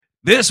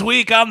This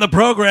week on the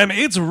program,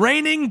 it's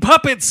raining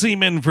puppet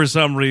semen for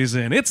some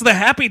reason. It's the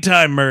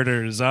Happytime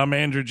murders. I'm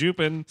Andrew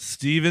Jupin.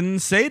 Steven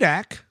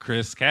Sadak.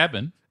 Chris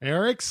Cabin.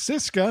 Eric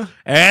Siska.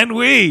 And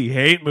we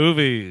hate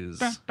movies. Is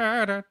that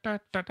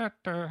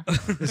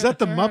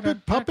the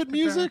Muppet puppet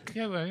music?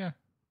 Yeah.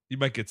 You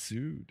might get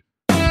sued.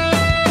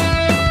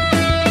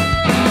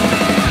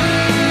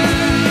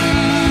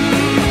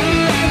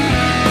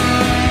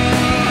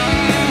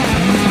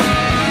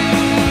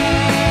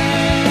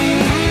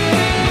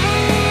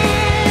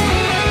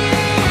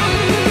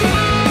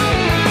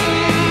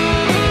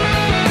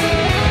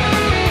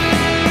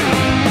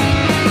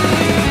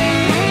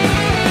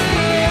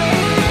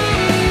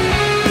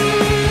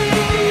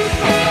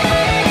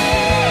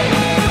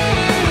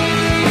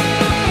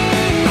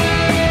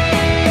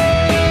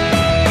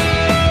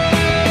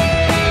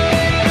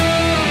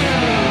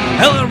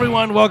 Hello,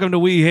 everyone. Welcome to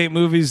We Hate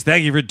Movies.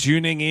 Thank you for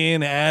tuning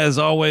in. As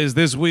always,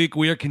 this week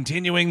we are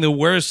continuing the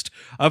worst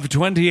of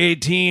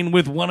 2018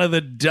 with one of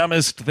the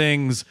dumbest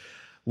things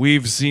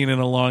we've seen in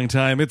a long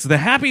time. It's the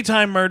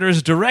Happytime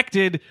Murders,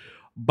 directed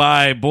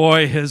by,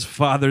 boy, his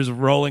father's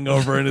rolling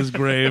over in his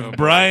grave,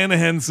 Brian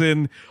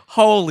Henson.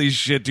 Holy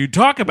shit, dude.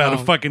 Talk about a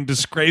fucking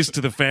disgrace to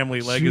the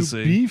family legacy.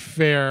 To be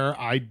fair,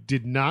 I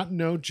did not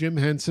know Jim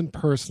Henson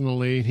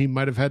personally. He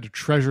might have had a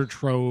treasure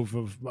trove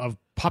of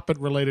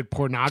puppet-related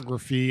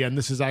pornography, and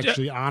this is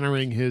actually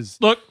honoring his...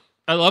 Look,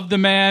 I love the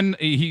man.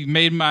 He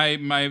made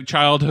my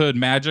childhood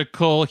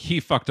magical. He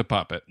fucked a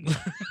puppet.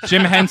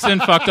 Jim Henson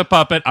fucked a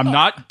puppet.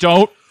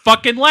 Don't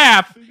fucking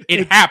laugh.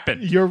 It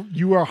happened.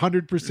 You are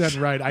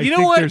 100% right. I You know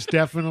think what? there's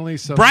definitely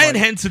some... Brian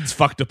Henson's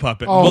fucked a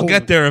puppet. Oh. We'll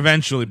get there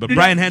eventually, but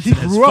Brian Henson He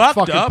has grew up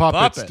fucked fucking up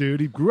puppets, puppet. dude.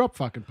 He grew up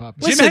fucking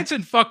puppets. Jim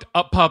Henson fucked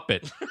a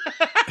puppet.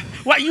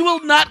 Why, you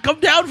will not come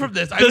down from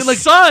this. The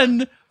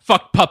son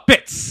fucked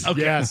puppets.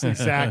 Okay. Yes,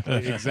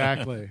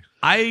 exactly.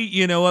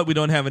 You know what? We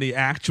don't have any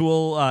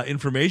actual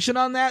information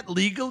on that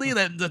legally.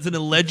 That's an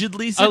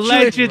allegedly situation.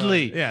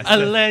 Allegedly. Right. Yes.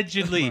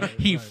 Allegedly.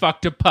 He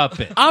fucked a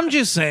puppet. I'm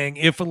just saying,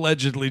 if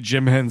allegedly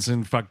Jim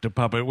Henson fucked a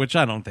puppet, which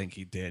I don't think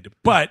he did,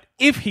 but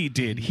if he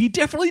did, he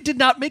definitely did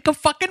not make a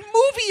fucking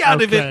movie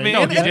out of it, Okay. man.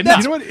 No, he And did that's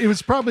You know what? It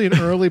was probably an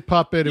early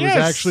puppet. It Yes.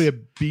 was actually a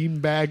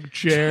beanbag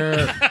chair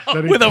that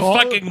he with a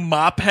called- fucking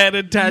mop head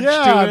attached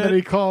yeah, to that it.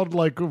 he called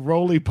like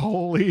roly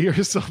poly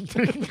or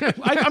something.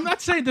 I'm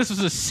not saying this was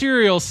a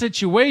serial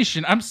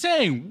situation. I'm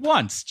saying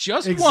once,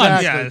 just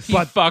Exactly. once, he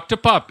But- fucked a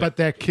puppet. But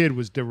that kid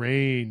was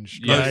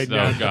deranged. Yes, right?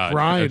 oh Now, God.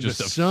 Brian, Just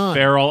the a son,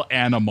 feral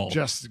animal.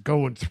 just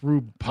going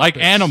through puppets. like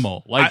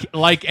animal.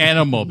 Like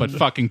animal, but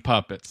fucking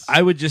puppets.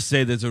 I would just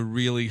say there's a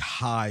really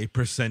high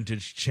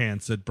percentage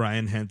chance that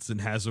Brian Henson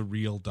has a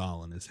real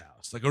doll in his house.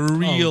 Like a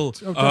real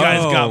okay.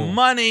 guy's got Oh.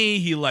 money.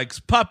 He likes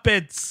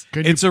puppets.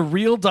 Can you- It's a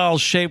real doll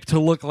shaped to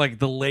look like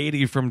the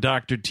lady from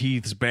Dr.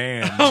 Teeth's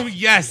band. Oh,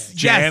 yes.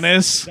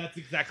 Janice. That's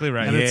exactly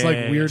right. and it's like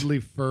Yeah. weirdly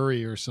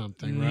furry or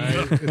something,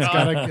 right?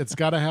 It's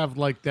gotta have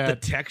like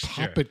that The texture.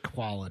 puppet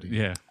quality.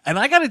 Yeah. And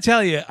I got to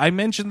tell you, I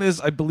mentioned this,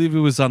 I believe it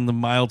was on the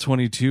Mile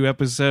 22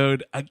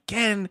 episode.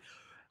 Again,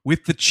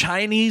 with the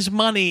Chinese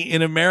money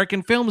in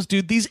American films,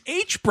 dude, these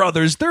H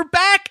brothers, they're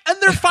back and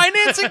they're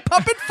financing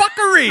puppet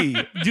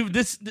fuckery. Dude,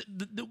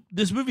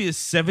 this movie is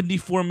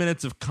 74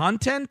 minutes of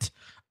content.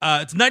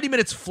 It's 90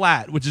 minutes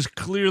flat, which is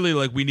clearly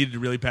like we needed to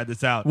really pad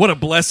this out. What a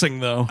blessing,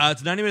 though.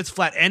 It's 90 minutes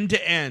flat, end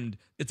to end.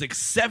 It's like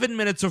 7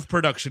 minutes of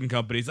production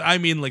companies. I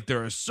mean, like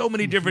there are so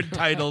many different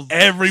titles.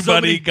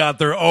 Everybody got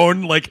their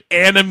own, like,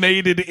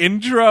 animated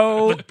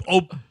intro.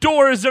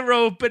 Doors are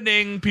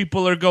opening.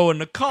 People are going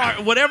to car.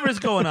 Whatever's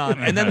going on,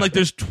 and then like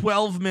there's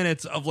 12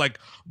 minutes of like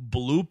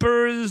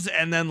bloopers,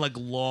 and then like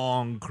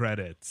long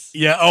credits.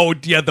 Yeah, oh,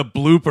 yeah, the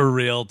blooper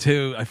reel,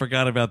 too. I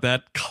forgot about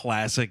that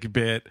classic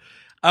bit.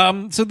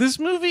 So this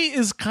movie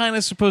is kind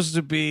of supposed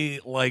to be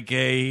like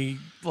a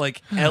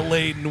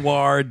LA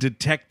noir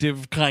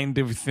detective kind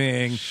of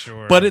thing.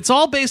 Sure. But it's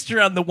all based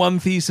around the one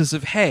thesis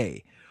of,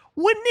 hey,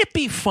 wouldn't it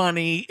be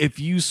funny if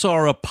you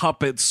saw a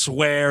puppet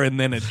swear and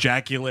then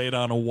ejaculate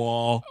on a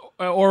wall?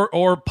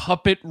 Or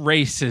puppet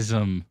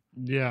racism.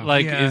 Yeah.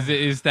 Like, Yeah.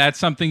 is that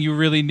something you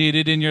really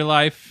needed in your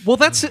life? Well,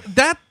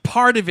 that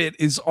part of it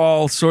is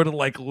all sort of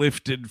like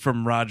lifted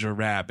from Roger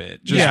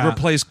Rabbit. Just Yeah.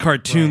 replace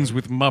cartoons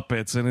with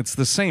Muppets, and it's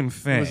the same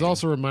thing. It was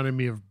also reminding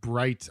me of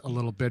Bright a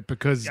little bit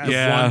because the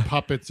Yeah. one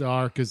puppet's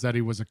arc is that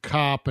he was a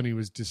cop and he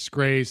was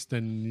disgraced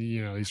and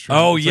he's trying.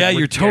 Oh, it's yeah, like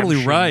you're totally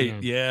redemption, right. you know.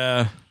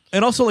 Yeah.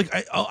 And also, like,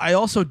 I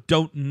also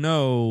don't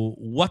know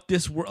what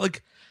this world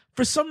like.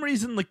 For some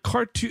reason, like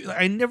cartoon,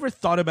 I never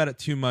thought about it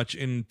too much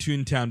in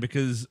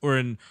Toontown or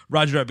in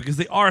Roger Rabbit because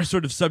they are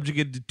sort of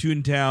subjugated to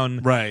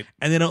Toontown, Right.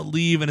 And they don't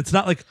leave, and it's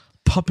not like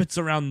puppets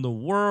around the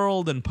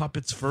world and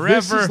puppets forever.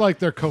 This is like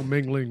they're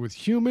commingling with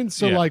humans.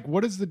 So, Yeah. like,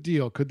 what is the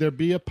deal? Could there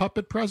be a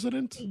puppet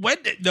president?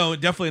 No,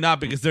 definitely not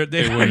because they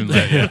wouldn't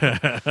let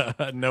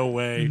you. No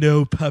way.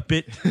 no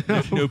puppet,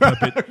 no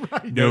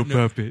puppet, No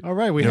puppet. All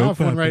right, we No have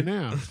one puppet. right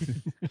now.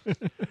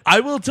 I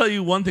will tell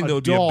you one thing that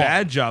would be a doll.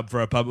 bad job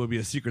for a puppet would be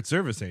a Secret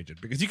Service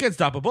agent because you can't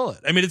stop a bullet.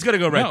 I mean, it's going to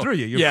go right No. through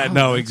you. You're Yeah, fine.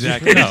 no,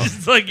 exactly. No.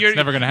 It's like you're It's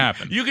never going to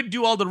happen. You can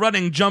do all the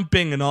running,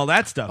 jumping, and all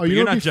that stuff. Oh, but you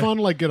you're know, it'd not be fun,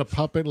 like get a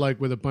puppet like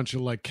with a bunch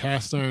of like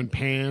cast iron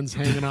pans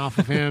hanging off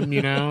of him,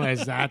 you know,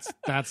 as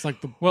that's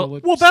like the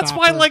bullet Well, that's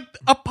why stopper. like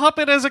a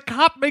puppet as a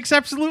cop makes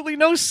absolutely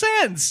no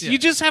sense. You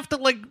just have to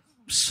like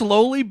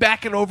slowly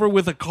back it over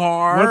with a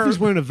car. What if he's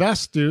wearing a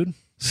vest, dude?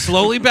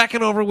 Slowly back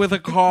it over with a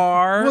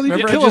car. Well, you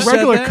Remember could I kill a just said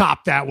regular that?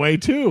 cop that way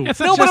too.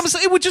 No, but I'm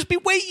saying it would just be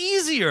way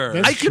easier.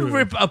 That's I could true.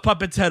 rip a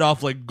puppet's head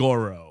off like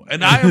Goro,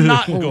 and I am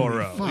not Holy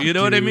Goro. fuck, You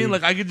know what I mean? dude.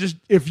 Like I could just.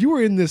 If you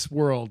were in this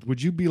world,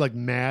 would you be like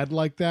mad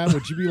like that?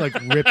 Would you be like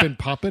ripping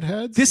puppet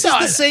heads? This is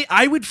the same.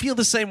 I would feel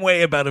the same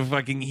way about a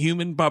fucking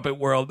human puppet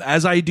world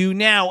as I do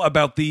now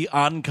about the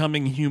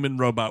oncoming human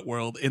robot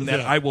world. In that,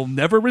 Yeah. I will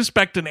never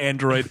respect an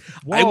android.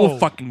 I will Whoa.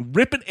 fucking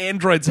rip an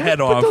android's head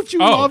but off. don't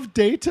you Oh. love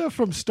Data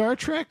from Star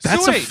Trek?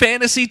 That's So a wait.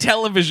 fantasy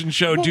television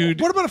show, Well,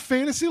 dude. What about a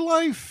fantasy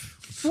life?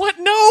 What?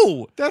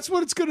 No, That's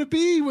what it's going to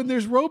be when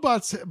there's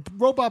robots,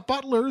 robot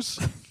butlers.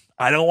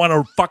 I don't want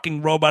a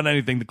fucking robot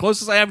anything. The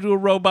closest I have to a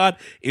robot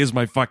is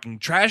my fucking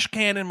trash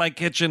can in my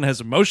kitchen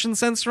has a motion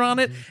sensor on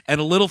it, and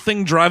a little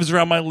thing drives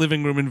around my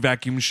living room and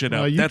vacuums shit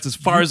out. That's as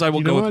far as I will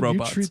you go know with what?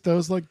 robots. You treat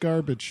those like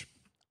garbage.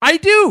 I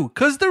do,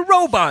 because they're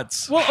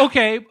robots. Well,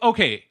 okay.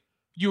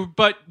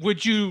 But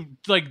would you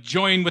like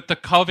join with the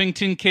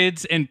Covington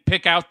kids and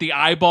pick out the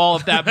eyeball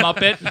of that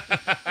Muppet?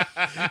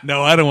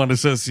 No, I don't want to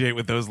associate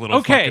with those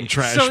little fucking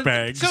trash so,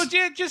 bags. So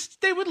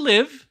just they would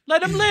live.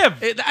 Let them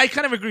live. I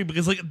kind of agree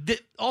because, like,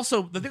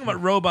 also the thing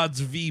about robots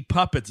v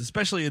puppets,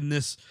 especially in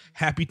this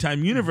Happy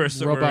Time universe,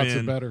 that Robots we're are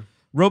in, better.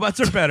 Robots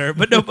are better,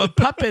 but no, but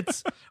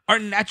puppets are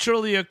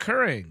naturally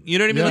occurring. You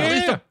know what I mean? Like, Yeah.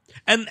 at least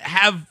and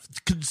have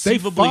They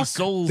conceivably fuck.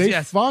 souls. They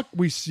yes, fuck.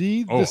 We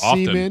see Oh, the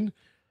often. semen,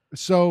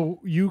 so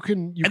you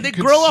can. and they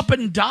grow up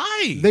and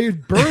die. They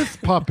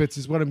birth puppets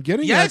is what I'm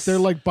getting Yes. at. They're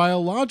like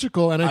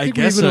biological, and I I think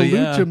we guess even so, allude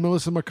yeah. to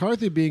Melissa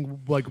McCarthy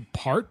being like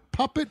part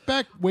puppet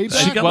way back.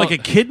 She got Well, like a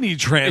kidney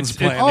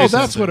transplant. Oh, or that's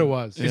something. what it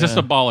was. It's just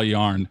a ball of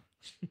yarn.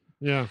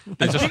 Yeah.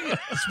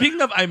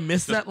 Speaking of, I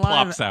missed that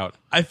line. Plops out.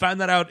 I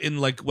found that out in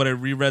like when I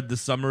reread the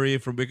summary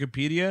from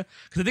Wikipedia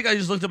because I think I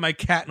just looked at my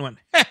cat and went,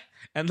 Heh,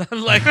 and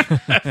then like,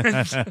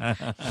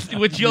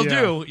 which you'll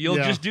Yeah. do. You'll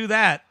Yeah. just do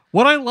that.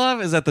 What I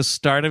love is at the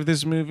start of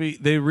this movie,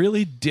 they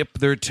really dip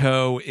their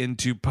toe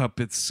into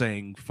puppets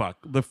saying fuck.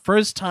 The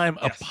first time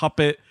a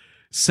puppet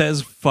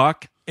says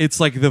fuck, it's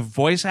like the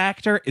voice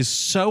actor is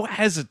so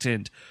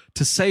hesitant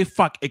to say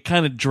fuck. It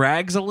kind of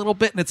drags a little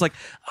bit, and it's like,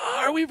 oh,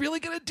 are we really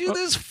going to do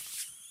this?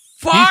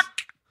 Fuck!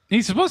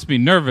 He's supposed to be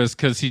nervous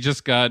because he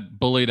just got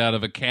bullied out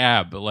of a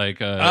cab. Like,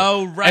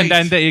 Oh, right. And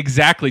then they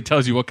exactly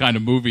tells you what kind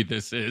of movie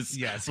this is.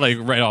 Yes. like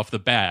right off the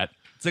bat.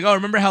 It's like, oh,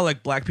 remember how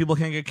like black people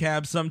can't get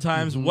cabs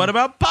sometimes? What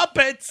about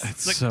puppets?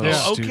 It's like, so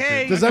oh, stupid.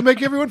 okay. Does that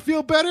make everyone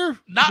feel better?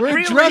 Not We're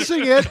really.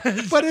 addressing it,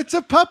 but it's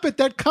a puppet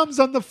that comes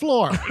on the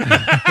floor.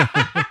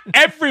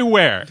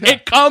 Everywhere.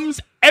 It comes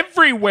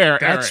everywhere.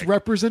 That's Eric.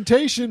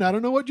 representation. I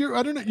don't know what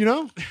I don't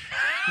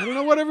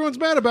know what everyone's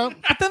mad about.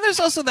 But then there's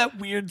also that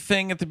weird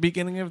thing at the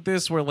beginning of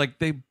this where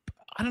like I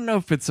don't know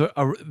if it's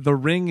the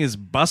ring is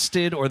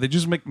busted or they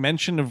just make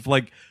mention of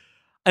like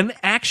an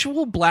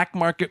actual black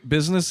market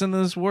business in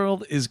this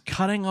world is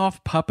cutting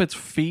off puppets'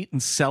 feet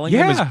and selling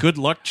them Yeah. as good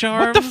luck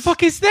charms. What the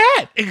fuck is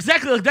that?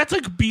 Exactly. Like that's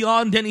like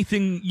beyond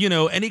anything,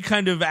 any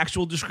kind of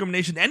actual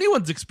discrimination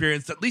anyone's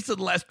experienced, at least in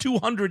the last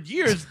 200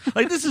 years.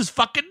 Like this is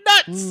fucking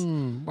nuts.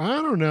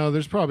 I don't know.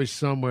 There's probably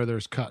somewhere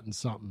there's cutting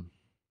something.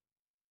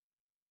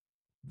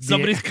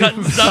 Somebody's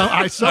cutting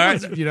something.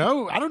 Someone's,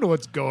 I don't know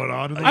what's going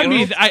on. In the I mean,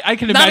 world. I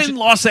can Not imagine in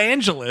Los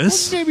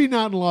Angeles. Well, maybe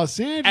not in Los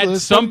at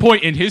Angeles. some but-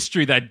 point in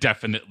history that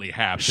definitely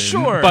happened.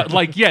 Sure. But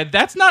like, yeah,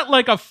 that's not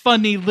like a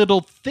funny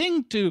little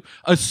thing to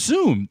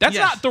assume. That's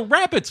Yes. not the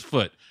rabbit's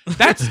foot.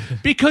 That's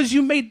because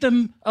you made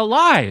them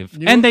alive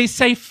You and know- they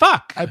say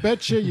fuck. I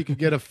bet you could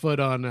get a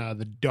foot on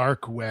the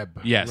dark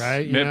web. Yes,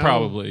 right.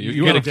 probably.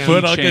 You get a down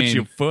foot, the I'll get chain.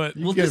 you a foot.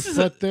 You Well, get a this is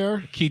foot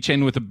there.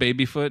 Keychain with a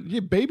baby foot. Yeah,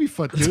 baby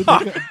foot, dude.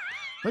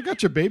 They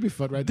got your baby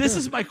foot right This there.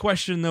 is my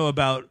question though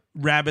about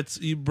rabbits.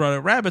 You brought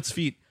up rabbits'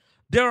 feet.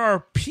 There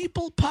are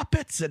people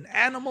puppets and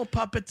animal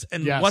puppets,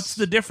 and Yes. what's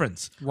the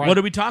difference? Right. What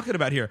are we talking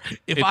about here?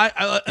 If yeah.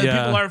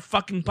 people are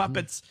fucking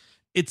puppets,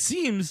 it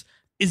seems,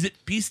 is it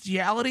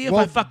bestiality if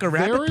I fuck a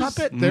rabbit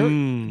puppet?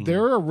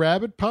 There are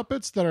rabbit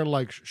puppets that are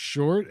like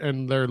short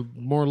and they're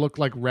more look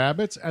like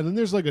rabbits, and then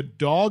there's like a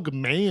dog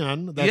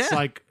man that's Yeah.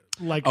 like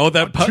Oh,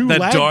 that two that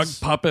legs. dog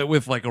puppet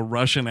with like a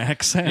Russian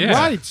accent. Yeah.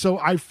 Right. So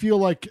I feel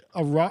like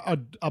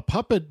a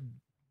puppet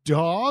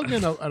dog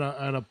and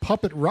a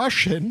puppet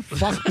Russian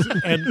fucked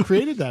and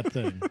created that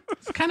thing.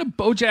 It's kind of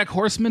BoJack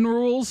Horseman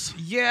rules.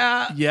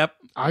 Yeah. Yep.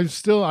 I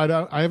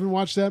haven't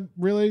watched that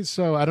really,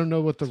 so I don't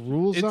know what the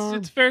rules are.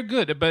 It's very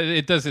good, but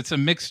it's a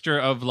mixture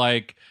of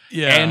like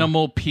Yeah.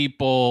 animal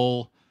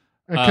people.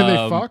 And can they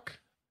um, fuck?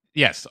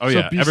 Yes. Oh So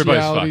yeah. Everybody's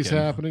bestiality's fucking.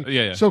 happening.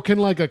 Yeah. So can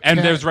like a cat, and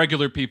there's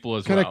regular people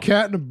as can well. a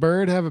cat and a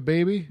bird have a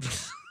baby?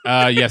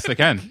 Yes, they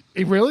can.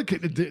 Really? Do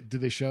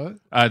they show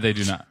it? They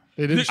do not.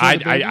 They didn't show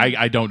the baby?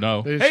 I don't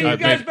know. They showed-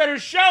 better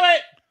show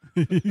it.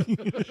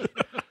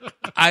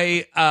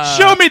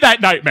 Show me that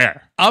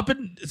nightmare.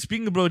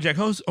 Speaking of BoJack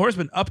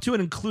Horseman, up to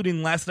and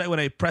including last night when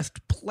I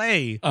pressed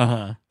play,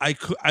 Uh-huh.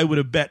 I would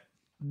have bet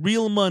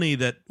real money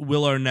that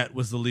Will Arnett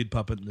was the lead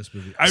puppet in this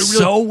movie.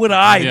 So would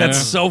I. Yeah. That's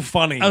so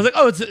funny. I was like,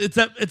 oh,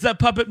 it's that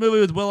puppet movie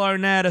with Will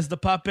Arnett as the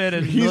puppet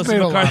and He's Melissa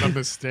made a lot McCarthy. of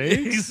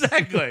mistakes.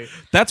 Exactly.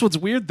 That's what's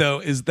weird, though,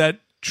 is that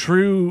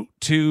true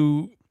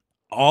to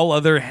all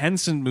other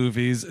Henson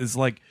movies is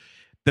like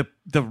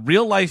the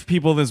real life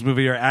people in this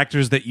movie are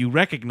actors that you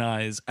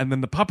recognize, and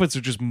then the puppets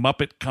are just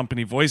Muppet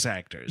Company voice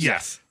actors.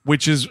 Yes.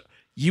 Which is,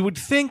 you would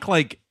think,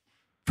 like,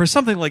 for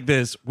something like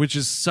this, which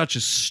is such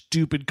a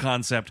stupid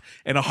concept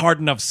and a hard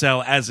enough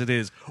sell as it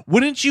is,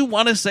 wouldn't you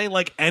want to say,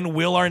 like, and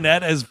Will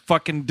Arnett as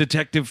fucking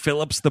Detective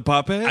Phillips the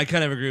puppet? I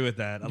kind of agree with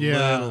that a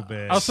Yeah. little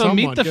bit. Also, Someone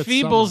Meet the get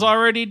Feebles someone.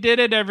 already did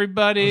it,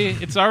 everybody.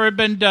 It's already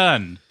been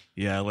done.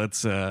 Yeah,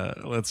 let's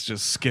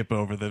just skip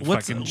over the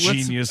What's- fucking what's-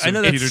 genius I of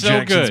know that's Peter so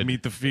Jackson's good.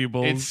 Meet the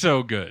Feebles. It's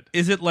so good.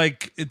 Is it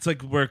like it's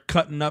like we're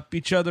cutting up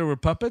each other? We're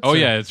puppets. Oh or-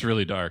 yeah, it's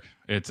really dark.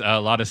 It's a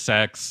lot of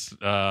sex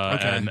Okay.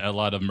 and a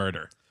lot of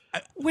murder.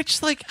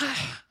 Which, like,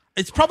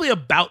 It's probably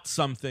about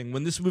something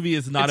when this movie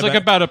is not It's like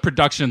about a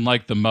production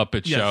like the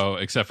Muppet Yes. Show,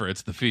 except for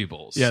it's the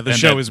Feebles. yeah, the And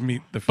show that- is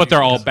Meet the Feebles. But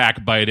they're all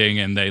backbiting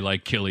and they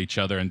like kill each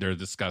other and they're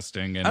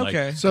disgusting and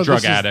Okay. like So drug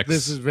this addicts.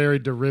 This is very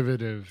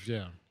derivative.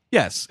 Yeah.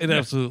 Yes, it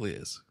absolutely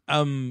is.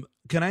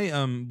 Can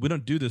I? We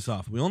don't do this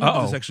often. We only do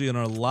this Uh-oh. actually in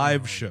our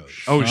live shows.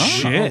 Oh, Oh,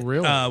 shit.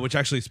 really? Which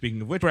actually,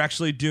 speaking of which, we're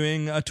actually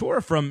doing a tour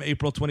from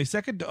April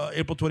 22nd to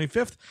April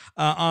 25th.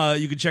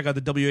 You can check out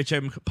the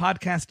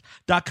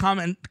WHMpodcast.com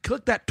and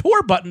click that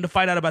tour button to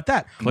find out about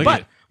that. Click but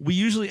it. we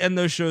usually end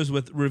those shows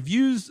with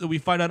reviews that we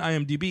find on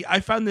IMDb. I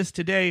found this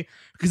today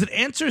because it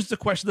answers the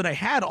question that I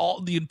had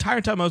the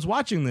entire time I was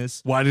watching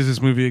this. Why does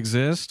this movie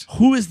exist?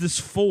 Who is this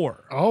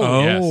for?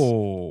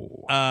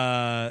 Oh,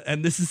 yes.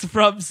 And this is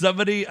from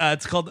somebody.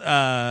 It's called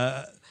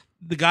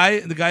the guy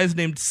is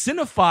named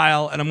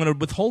Cinephile, and I'm going to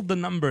withhold the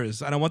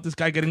numbers. I don't want this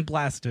guy getting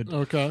blasted.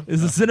 okay.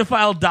 Is the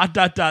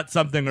Cinephile ...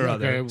 something or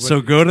other? Okay,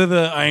 So go to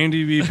the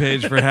IMDb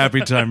page for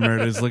Happytime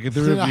Murders. Look at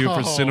the review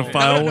for No.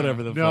 Cinephile,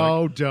 whatever the fuck.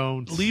 No,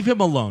 don't. Leave him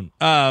alone.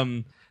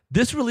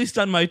 This released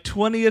on my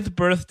 20th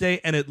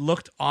birthday, and it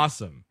looked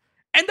awesome.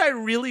 And I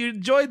really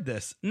enjoyed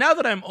this. Now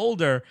that I'm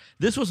older,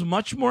 this was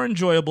much more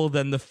enjoyable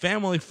than the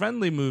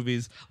family-friendly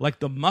movies like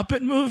the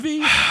Muppet movie,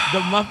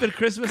 the Muppet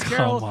Christmas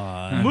Carol,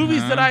 on.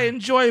 movies that I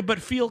enjoy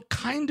but feel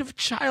kind of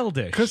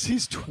childish. Because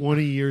he's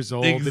 20 years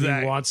old and Exactly.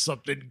 he wants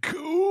something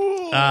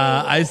cool.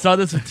 I saw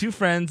this with two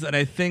friends, and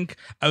I think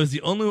I was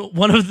the only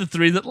one of the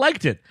three that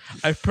liked it.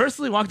 I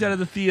personally walked out of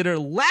the theater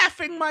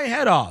laughing my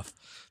head off.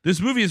 This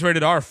movie is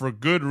rated R for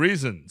good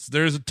reasons.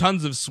 There's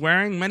tons of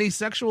swearing, many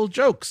sexual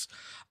jokes.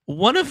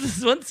 One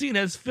scene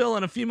has Phil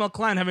and a female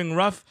client having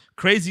rough,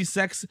 crazy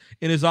sex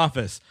in his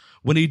office.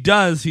 When he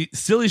does,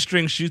 silly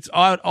string shoots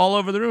out all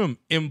over the room,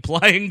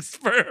 implying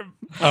sperm.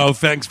 Oh,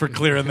 thanks for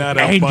clearing that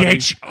up, buddy.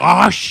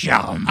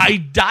 awesome. I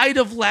died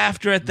of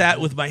laughter at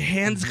that with my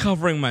hands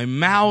covering my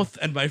mouth,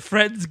 and my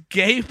friends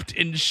gaped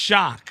in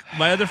shock.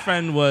 My other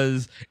friend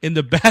was in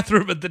the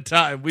bathroom at the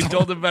time. We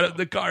told him about it in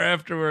the car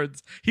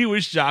afterwards. He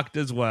was shocked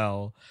as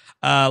well.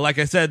 Like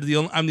I said,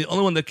 I'm the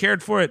only one that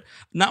cared for it.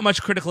 Not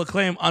much critical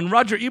acclaim. On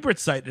Roger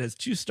Ebert's site, it has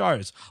 2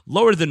 stars,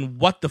 lower than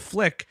What the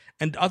Flick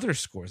and other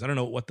scores. I don't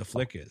know what the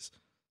Flick is.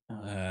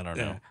 I don't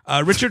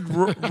know.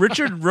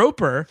 Richard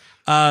Roper,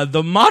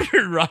 the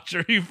modern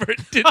Roger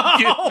Ebert,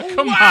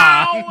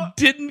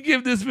 didn't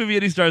give this movie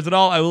any stars at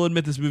all. I will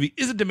admit this movie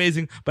isn't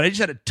amazing, but I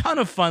just had a ton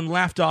of fun,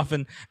 laughed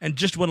often, and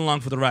just went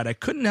along for the ride. I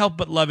couldn't help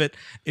but love it.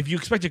 If you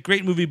expect a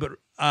great movie, but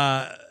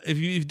if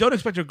you don't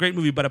expect a great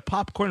movie, but a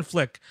popcorn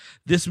flick,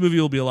 this movie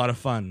will be a lot of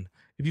fun.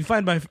 If you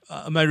find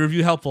my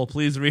review helpful,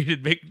 please read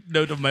it. Make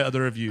note of my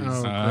other reviews.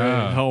 Oh, great.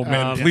 Oh,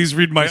 man. Um, Please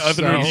read my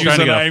other so- reviews Trying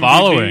to on get a IMDb.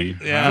 following.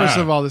 Yeah. First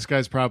of all, this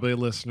guy's probably a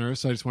listener,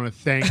 so I just want to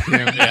thank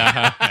him.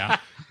 yeah.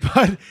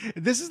 But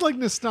this is like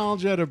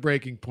nostalgia at a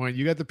breaking point.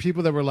 You got the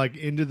people that were like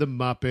into the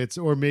Muppets,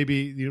 or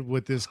maybe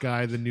with this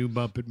guy, the new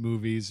Muppet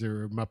movies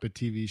or Muppet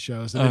TV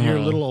shows. And then you're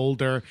a little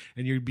older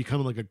and you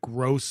become like a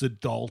gross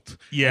adult.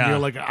 Yeah. And you're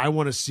like, I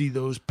want to see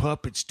those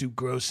puppets do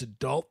gross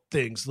adult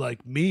things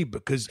like me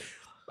because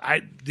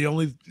the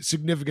only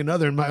significant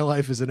other in my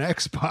life is an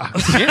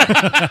Xbox.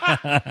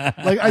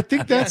 Like, I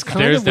think that's kind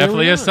There's of where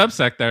definitely we a are.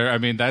 subsect there. I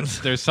mean,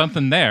 there's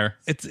something there.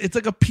 It's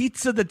like a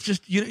pizza that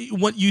just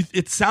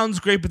it sounds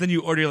great, but then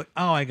you order, you're like,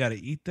 oh, I gotta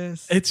eat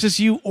this. It's just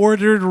you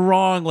ordered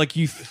wrong. Like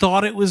you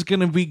thought it was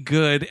going to be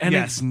good, and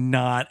Yes. it's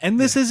not.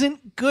 And this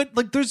isn't good.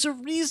 Like there's a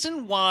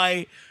reason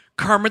why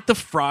Kermit the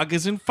Frog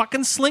isn't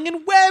fucking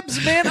slinging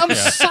webs, man. I'm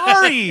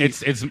sorry.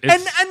 It's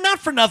and not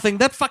for nothing.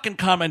 That fucking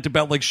comment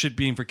about like shit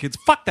being for kids.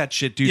 Fuck that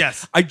shit, dude.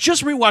 Yes. I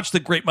just rewatched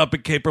The Great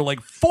Muppet Caper like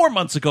 4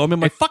 months ago. I'm in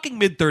my fucking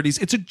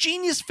mid-30s. It's a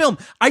genius film.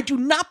 I do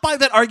not buy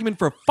that argument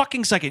for a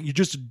fucking second. You're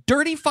just a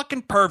dirty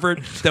fucking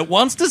pervert that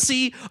wants to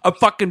see a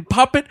fucking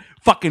puppet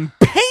fucking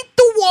paint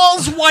the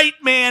walls white,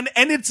 man,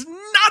 and it's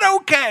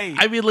not okay.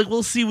 I mean, like,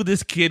 we'll see with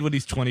this kid when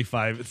he's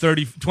 25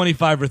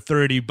 or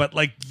 30, but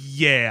like,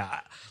 yeah.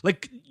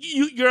 Like,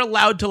 you're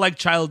allowed to like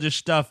childish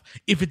stuff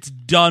if it's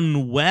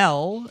done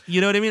well.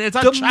 You know what I mean? It's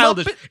not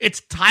childish.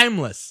 It's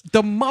timeless.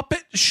 The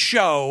Muppet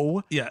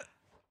Show, Yeah.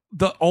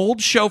 the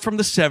old show from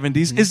the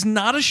 70s, is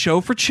not a show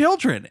for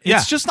children.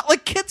 It's just not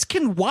like kids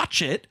can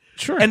watch it.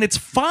 Sure. And it's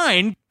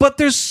fine, but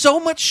there's so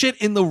much shit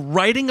in the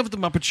writing of the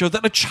Muppet Show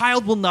that a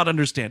child will not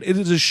understand. It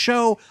is a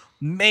show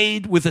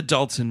made with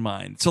adults in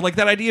mind. So like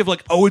that idea of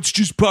like, oh, it's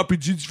just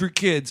puppets, it's for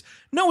kids.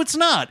 No, it's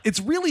not. It's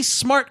really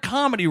smart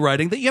comedy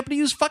writing that you have to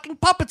use fucking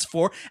puppets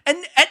for. And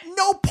at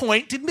no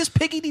point did Miss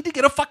Piggy need to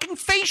get a fucking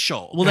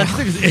facial. Well, that's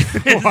the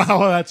thing.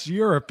 Wow, that's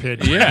your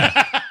opinion.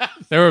 Yeah.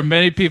 There were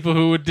many people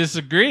who would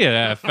disagree with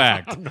that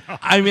fact.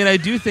 I mean, I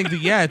do think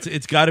that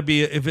it's got to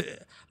be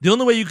the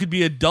only way you could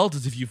be adult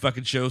is if you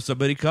fucking show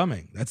somebody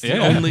coming. That's the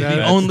only that's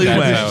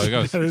way. how it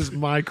goes. That is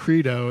my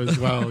credo as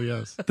well,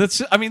 yes.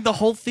 I mean, the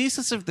whole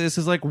thesis of this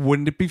is like,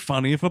 wouldn't it be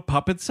funny if a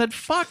puppet said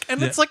fuck?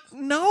 And it's like,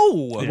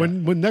 no.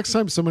 When next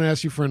time someone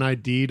asks you for an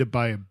ID to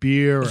buy a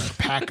beer or a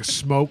pack of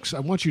smokes,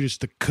 I want you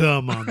just to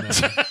come on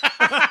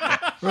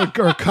that.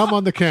 or come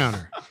on the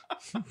counter.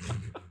 You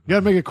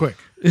gotta make it quick.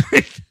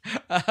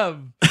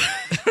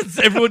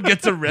 Everyone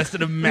gets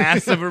arrested, a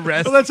massive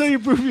arrest Well, that's how you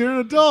prove you're an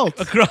adult.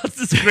 across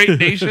this great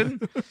nation.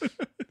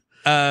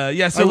 So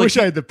I wish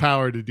I had the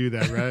power to do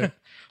that, right?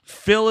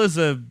 Phil is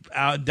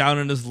down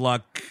in his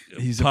luck.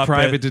 He's a puppet.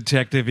 private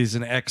detective. He's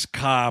an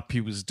ex-cop.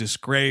 He was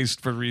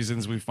disgraced for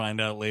reasons we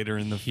find out later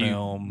in the He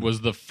film.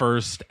 was the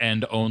first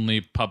and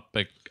only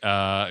puppet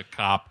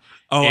cop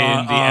Oh,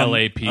 in the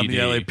LAPD. On the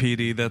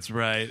LAPD, that's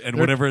right. And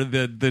whatever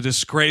the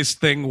disgrace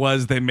thing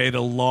was, they made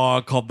a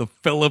law called the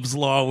Phillips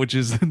Law, which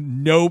is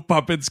no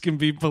puppets can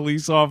be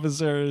police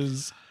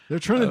officers. They're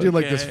trying to do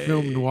like this Okay.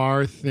 film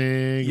noir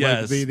thing.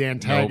 Yes. Like the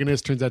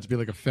antagonist turns out to be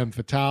like a femme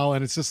fatale,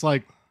 and it's just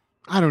like,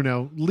 I don't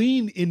know,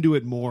 lean into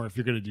it more if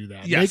you're going to do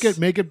that. Yes.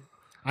 Make it.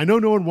 I know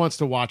no one wants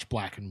to watch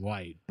black and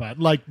white, but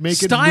like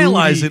make it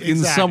Stylize movie. it in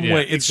Exactly. some way.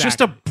 Yeah, It's exactly.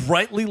 just a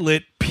brightly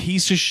lit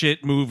piece of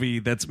shit movie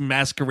that's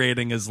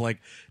masquerading as like,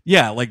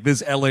 yeah, like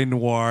this LA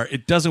noir.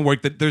 It doesn't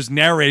work. That there's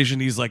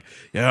narration. He's like,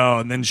 yo,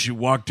 and then she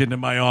walked into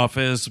my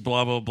office,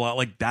 blah blah blah,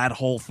 like that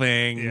whole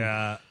thing.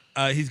 Yeah.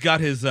 He's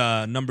got his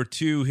number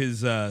two,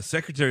 his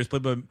secretary is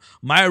played by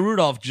Maya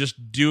Rudolph,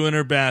 just doing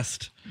her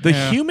best. The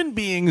human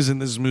beings in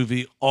this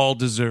movie all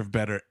deserve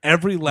better.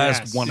 Every last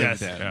Yes, one yes. of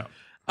them. Yeah.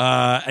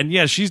 And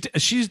yeah, she's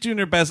doing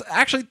her best.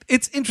 Actually,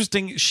 it's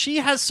interesting. She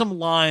has some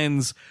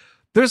lines.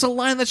 There's a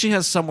line that she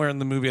has somewhere in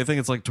the movie. I think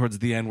it's like towards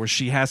the end where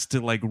she has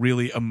to like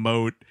really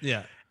emote.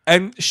 Yeah.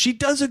 And she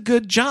does a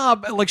good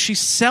job. Like she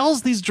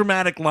sells these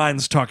dramatic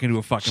lines talking to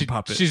a fucking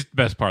puppet. She's the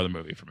best part of the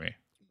movie for me.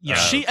 Yeah,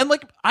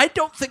 I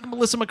don't think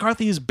Melissa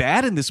McCarthy is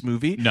bad in this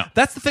movie. No.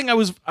 That's the thing I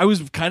was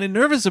kind of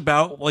nervous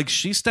about. Like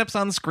she steps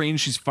on the screen,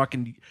 she's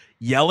fucking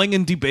yelling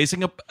and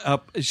debasing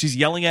she's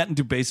yelling at and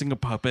debasing a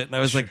puppet, and I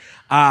was like,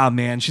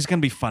 man, she's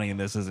gonna be funny in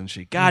this, isn't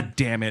she? God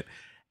damn it.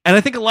 And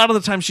I think a lot of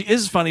the time she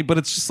is funny, but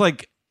it's just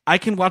like I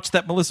can watch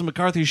that Melissa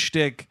McCarthy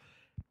shtick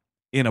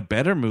in a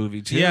better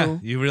movie too. Yeah,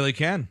 you really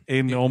can.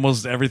 In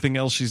almost everything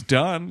else she's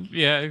done.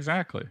 Yeah,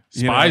 exactly.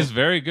 You know? Spy's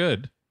very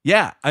good.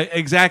 Yeah,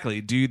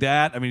 exactly. Do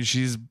that. I mean,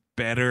 she's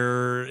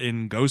better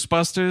in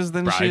Ghostbusters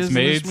than she is in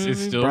this Bridesmaids movie. is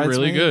still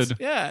really good.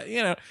 Yeah,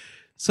 you know.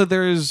 So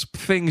there's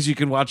things you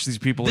can watch these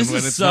people This in when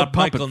is it's not sub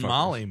puppet Michael and fuckers.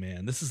 Molly,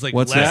 man. This is like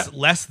What's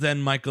less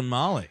than Michael and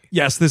Molly.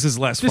 Yes, this is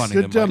less funny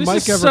Did than Mike. Mike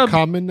is ever sub-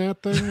 come in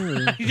that thing?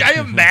 or- I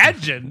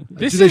imagine.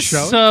 This they is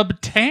show it? sub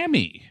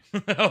Tammy.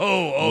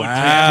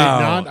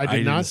 Wow, I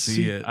did not didn't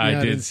see it. I Yeah,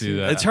 did didn't see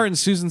that. It's her and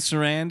Susan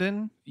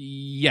Sarandon,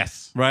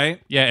 Yes.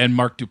 right? Yeah, and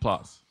Mark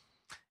Duplass.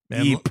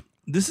 Man, Yeep.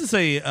 This is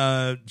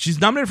she's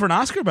nominated for an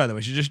Oscar, by the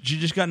way. She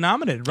just got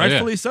nominated, Oh, yeah.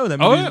 rightfully so.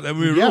 That Oh, movie, yeah. that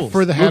movie Yeah, rules.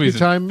 for the Movie's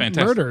Happytime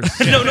fantastic. murders.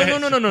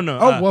 no.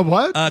 Oh, well,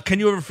 what? Can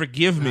you ever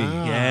forgive me?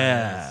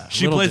 Yeah,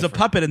 She little plays different. a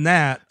puppet in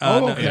that. Oh,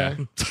 no, okay.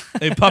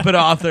 a puppet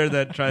author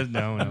that tries.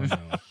 No.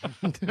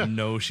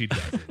 No, she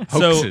doesn't.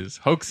 So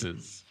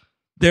Hoaxes.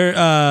 there,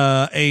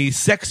 a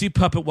sexy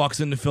puppet walks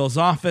into Phil's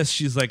office.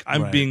 She's like,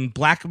 "I'm Right. being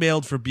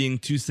blackmailed for being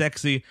too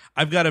sexy.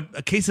 I've got a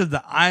case of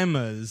the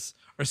IMAs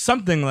or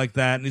something like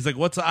that." And he's like,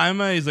 "What's an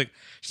IMA?" She's like,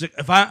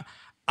 "If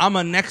I'm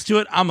a next to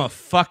it, I'm a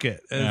fuck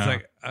it." And Yeah.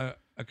 it's like,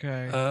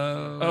 okay.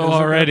 Oh,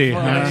 already.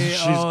 Yeah, huh?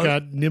 she's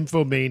got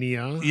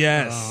nymphomania.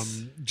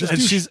 Yes. Just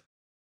And do-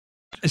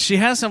 she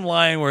has some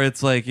line where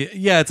it's like,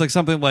 yeah, it's like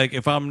something like,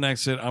 if I'm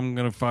next to it, I'm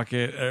gonna fuck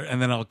it,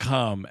 and then I'll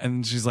come.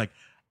 And she's like,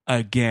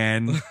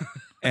 again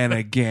and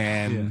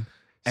again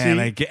and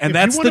See, again, and if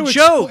that's you the want to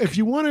joke. if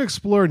you want to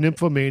explore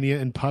nymphomania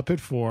in puppet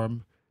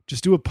form,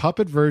 just do a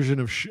puppet version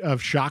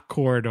of Shock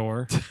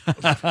Corridor,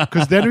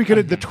 because then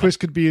the twist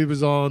could be it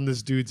was all in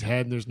this dude's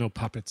head and there's no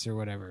puppets or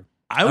whatever.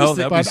 I was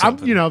that'd be But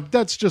something.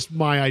 that's just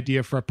my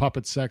idea for a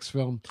puppet sex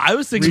film. I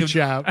was thinking Reach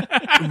out.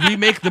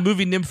 remake the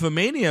movie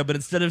Nymphomania, but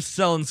instead of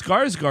Stellan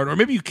Skarsgård, or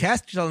maybe you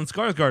cast Stellan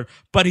Skarsgård,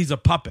 but he's a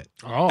puppet.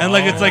 And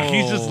like it's like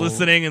he's just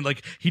listening and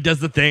like he does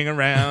the thing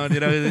around,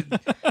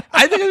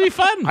 I think it'd be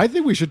fun. I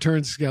think we should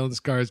turn Stellan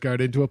Skarsgård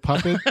into a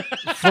puppet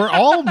for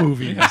all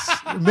movies.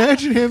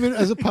 Imagine him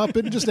as a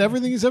puppet in just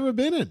everything he's ever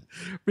been in.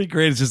 It'd be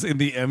great. It's just in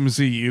the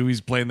MCU,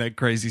 he's playing that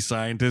crazy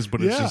scientist,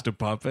 but it's Yeah. just a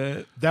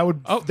puppet. I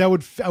wouldn't.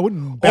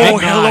 Oh,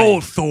 hello,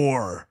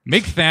 Thor.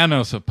 Make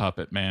Thanos a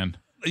puppet, man.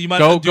 You might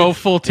Go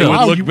full It tilt. would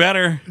Wow, look you-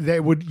 better. They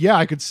would, yeah.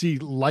 I could see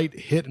light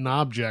hit an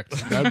object.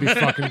 That'd be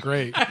fucking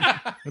great.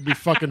 That'd be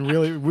fucking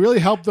really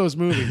help those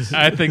movies.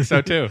 I think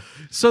so too.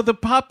 So the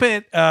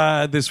puppet,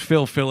 this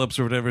Phil Phillips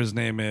or whatever his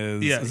name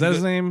is. Yeah, Is that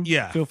his name?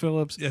 yeah. Phil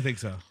Phillips. I think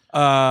so.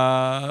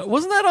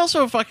 Wasn't that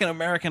also a fucking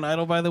American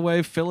Idol, by the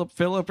way?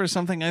 Philip or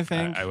something, I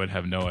think. I would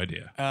have no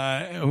idea.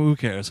 Who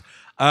cares?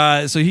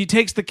 So he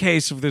takes the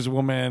case of this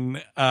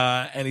woman,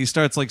 and he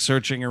starts like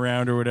searching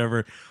around or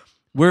whatever.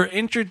 We're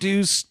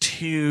introduced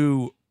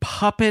to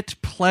Puppet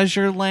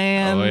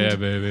Pleasureland. Oh yeah,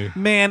 baby.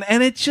 Man,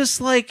 and it's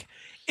just like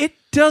it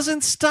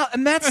doesn't stop,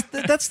 and that's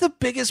the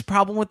biggest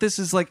problem with this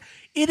is like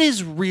it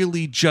is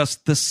really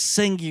just the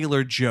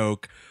singular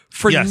joke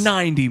for Yes.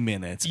 90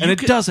 minutes, and You it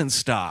could- doesn't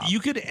stop. You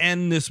could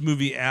end this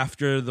movie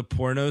after the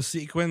porno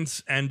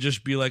sequence and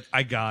just be like,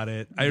 I got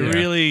it. I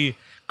really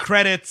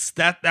credits.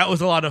 That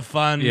was a lot of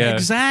fun. Yeah.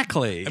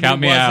 Exactly.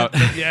 Count me out.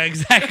 Yeah,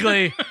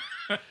 exactly.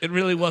 It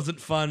really wasn't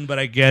fun, but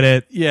I get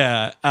it.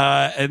 Yeah,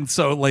 and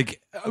so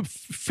like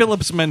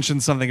Phillips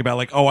mentioned something about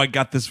like, oh, I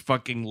got this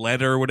fucking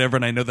letter or whatever,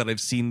 and I know that I've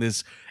seen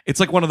this. It's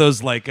like one of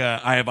those like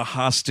I have a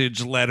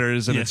hostage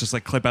letters, and it's just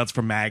like clip outs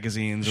from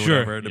magazines or Sure.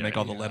 whatever to make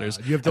all the letters.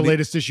 You have the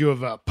latest issue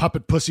of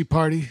Puppet Pussy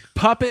Party.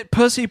 Puppet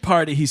Pussy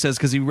Party, he says,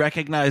 because he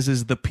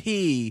recognizes the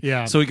P.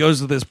 Yeah. So he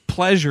goes to this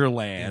pleasure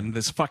land,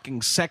 this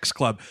fucking sex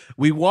club.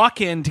 We walk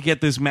in to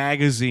get this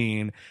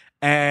magazine,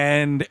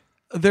 and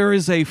there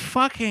is a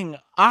fucking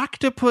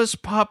octopus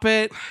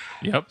puppet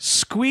Yep.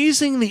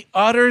 squeezing the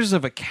udders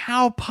of a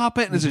cow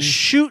puppet and is just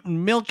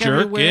shooting milk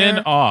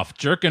everywhere.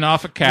 Jerking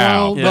off a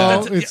cow. Well, Yeah.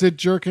 no, it's a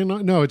jerking.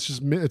 No, it's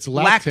just it's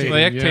lactating.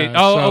 Lactate. Yeah.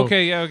 Oh, So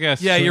okay. Yeah, I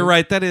guess. Yeah, you're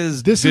right. That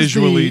is This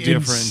visually is the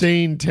different.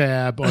 insane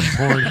tab on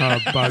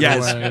Pornhub. By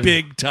Yes, the way,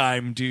 big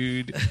time,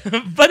 dude.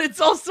 But it's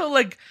also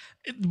like,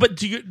 but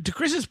to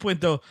Chris's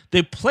point though,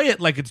 they play it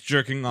like it's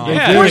jerking off.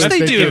 Yeah, do. of course Yes, they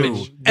they do.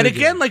 do. And They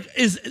again, do. like,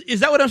 is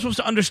that what I'm supposed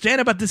to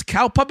understand about this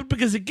cow puppet?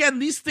 Because again,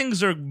 these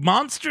things are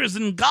monsters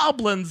and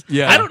goblins.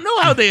 Yeah. I don't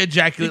know how they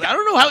ejaculate. I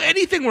don't know how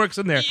anything works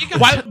in there.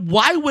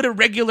 Why would a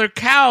regular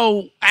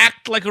cow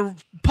act like a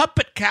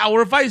puppet cow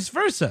or vice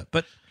versa?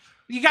 But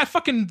You got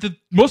fucking the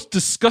most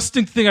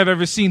disgusting thing I've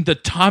ever seen, the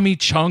Tommy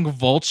Chung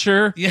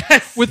vulture.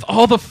 yes, With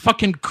all the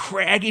fucking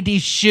craggedy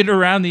shit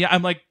around the...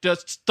 I'm like,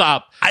 just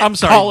stop. I'm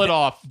sorry. Call it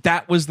off.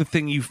 That was the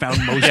thing you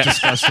found most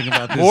disgusting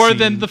about this More scene.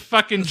 than the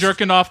fucking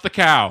jerking off the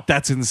cow.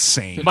 That's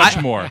insane. Much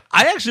more.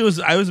 I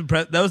was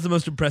impressed. That was the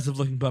most impressive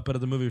looking puppet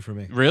of the movie for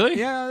me. Really?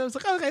 Yeah, I was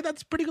like, okay,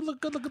 that's pretty good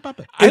looking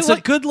puppet. It's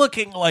a good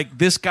looking, like,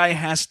 this guy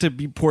has to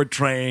be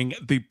portraying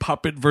the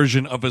puppet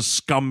version of a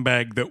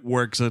scumbag that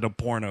works at a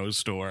porno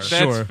store. That's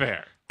Sure. fair.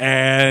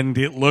 And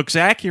it looks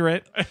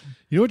accurate.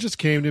 You know what just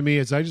came to me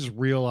is I just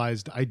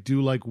realized I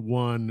do like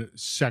one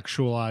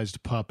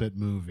sexualized puppet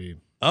movie,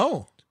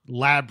 Oh,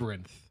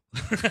 Labyrinth,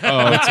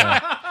 Oh, it's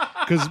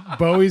because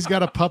Bowie's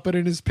got a puppet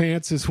in his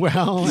pants as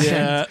well.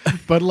 Yeah.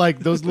 but like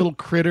those little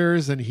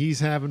critters, and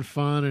he's having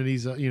fun, and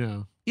he's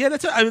yeah,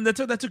 that's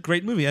a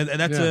great movie, and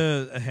that's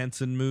Yeah. a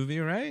Henson movie,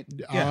 right?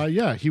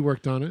 yeah, he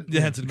worked on it. The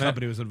Henson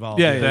Company was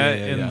involved. Yeah, that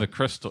yeah, in yeah. the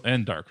Crystal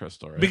and Dark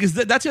Crystal, right? Because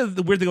that's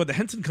the weird thing about the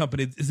Henson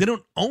Company is they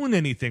don't own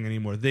anything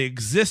anymore. They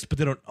exist, but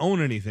they don't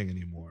own anything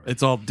anymore.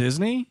 It's all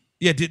Disney?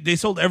 Yeah, they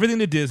sold everything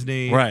to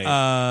Disney.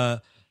 Right.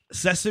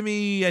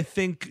 Sesame, I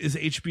think, is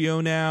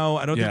HBO now.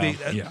 I don't think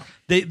Yeah.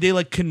 they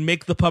like can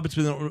make the puppets,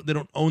 but they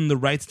don't own the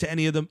rights to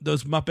any of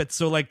those Muppets.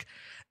 So like,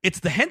 it's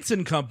the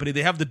Henson Company.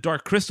 They have the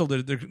Dark Crystal.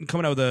 They're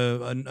coming out with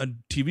a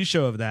TV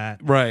show of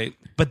that. Right.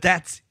 But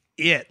that's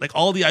it. Like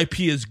all the IP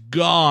is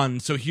gone.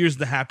 So here's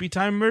the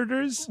Happytime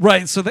murders.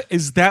 Right. So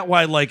is that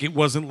why, like, it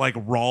wasn't like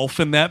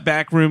Rolf in that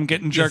back room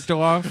getting jerked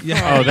off?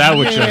 Yeah. Oh, that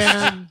would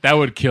Man. that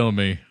would kill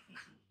me.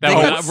 They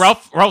got-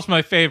 Ralph's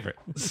my favorite.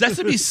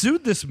 Sesame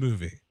sued this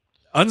movie.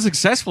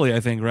 Unsuccessfully, I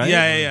think, right?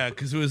 Yeah.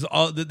 Because it was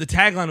all the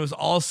tagline was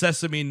all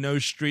Sesame, no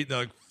street. They're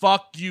like,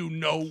 "Fuck you,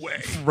 no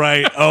way."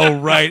 Right. Oh,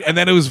 right. And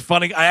then it was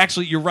funny.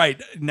 You're right.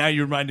 Now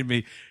you reminded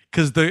me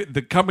because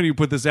the company who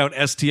put this out,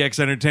 STX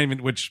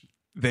Entertainment, which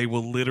they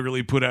will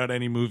literally put out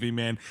any movie,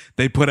 man.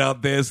 They put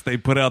out this. They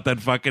put out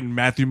that fucking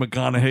Matthew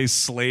McConaughey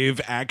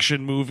slave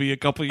action movie a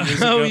couple years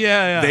ago. Oh,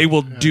 yeah. They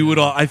will do it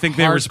all. I think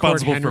they're Hardcore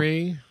responsible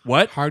Henry. for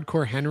what?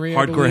 Hardcore Henry.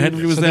 Hardcore I believe.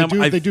 Henry was So them.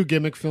 They do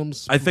gimmick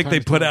films. I from think time they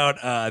to put time.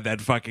 out that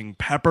fucking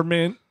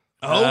Peppermint.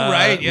 Oh,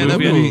 right. Yeah, that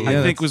movie. movie. I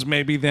Yeah, think that's- was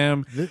maybe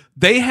them.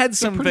 They had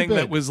something pretty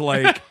that big. was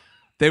like,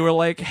 they were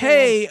like,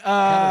 hey,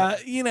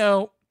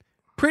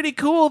 pretty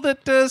cool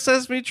that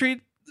Sesame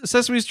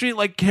Sesame Street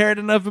like cared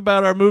enough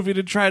about our movie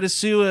to try to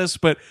sue us,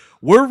 but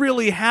we're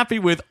really happy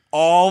with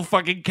all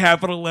fucking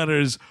capital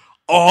letters.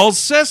 All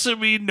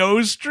Sesame,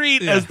 no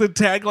street as the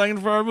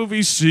tagline for our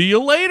movie. See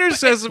you later,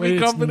 Sesame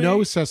Company.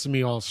 No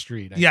Sesame, all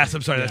street. Yes,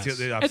 I'm sorry. That's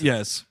the opposite.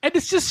 Yes. And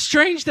it's just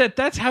strange that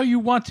that's how you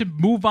want to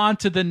move on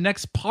to the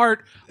next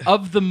part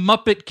of the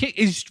Muppet King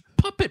is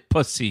puppet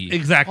pussy.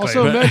 Exactly.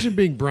 Also, imagine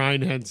being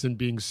Brian Henson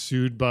being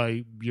sued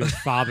by your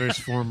father's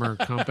former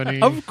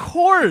company. Of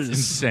course.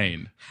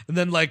 Insane. And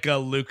then like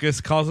Lucas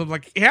calls him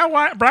like,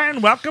 yeah,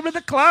 Brian, welcome to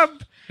the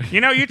club. You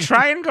know, you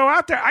try and go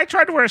out there. I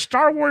tried to wear a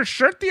Star Wars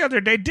shirt the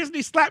other day.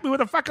 Disney slapped me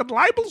with a fucking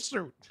libel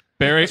suit.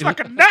 It's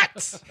fucking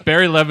nuts.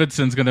 Barry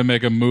Levinson's going to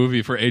make a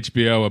movie for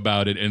HBO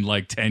about it in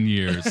like 10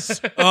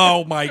 years.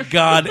 Oh my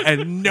God.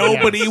 And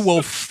nobody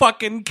will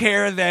fucking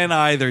care then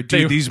either.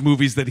 Dude, these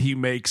movies that he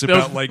makes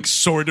about like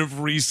sort of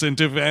recent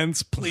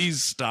events,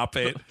 please stop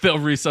it. They'll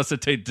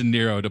resuscitate De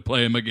Niro to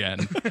play him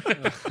again.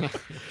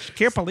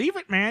 Can't believe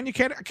it, man. I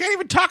can't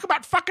even talk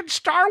about fucking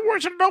Star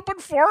Wars in an open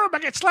forum. I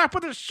get slapped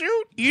with a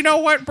suit. You know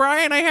what,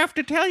 Brian? I have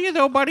to tell you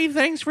though, buddy,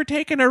 thanks for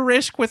taking a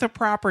risk with a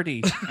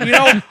property. You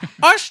know,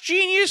 us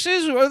geniuses,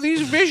 or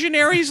these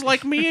visionaries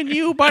like me and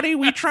you, buddy,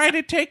 we try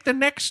to take the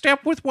next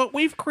step with what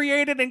we've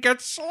created and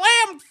get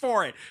slammed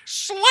for it.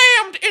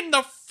 Slammed in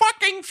the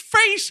fucking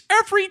face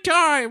every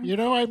time. You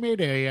know, I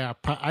made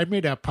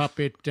a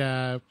puppet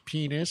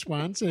penis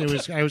once, and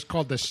I was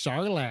called the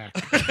Sarlacc.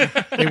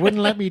 They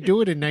wouldn't let me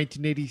do it in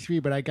 1983,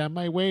 but I got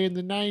my way in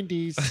the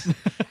 90s.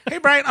 Hey,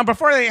 Brian,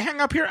 before they hang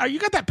up here, you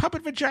got that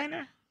puppet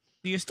vagina?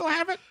 Do you still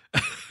have it?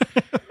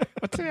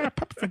 What's the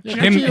puppet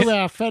vagina? You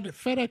have to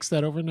FedEx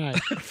that overnight.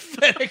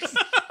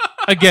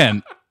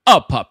 Again,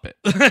 a puppet.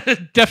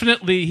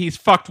 Definitely he's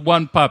fucked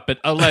one puppet,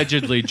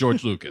 allegedly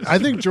George Lucas. I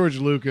think George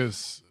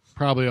Lucas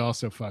probably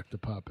also fucked a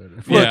puppet.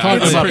 If Yeah, we're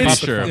talking I'm about pretty puppet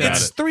sure films. about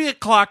It's it.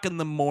 3:00 in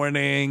the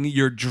morning.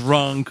 You're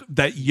drunk.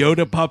 That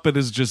Yoda puppet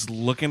is just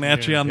looking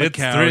at you on the It's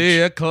couch.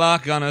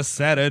 3:00 on a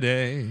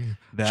Saturday.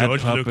 That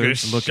George puppet's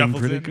Lucas looking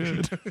shuffles pretty in.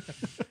 good.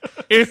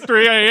 It's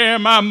 3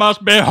 a.m. I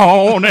must be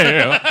horny.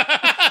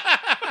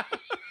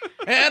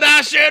 And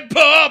I said,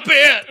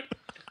 puppet.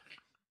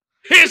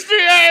 It's 3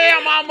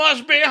 a.m. I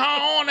must be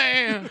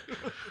horny.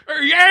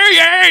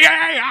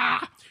 Yeah.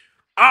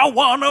 I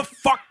wanna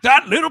fuck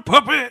that little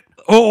puppet.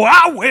 Oh,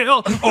 I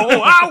will.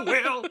 Oh, I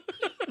will.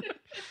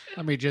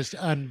 Let me just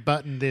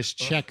unbutton this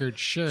checkered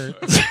shirt.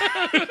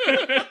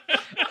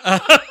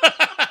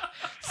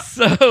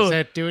 So Is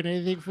that doing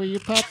anything for you,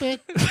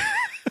 puppet?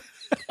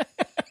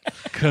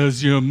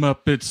 Cause your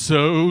Muppet's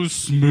so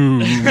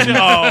smooth.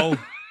 No.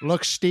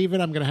 Look,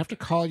 Steven, I'm going to have to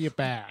call you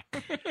back.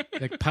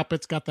 The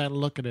puppet's got that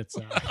look in its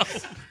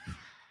eyes.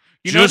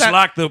 Just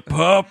like the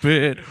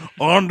puppet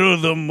under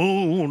the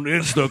moon.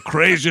 It's the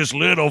craziest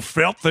little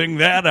felt thing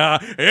that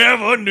I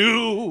ever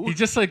knew. He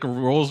just like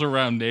rolls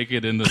around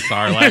naked in the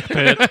Sarlacc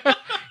pit.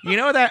 you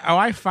know that? Oh,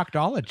 I fucked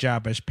all the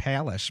Jabba's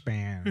palace,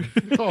 man.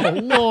 Oh,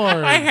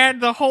 Lord. I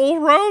had the whole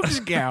rogues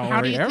gallery.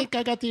 How do you think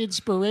I got the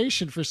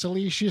inspiration for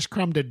Silicious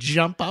Crumb to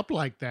jump up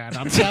like that?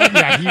 I'm telling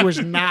you, he was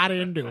not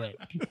into it.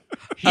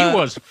 He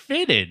was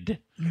fitted.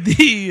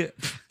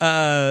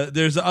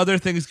 There's other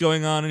things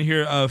going on in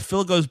here.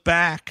 Phil goes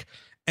back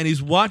and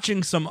he's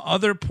watching some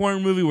other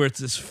porn movie where it's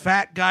this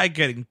fat guy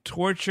getting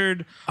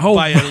tortured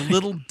by a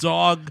little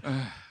dog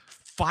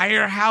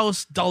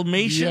firehouse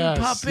Dalmatian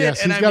puppet.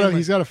 Yes, and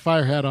he's got a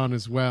fire hat on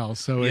as well.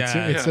 So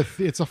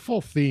it's a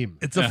full theme.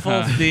 It's a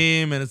full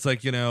theme, and it's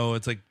like,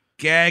 it's like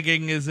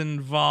gagging is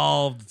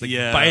involved. It's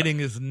like biting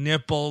his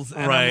nipples.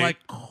 And I'm like,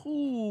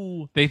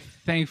 ooh. They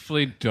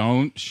thankfully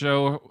don't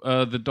show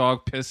the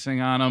dog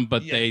pissing on him,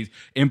 but they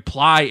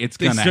imply it's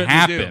going to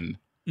happen.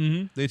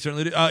 Mm-hmm. They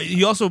certainly do.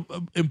 He also,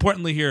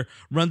 importantly here,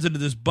 runs into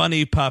this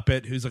bunny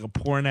puppet who's like a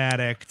porn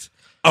addict.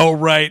 Oh,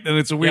 right. And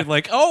it's a weird,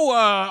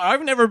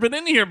 I've never been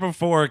in here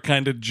before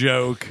kind of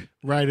joke.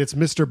 Right. It's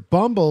Mr.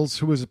 Bumbles,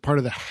 who was a part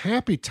of the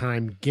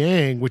Happytime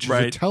gang, which is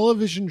a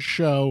television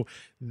show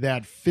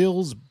that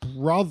Phil's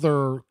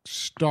brother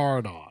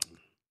starred on.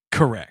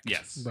 Correct.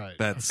 Yes. Right.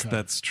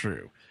 That's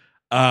true.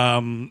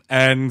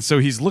 And so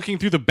he's looking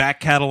through the back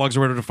catalogs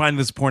or whatever to find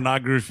this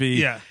pornography.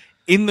 Yeah.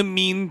 In the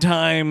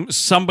meantime,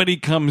 somebody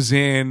comes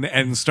in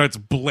and starts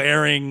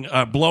blowing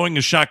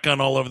a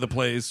shotgun all over the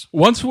place.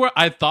 Once where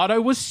I thought I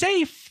was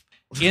safe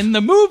in the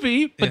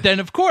movie, but then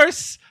of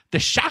course the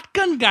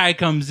shotgun guy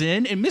comes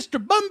in and Mr.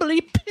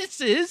 Bumbly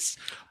pisses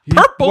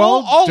purple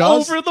all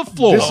over the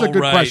floor. This is a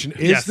good Right. question.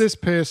 Is Yes. this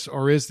piss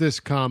or is this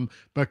cum?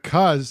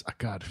 Because,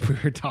 God, we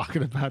were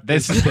talking about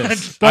This this. is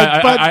piss.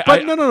 But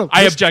no.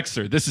 I object,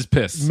 sir. This is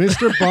piss.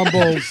 Mr.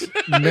 Bumbles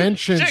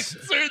mentions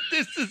Sir,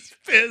 this is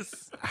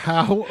piss.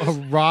 how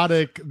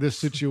erotic the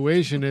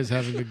situation is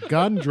having a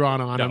gun drawn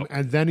on him,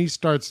 and then he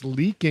starts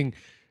leaking.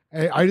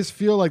 I just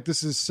feel like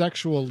this is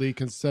sexual leak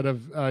instead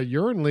of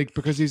urine leak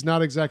because he's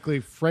not exactly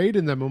afraid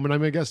in that moment. I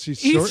mean, I guess he's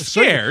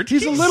scared.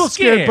 He's a little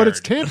scared, but it's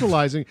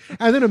tantalizing.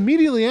 And then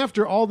immediately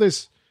after all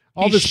this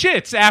all He this.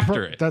 shits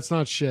after it. That's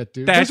not shit,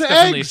 dude. That's Those are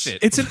definitely eggs. shit.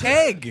 It's an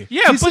egg.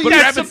 Yeah, He's but the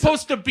that's rabbit-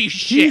 supposed to be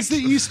shit. He's the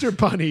Easter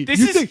bunny. This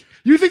you is-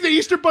 think the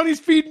Easter bunny's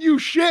feeding you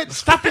shit?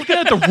 Stop looking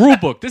at the rule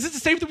book. This is the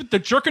same thing with the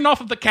jerking off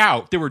of the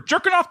cow. They were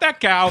jerking off that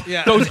cow.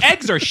 Yeah. Those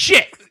eggs are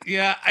shit.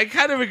 Yeah, I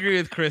kind of agree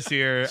with Chris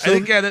here. So- I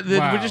think that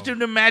wow. we're just in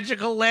a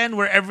magical land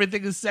where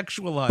everything is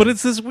sexualized. But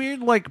it's this weird,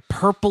 like,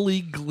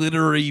 purpley,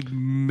 glittery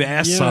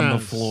mess on the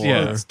Yes. floor.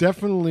 Yeah. It's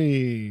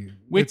definitely.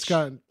 Which- it's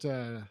got.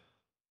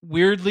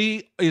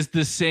 Weirdly, is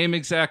the same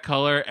exact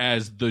color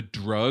as the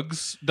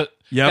drugs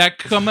Yep. that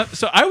come up.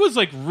 So I was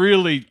like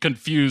really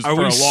confused Are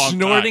for we a long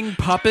snorting time.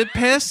 puppet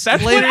piss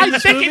That's later what in I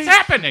this think movie? is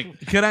happening.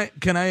 Can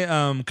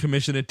I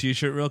commission a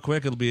T-shirt real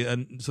quick? It'll be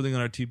something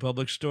on our T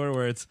Public store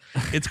where it's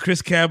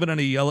Chris Cabin on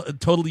a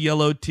totally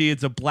yellow tee.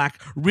 It's a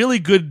black, really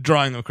good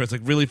drawing of Chris,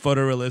 like really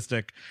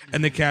photorealistic,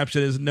 and the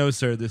caption is "No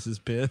sir, this is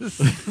piss,"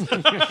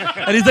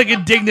 and he's like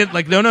indignant,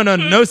 like no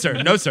sir,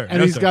 And no,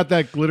 he's sir. got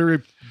that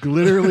glittery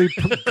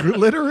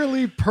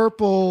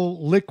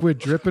purple liquid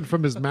dripping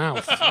from his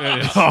mouth.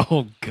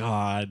 Oh,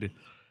 God.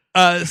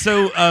 It's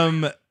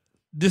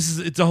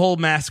a whole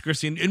massacre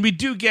scene, and we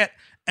do get.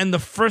 And the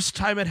first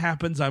time it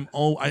happens, I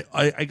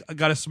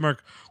got a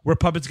smirk where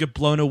puppets get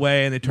blown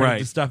away and they turn Right.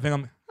 into stuffing.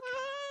 I'm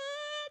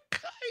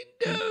kind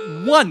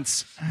of.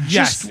 Once.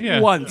 Yes. Just Yeah.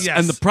 once. Yes.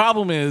 And the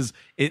problem is,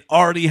 it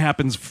already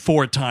happens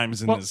 4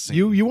 times in this scene.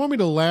 You want me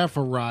to laugh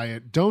a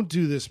riot? Don't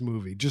do this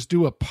movie. Just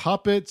do a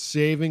puppet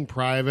saving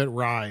Private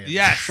Ryan.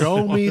 Yes.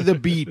 Show me the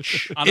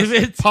beach. If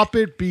it's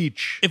Puppet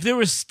beach. if there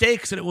were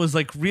stakes and it was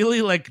like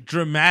really like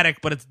dramatic,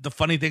 but it's the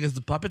funny thing is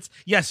the puppets.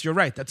 Yes, you're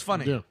right. That's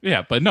funny. Yeah.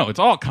 Yeah, but no, it's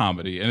all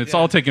comedy and it's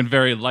all taken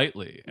very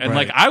lightly. And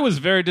Right. like I was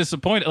very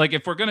disappointed. Like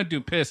if we're gonna do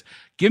piss,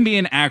 give me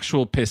an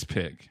actual piss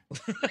pig.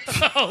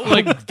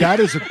 Like That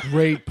is a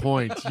great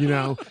point. You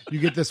know, you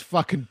get this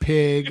fucking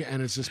pig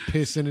and it's just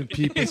pissing in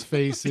people's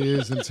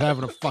faces and it's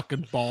having a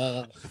fucking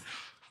ball.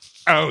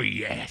 oh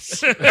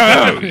yes,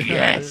 oh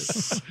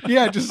yes.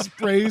 Yeah, it just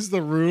sprays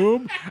the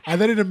room and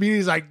then it immediately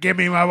is like, give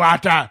me my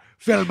water,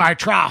 fill my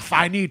trough,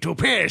 I need to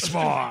piss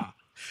more.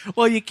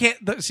 Well, you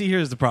can't. See,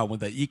 here's the problem with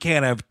that. You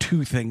can't have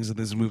 2 things in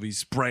this movie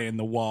spraying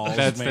the walls,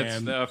 That's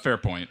man. a fair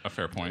point. A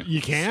fair point.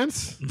 You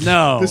can't?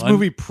 No. This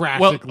movie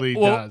practically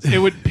does. It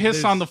would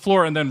piss on the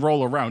floor and then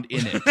roll around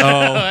in it,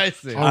 Oh, I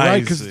see. All right, I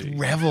because see. it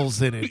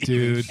revels in it,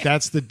 dude.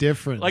 That's the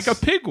difference. like a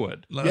pig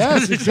would.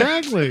 Yes,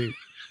 exactly.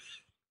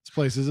 This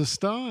place is a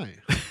sty.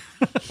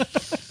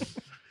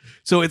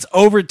 So it's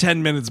over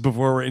 10 minutes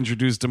before we're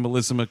introduced to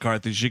Melissa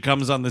McCarthy. She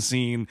comes on the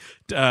scene,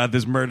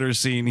 this murder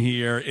scene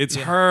here. It's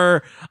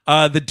her.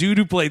 The dude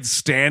who played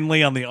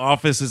Stanley on The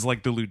Office is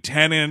like the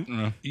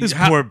lieutenant. This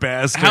poor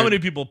bastard. How many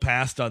people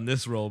passed on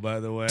this role, by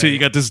the way? Till you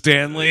got to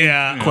Stanley?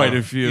 Yeah. Quite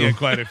a few. Yeah,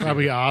 quite a few.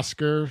 Probably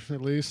Oscar,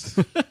 at least.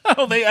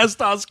 Oh, they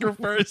asked Oscar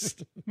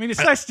first. I mean, it's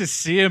nice to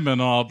see him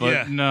and all, but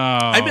Yeah. no.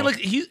 I mean, like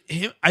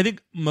I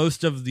think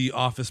most of the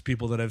Office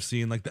people that I've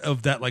seen, like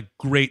of that like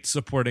great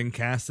supporting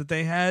cast that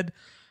they had,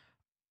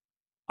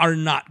 are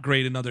not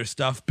great in other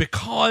stuff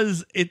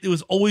because it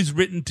was always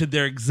written to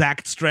their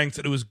exact strengths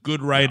and it was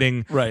good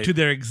writing right. to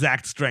their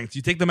exact strengths.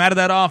 You take them out of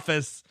that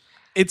office.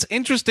 It's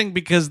interesting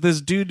because this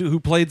dude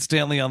who played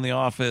Stanley on The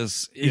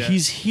Office, Yeah.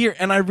 he's here,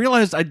 and I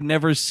realized I'd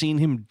never seen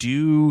him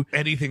do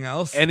Anything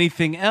else?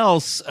 anything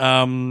else.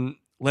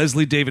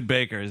 Leslie David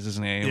Baker is his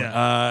name.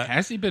 Yeah.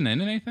 has he been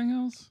in anything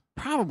else?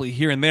 Probably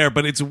here and there,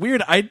 but it's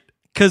weird.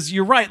 Because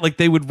you're right, like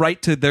they would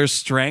write to their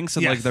strengths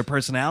and Yes. like their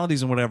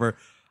personalities and whatever.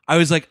 I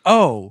was like,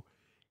 oh,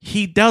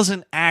 he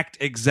doesn't act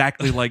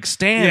exactly like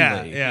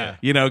Stanley. Yeah.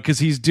 You know, because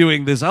he's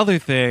doing this other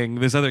thing,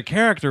 this other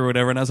character or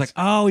whatever. And I was like,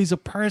 oh, he's a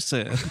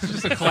person.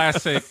 Just a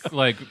classic,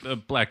 like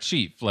black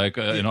sheep, like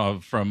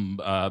from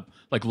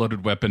like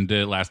Loaded Weapon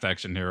did Last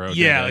Action Hero.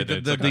 Yeah,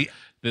 did. like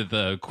It's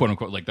the quote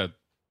unquote like the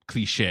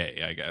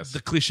cliche, I guess.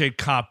 The cliche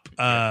cop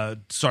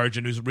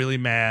sergeant who's really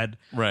mad.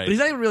 Right. But he's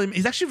not even really.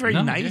 He's actually very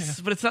No, nice,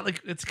 yeah. but it's not like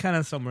it's kind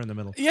of somewhere in the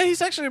middle. Yeah,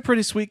 he's actually a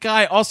pretty sweet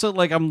guy. Also,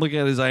 like I'm looking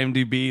at his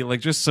IMDb,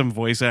 like just some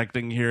voice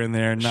acting here and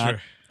there, not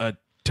Sure. a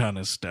ton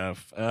of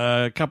stuff.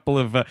 A couple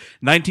of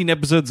 19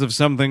 episodes of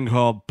something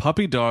called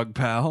Puppy Dog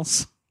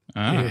Pals.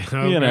 Ah,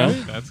 You know.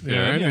 that's good.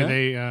 Yeah,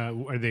 Yeah.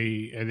 Are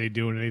they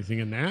doing anything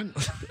in that?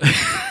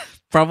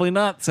 Probably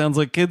not. Sounds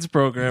like kids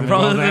program.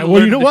 Probably not.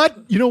 Well, you know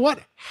what? You know what?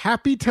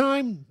 Happy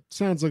Time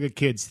sounds like a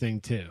kid's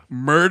thing too.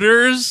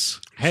 Murders.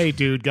 Hey,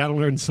 dude, gotta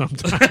learn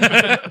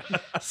sometime.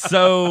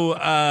 So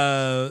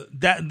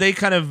that they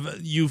kind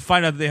of you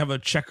find out that they have a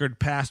checkered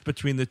past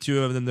between the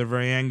two of them. They're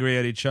very angry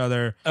at each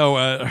other.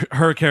 Oh,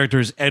 her character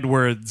is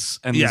Edwards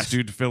and Yes. this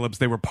dude Phillips.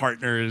 They were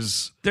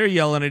partners. They're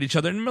yelling at each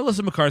other, and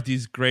Melissa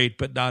McCarthy's great,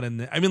 but not in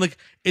the. I mean, like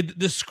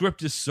the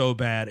script is so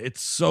bad.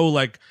 It's so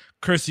like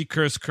cursey,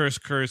 curse, curse,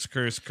 curse,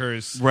 curse,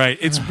 curse. Right.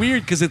 It's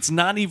weird because it's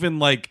not even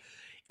like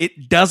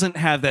it doesn't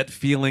have that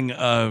feeling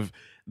of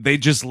they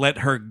just let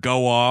her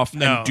go off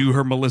No. and do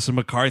her Melissa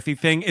McCarthy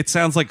thing. It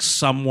sounds like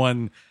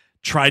someone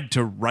tried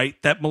to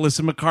write that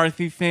Melissa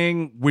McCarthy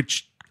thing,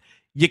 which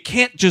you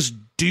can't just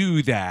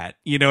do that.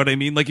 You know what I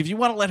mean? Like, if you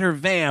want to let her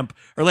vamp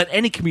or let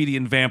any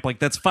comedian vamp, like,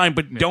 that's fine,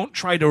 but don't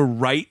try to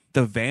write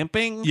the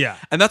vamping. Yeah.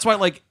 And that's why,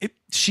 like,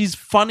 she's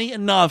funny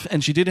enough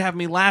and she did have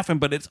me laughing,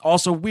 but it's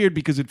also weird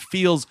because it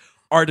feels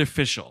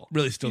artificial.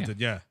 Really still did,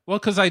 yeah. Well,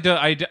 because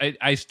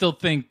I still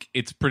think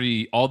it's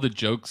pretty. All the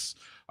jokes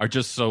are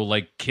just so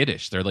like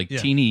kiddish. They're like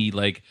teeny,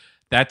 like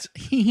that's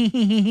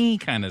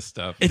kind of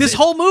stuff. This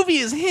whole movie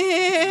is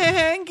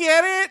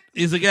get it?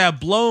 He's like, yeah,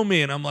 blow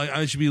me, and I'm like,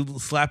 I should be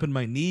slapping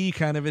my knee,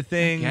 kind of a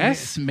thing.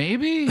 Yes,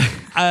 maybe.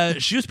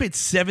 She was paid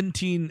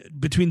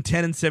between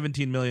 $10 and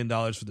 $17 million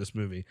for this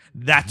movie.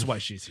 That's why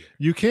she's here.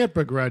 You can't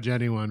begrudge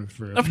anyone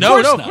for. Of No,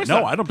 course no, of not. course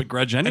No, not. I don't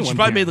begrudge anyone. And she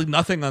probably for made it. like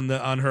nothing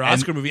on her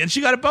Oscar movie, and she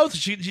got it both.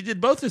 She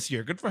did both this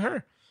year. Good for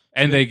her.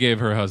 And they gave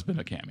her husband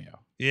a cameo.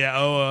 Yeah.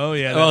 Oh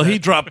yeah. Well, he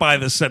dropped by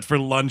the set for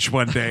lunch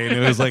one day, and it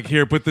was like,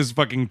 "Here, put this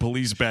fucking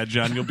police badge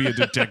on. You'll be a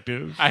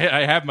detective."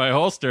 I have my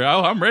holster.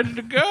 Oh, I'm ready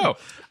to go.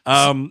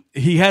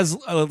 He has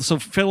so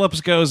Phillips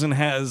goes and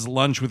has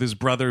lunch with his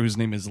brother, whose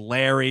name is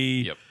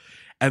Larry. Yep.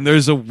 And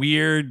there's a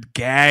weird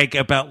gag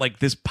about like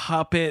this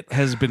puppet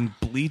has been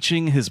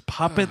bleaching his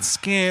puppet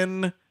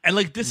skin. And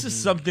like this is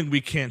something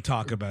we can't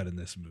talk about in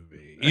this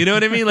movie. You know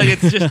what I mean? Like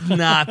it's just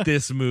not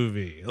this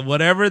movie.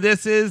 Whatever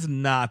this is,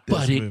 not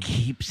this movie.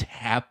 Keeps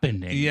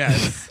happening.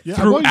 Yes. Yeah,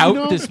 Throughout well, you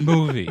know, this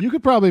movie. You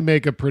could probably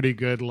make a pretty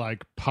good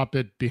like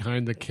puppet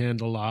behind the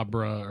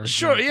candelabra or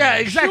Sure. something. Yeah.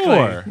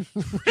 Exactly.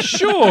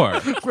 Sure.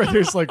 Where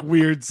there's like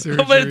weird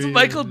surgery. But it's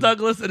Michael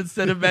Douglas, and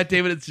instead of Matt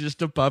Damon, it's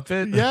just a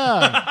puppet.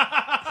 Yeah.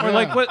 Or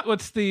like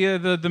what's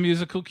the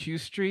musical Q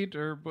Street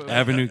or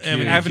Avenue Q.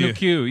 Avenue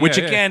Q, Which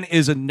yeah. again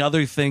is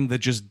another thing that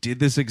just did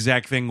this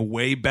exact thing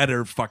way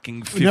better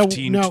fucking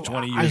 15 to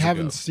 20 years ago. I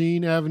haven't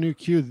seen Avenue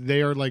Q.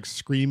 They are like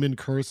screaming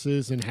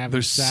curses and having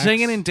They're sex.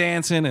 singing and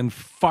dancing and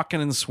fucking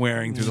and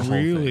swearing through the whole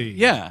Really? thing.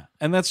 Yeah.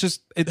 And that's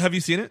just Have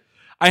you seen it?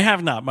 I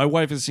have not. My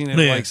wife has seen it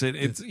and Yeah. likes it.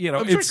 It's I'm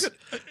sure it's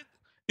good.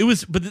 It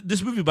was, but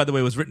this movie, by the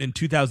way, was written in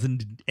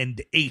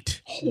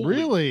 2008,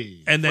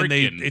 Really? and then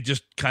freaking- it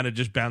just kind of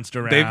just bounced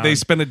around. they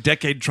spent a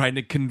decade trying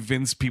to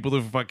convince people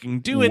to fucking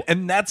do it,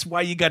 and that's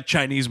why you got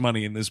Chinese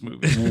money in this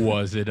movie.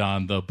 Was it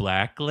on the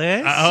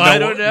blacklist? I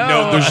don't know.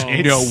 No, there's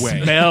It no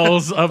way.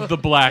 smells of the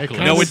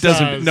blacklist. No, it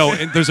doesn't. does. No,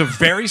 and there's a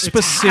very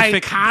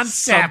specific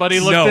Somebody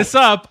look No. this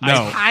up.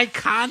 No. High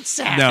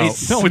concept. No,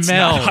 It no, it's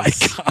not smells.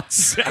 high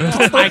concept.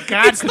 Oh my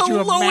God, it's could the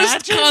you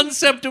lowest imagine?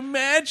 concept But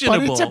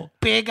imaginable. it's a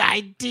big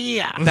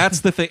idea.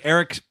 That's the thing.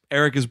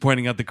 Eric is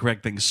pointing out the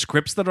correct thing.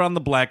 Scripts that are on the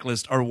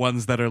blacklist are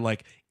ones that are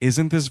like,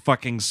 isn't this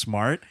fucking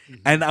smart?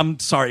 And I'm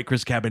sorry,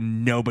 Chris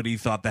Cabin, nobody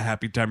thought the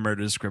Happytime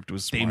Murders script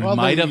was They smart. Well,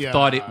 might they, have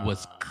thought it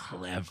was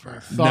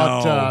clever.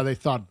 They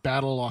thought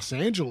Battle Los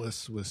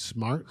Angeles was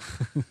smart.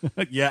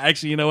 Yeah,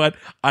 actually, you know what?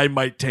 I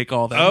might take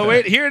all that. Oh back.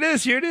 wait, here it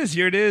is.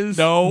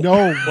 No.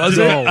 No, Was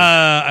no. it?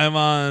 I'm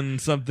on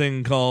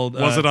something called.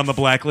 Was it on the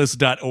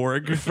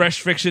blacklist.org?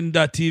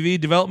 freshfiction.tv?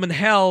 Development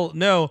hell?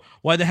 No.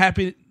 Why the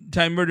Happy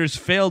Time Murders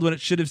failed when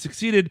it should have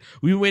succeeded?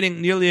 We've been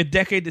waiting nearly a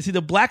decade to see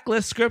the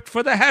blacklist script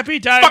for the Happy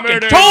Time Fucking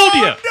Murders. told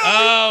you.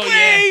 Oh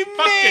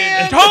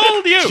yeah. Fucking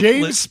told you.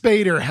 James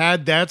Spader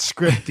had that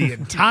script the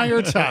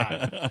entire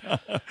time.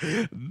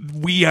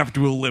 We have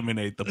to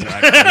eliminate the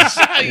blacklist.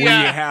 We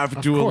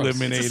have to course.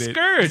 eliminate It's a it.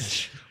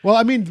 scourge. Well,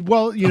 I mean,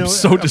 you know,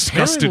 so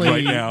disgusted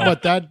apparently- right now.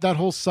 But that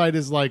whole site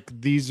is like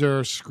these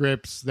are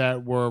scripts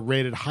that were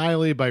rated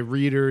highly by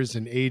readers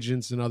and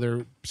agents and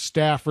other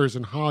staffers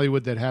in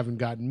Hollywood that haven't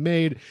gotten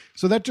made.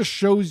 So that just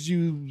shows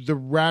you the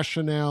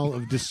rationale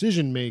of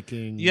decision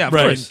making. Yeah, of in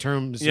course.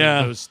 terms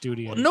Yeah. of those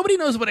studios. Nobody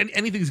knows what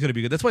anything's going to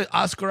be good. That's why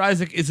Oscar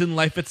Isaac is in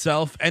Life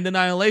Itself and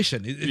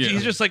Annihilation.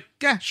 He's just like,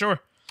 yeah, sure.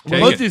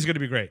 Both of these are going to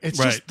be great. It's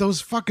Right. just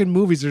those fucking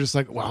movies are just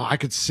like, well, I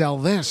could sell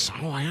this.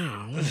 Oh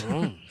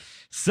yeah.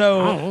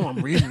 So, I'm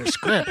reading the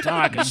script. Oh,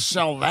 I could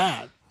sell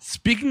that.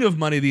 speaking of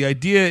money, the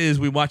idea is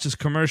we watch this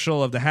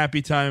commercial of the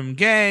Happy Time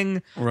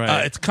Gang.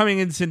 Right. It's coming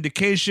in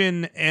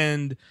syndication,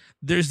 and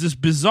there's this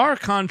bizarre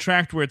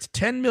contract where it's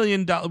 $10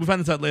 million. We find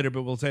this out later,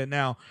 but we'll say it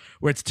now.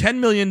 Where it's $10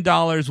 million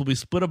will be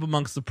split up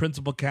amongst the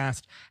principal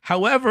cast.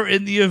 However,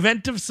 in the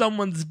event of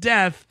someone's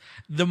death,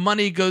 the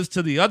money goes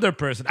to the other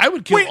person. I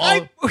would kill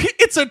all.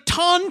 It's a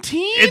tontine?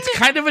 It's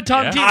kind of a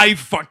tontine. I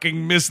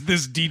fucking missed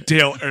this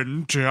detail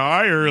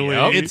entirely.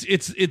 Yep.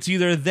 It's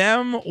either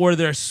them or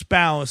their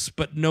spouse,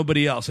 but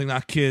nobody else, like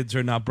not kids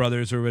or not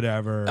brothers or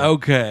whatever.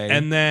 Okay.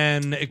 And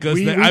then it goes.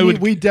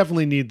 We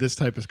definitely need this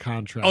type of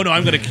contract. Oh no,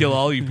 I'm going to kill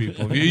all you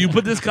people. You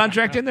put this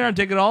contract in there, I'm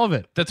taking all of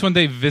it. That's when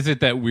they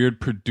visit that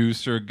weird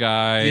producer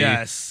guy.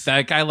 Yes.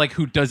 That guy like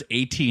who does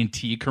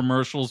AT&T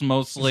commercials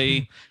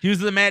mostly. He was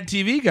the Mad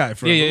TV guy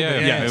for a yeah. little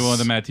bit. Yes. One of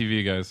the Mad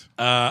TV guys.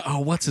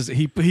 What's his?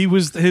 He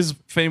was his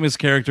famous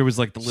character was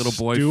like the little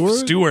boy Stewart?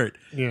 Stewart.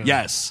 Yeah.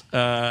 Yes.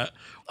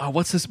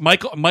 What's this?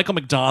 Michael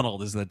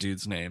McDonald is that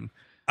dude's name.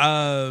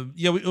 I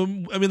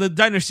mean, the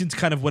diner scene's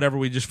kind of whatever.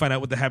 We just find out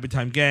what the Happy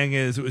Time Gang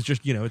is. It was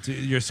just, it's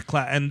your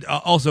class, and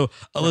also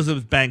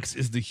Elizabeth Banks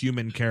is the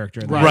human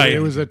character. In that. Right. It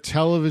was a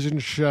television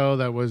show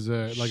that was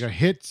like a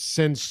hit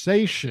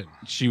sensation.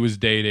 She was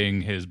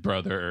dating his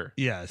brother.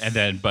 Yes. And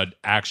then, but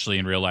actually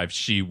in real life,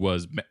 she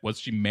was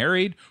she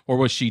married or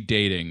was she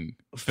dating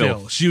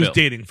Phil? She was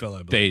dating Phil,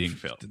 I believe. Dating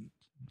Phil.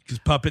 Because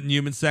Puppet and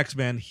Human Sex,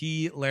 man,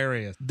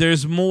 hilarious.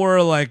 There's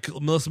more like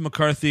Melissa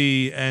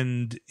McCarthy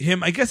and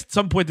him. I guess at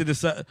some point they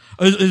decide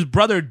his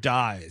brother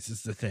dies.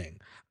 Is the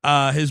thing.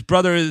 His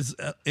brother is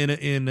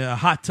in a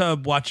hot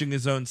tub watching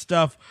his own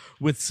stuff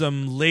with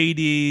some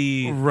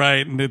lady.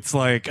 Right, and it's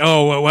like,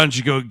 oh, well, why don't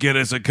you go get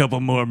us a couple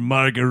more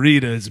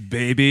margaritas,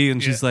 baby?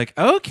 And she's like,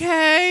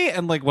 okay.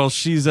 And like, while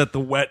she's at the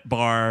wet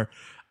bar,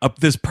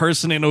 this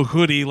person in a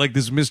hoodie, like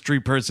this mystery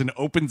person,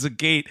 opens a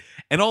gate,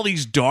 and all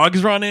these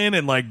dogs run in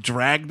and like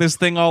drag this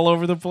thing all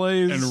over the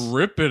place And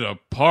rip it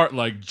apart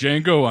like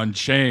Django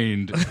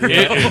Unchained.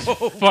 It is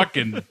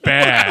fucking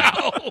bad.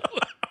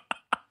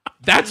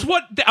 That's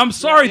what I'm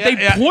sorry. They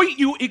point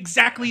you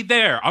exactly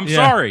there. I'm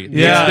sorry.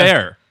 Yeah. It's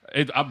there.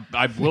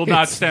 I will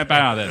not step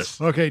out of this.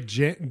 Okay,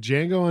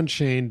 Django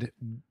Unchained,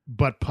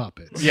 but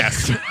puppets.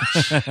 Yes.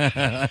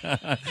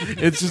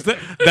 it's just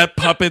that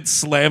puppet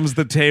slams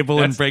the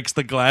table and breaks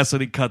the glass,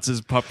 and he cuts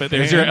his puppet.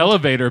 There's hand. your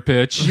elevator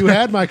pitch. You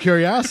had my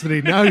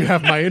curiosity. Now you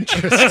have my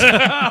interest.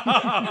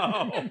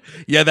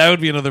 Yeah, that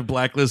would be another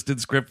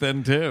blacklisted script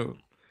then too.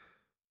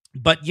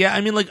 But yeah,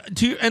 I mean,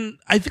 and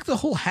I think the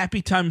whole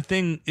Happy Time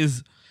thing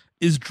is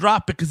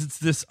dropped because it's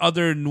this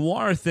other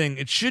noir thing.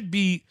 It should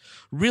be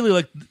really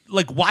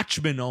like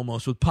Watchmen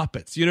almost with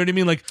puppets. You know what I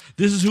mean? Like,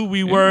 this is who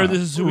we were, this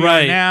is who we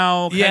are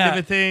now, kind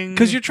of a thing.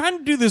 Because you're trying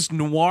to do this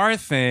noir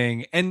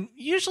thing, and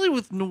usually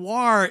with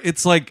noir,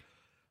 it's like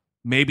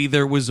maybe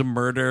there was a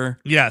murder.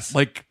 Yes.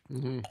 Like,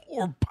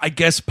 or I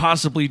guess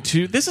possibly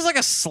two. This is like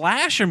a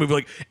slasher movie.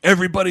 Like,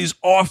 everybody's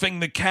offing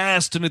the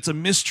cast, and it's a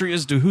mystery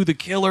as to who the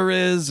killer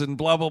is, and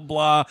blah, blah,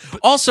 blah. But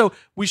also,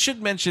 we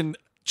should mention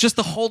just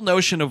the whole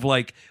notion of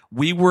like,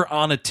 we were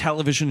on a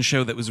television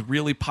show that was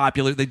really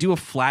popular. They do a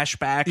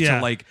flashback to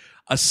like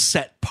a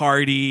set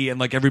party, and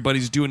like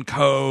everybody's doing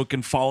coke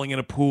and falling in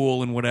a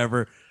pool and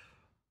whatever.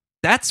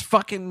 That's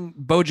fucking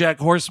BoJack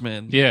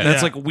Horseman. Yeah.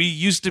 That's like, we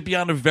used to be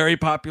on a very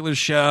popular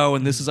show,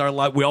 and this is our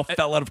life. We all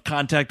fell out of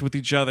contact with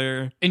each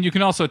other. And you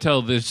can also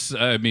tell this,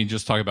 I mean,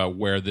 just talk about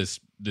where this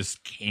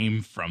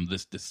came from,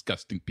 this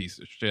disgusting piece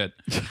of shit.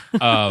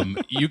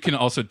 You can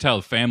also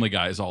tell Family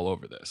Guy is all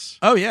over this.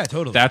 Oh, yeah,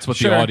 totally. That's what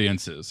the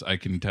audience is, I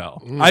can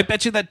tell. I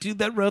bet you that dude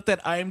that wrote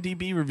that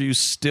IMDb review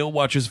still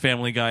watches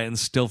Family Guy and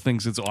still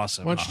thinks it's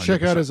awesome. Why don't you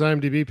check out his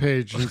IMDb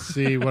page and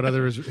see what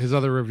his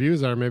other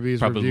reviews are? Maybe he's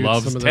Probably reviewed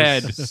loves some of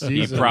Ted. those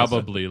He seasons.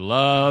 probably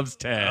loves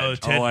Ted. Oh,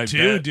 Ted I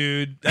too, bet.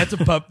 dude. That's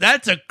a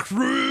That's a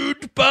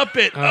crude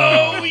puppet.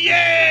 Oh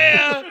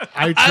yeah.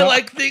 I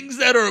like things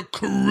that are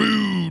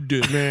crude.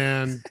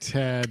 Man,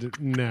 Ted,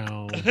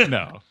 no.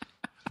 No.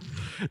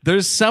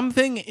 There's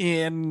something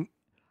in,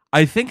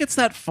 I think it's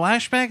that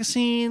flashback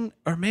scene,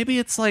 or maybe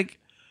it's like,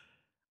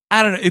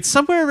 I don't know. It's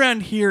somewhere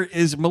around here.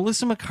 Is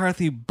Melissa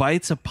McCarthy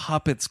bites a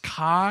puppet's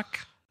cock?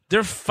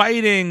 They're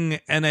fighting,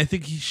 and I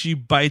think she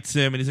bites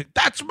him, and he's like,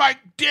 "That's my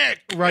dick."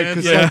 Right,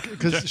 And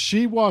because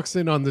she walks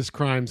in on this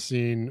crime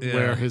scene Yeah.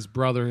 where his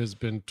brother has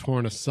been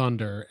torn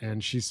asunder,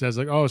 and she says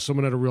like, "Oh,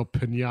 someone had a real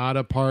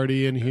pinata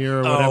party in here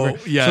or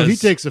whatever." yes. So he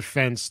takes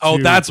offense. Oh,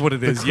 to that's what it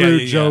the is. Yeah, crude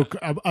yeah, yeah. joke,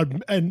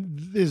 and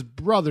his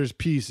brother's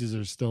pieces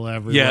are still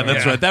everywhere. Yeah,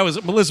 that's right. That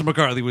was Melissa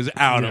McCarthy was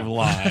out of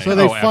line. So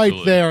they fight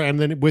absolutely. there, and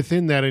then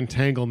within that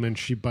entanglement,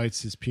 she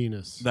bites his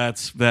penis.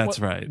 That's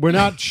right. We're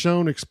not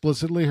shown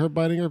explicitly her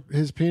biting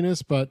his penis,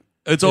 but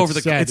It's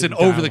said it's an in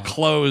over the dialogue.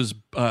 clothes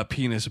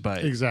penis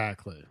bite.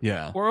 Exactly.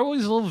 Yeah. We're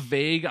always a little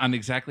vague on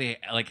exactly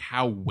like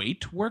how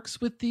weight works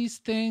with these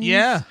things.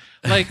 Yeah.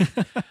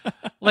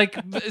 like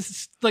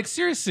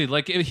seriously,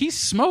 like if he's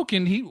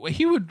smoking,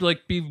 he would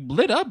like be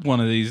lit up one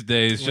of these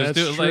days. Just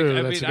That's do, true.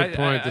 Like, That's a good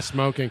point. The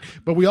smoking,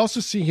 but we also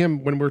see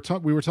him when we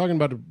were talking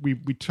about. We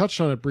touched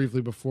on it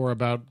briefly before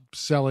about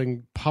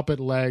selling puppet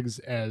legs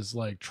as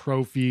like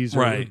trophies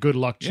or Right. good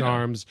luck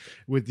charms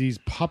with these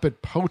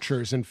puppet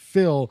poachers. And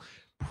Phil,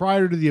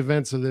 prior to the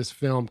events of this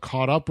film,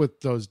 caught up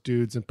with those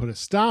dudes and put a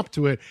stop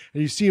to it.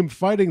 And you see him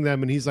fighting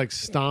them, and he's like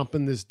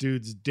stomping this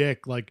dude's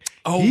dick. Like,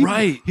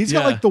 Right. he's Yeah.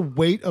 got like the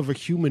weight of a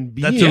human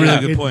being. That's a really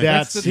good in point. That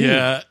That's scene.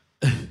 Yeah.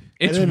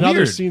 It's and in weird.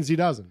 other scenes he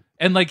doesn't.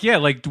 And like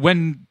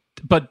when.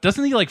 But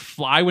doesn't he like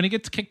fly when he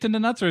gets kicked in the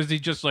nuts, or is he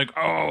just like,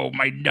 oh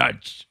my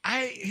nuts?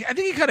 I think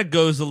he kind of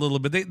goes a little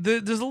bit.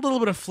 There's a little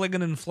bit of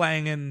flinging and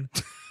flanging.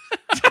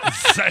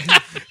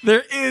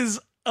 There is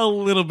a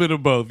little bit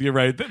of both. You're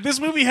right. This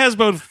movie has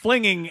both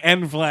flinging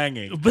and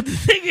flanging. But the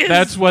thing is,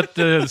 That's what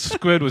the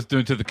squid was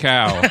doing to the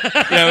cow.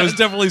 Yeah, it was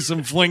definitely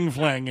some fling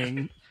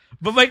flanging.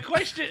 But my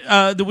question,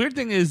 the weird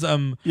thing is,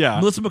 Yeah.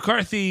 Melissa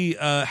McCarthy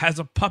has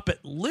a puppet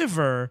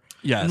liver.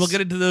 Yes. And we'll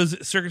get into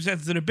those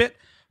circumstances in a bit.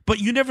 but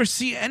you never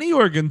see any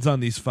organs on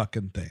these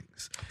fucking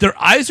things. Their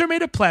eyes are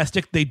made of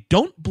plastic. They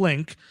don't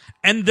blink.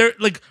 And they're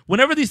like,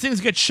 whenever these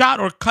things get shot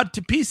or cut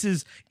to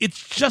pieces,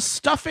 it's just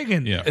stuffing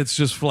in there. It's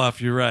just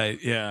fluff. You're right.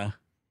 Yeah.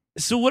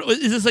 So what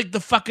is this like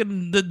the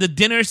fucking the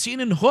dinner scene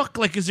in Hook?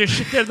 Like, is there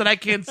shit there that I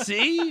can't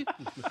see?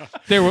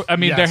 There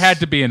Yes. had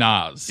to be an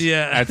Oz.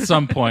 Yeah. At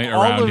some point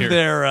around all of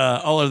here.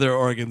 all of their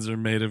organs are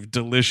made of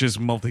delicious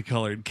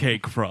multicolored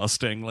cake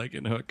frosting, like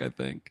in Hook, I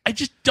think. I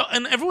just don't,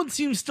 and everyone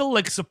seems still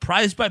like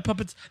surprised by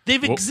puppets.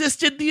 They've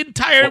existed the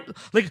entire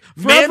man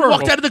Forever.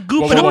 walked out of the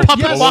goop Whoa, and whoa, a whoa,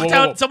 puppet whoa, whoa, walked whoa,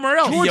 out whoa. somewhere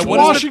else. George Yeah,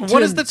 Washington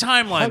what is the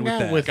timeline hung with out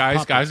that?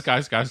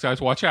 with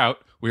Guys, watch out.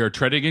 We are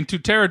treading into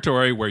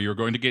territory where you're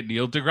going to get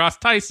Neil deGrasse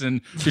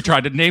Tyson to try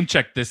to name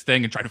check this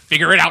thing and try to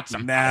figure it out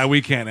somehow. Nah,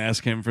 we can't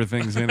ask him for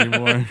things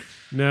anymore.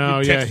 No,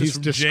 He yeah, texted he's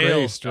from jail.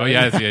 disgraced. Oh, Right?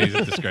 yeah, he's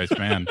a disgraced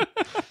man.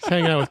 He's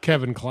hanging out with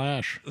Kevin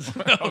Clash.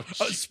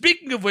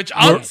 Speaking of which,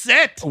 on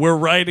set. We're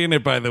right in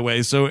it, by the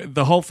way. So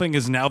the whole thing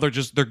is now they're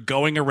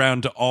going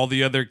around to all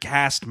the other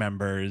cast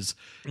members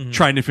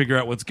trying to figure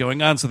out what's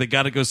going on. So they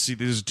got to go see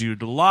this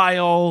dude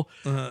Lyle,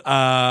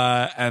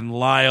 and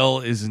Lyle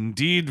is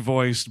indeed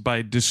voiced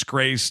by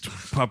disgraced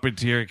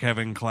puppeteer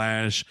Kevin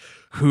Clash,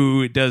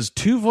 who does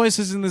two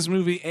voices in this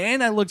movie.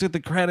 And I looked at the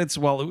credits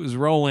while it was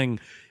rolling.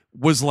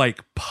 Was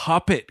like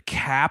puppet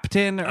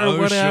captain or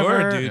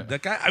whatever. Sure, dude.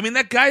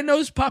 That guy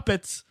knows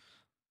puppets.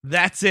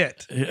 That's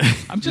it.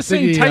 I'm just think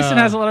saying he, Tyson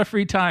has a lot of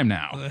free time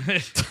now.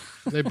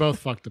 They both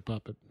fucked the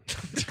puppet.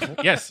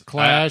 Yes.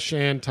 Clash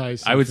and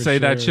Tyson. I would for say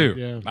that sure, too.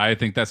 Yeah. I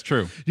think that's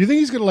true. You think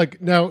he's gonna like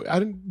now?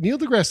 Neil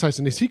deGrasse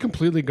Tyson, is he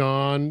completely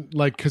gone?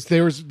 Like, because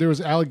there was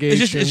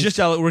allegations.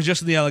 We're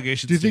just in the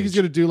allegations. Do you think he's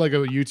gonna do like a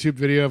YouTube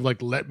video of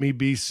like "Let me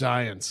be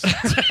science"?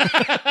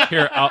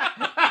 Here,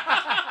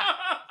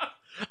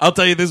 I'll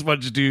tell you this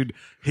much, dude.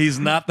 He's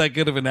not that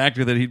good of an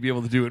actor that he'd be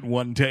able to do it in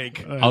one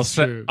take. That's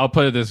true. I'll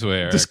put it this way,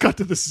 Eric. Just cut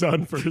to the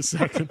sun for a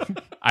second.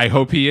 I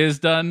hope he is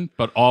done,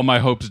 but all my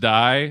hopes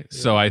die,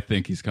 so I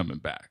think he's coming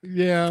back.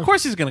 Yeah, Of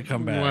course he's going to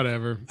come back.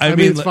 whatever. I I mean,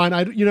 mean, it's fine.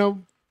 I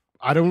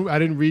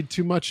didn't read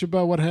too much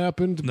about what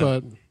happened,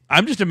 but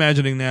I'm just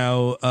imagining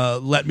now.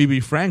 Let Me Be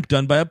Frank,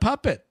 done by a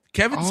puppet.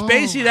 Kevin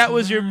Spacey, that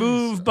was your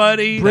move,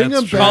 buddy. bring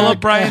him Call back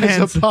up Brian as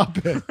Hansen. a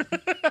puppet.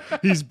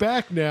 He's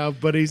back now,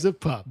 but he's a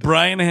pup.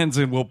 Brian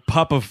Henson will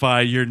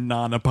puppify your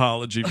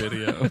non-apology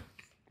video.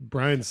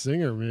 Brian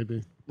Singer,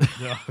 maybe.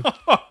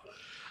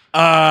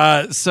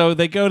 So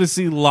they go to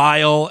see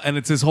Lyle, and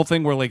it's this whole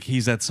thing where like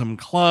he's at some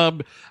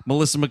club.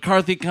 Melissa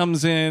McCarthy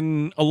comes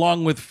in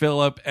along with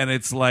Philip, and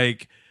it's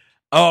like,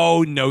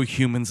 oh, no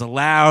humans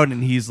allowed.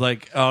 And he's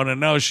like, oh,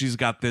 no, she's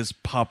got this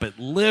puppet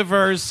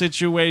liver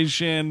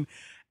situation.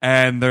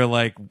 And they're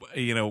like,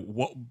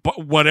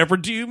 whatever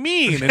do you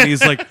mean? And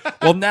he's like,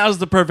 well, now's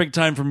the perfect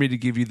time for me to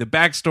give you the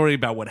backstory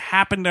about what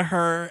happened to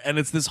her. And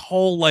it's this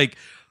whole like,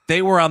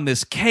 they were on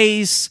this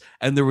case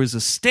and there was a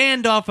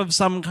standoff of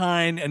some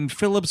kind. And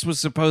Phillips was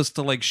supposed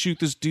to like shoot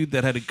this dude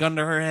that had a gun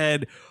to her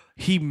head.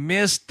 He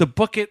missed the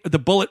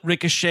bullet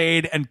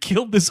ricocheted and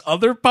killed this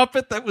other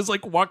puppet that was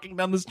like walking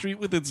down the street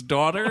with its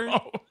daughter.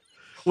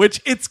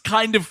 Which it's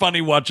kind of funny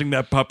watching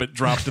that puppet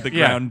drop to the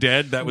ground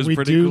dead. That was We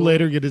pretty do cool.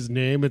 later get his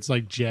name. It's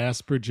like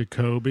Jasper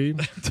Jacoby.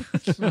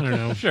 I don't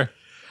know. Sure.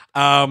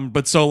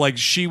 But so like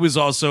she was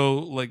also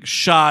like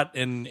shot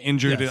and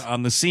injured Yes.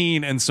 on the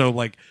scene, and so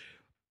like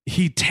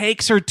he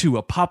takes her to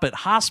a puppet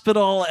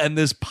hospital, and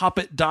this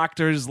puppet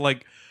doctor's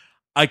like,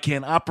 I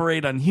can't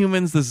operate on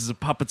humans. This is a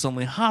puppets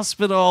only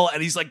hospital.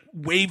 And he's like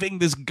waving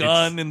this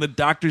gun in the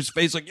doctor's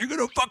face, like, you're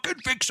going to fucking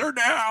fix her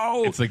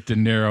now. It's like De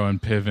Niro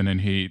and Piven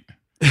and Heat.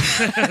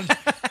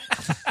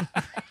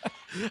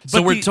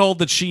 So we're told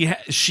that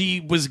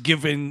she was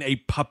given a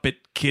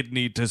puppet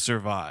kidney to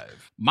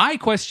survive. My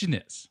question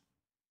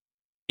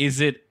is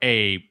it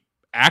a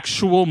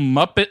actual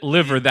Muppet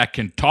liver that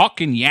can talk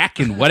and yak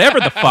and whatever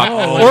the fuck,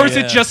 or is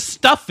it just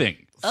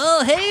stuffing?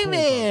 Oh, hey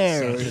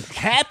there.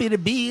 Happy to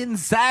be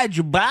inside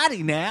your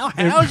body now.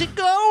 How's it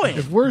going?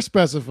 If we're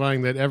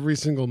specifying that every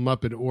single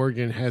Muppet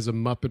organ has a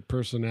Muppet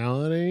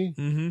personality,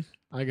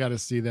 I got to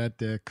see that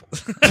dick.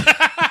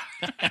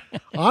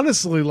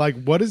 Honestly,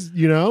 like, what is,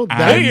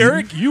 Hey,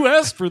 Eric, you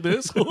asked for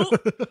this.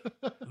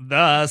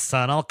 The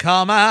sun'll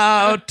come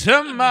out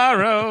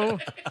tomorrow.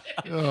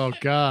 Oh,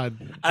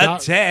 God.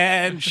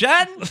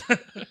 Attention.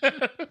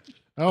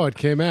 Oh, it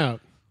came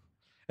out.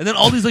 And then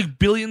all these like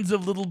billions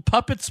of little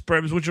puppet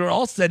sperms, which are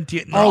all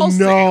sentient. And Oh, all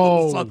singing a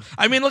little no. song.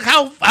 I mean, look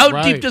how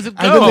Right. deep does it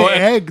And then go? the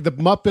egg, the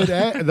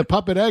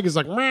puppet egg is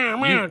like, meow,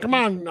 meow, come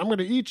on, I'm going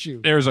to eat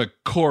you. There's a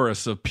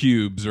chorus of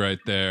pubes right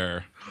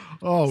there.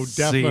 Oh,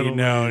 definitely. See,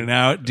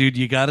 now, dude,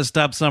 you got to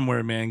stop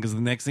somewhere, man, because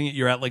the next thing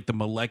you're at like the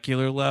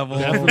molecular level.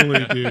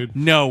 Definitely, dude.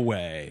 No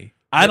way.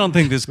 I don't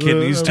think this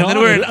kidney's and then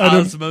talking. we're in I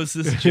don't-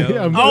 osmosis, Joe.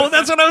 Yeah, Oh,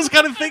 that's what I was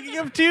kind of thinking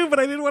of too, but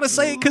I didn't want to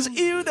say it because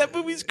ew, that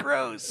movie's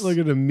gross. like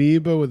an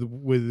amoeba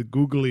with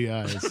googly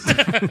eyes.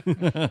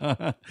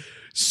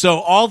 So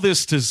all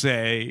this to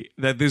say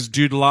that this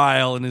dude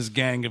Lyle and his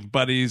gang of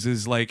buddies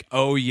is like,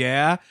 oh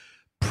yeah,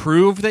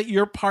 prove that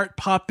you're part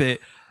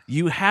puppet.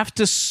 you have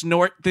to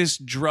snort this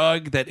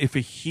drug that if a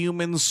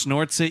human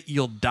snorts it,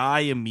 you'll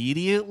die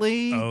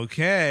immediately.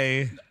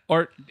 Okay.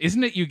 Or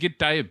isn't it you get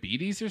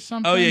diabetes or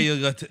something? Oh yeah, you'll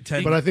go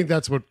to But I think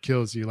that's what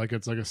kills you. Like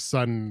it's like a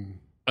sudden.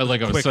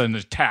 Like a quick- sudden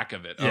attack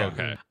of it. Yeah.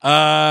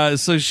 Okay.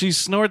 So she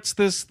snorts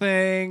this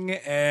thing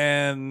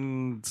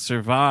and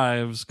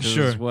survives. 'Cause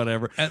Sure.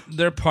 whatever. And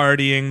they're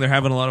partying. They're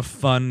having a lot of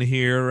fun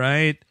here,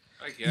 right?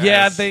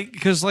 Yeah,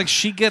 because like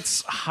she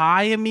gets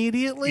high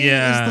immediately.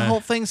 Yeah. Is the whole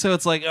thing. So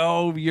it's like,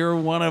 oh, you're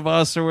one of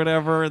us or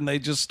whatever, and they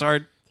just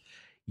start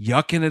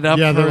yucking it up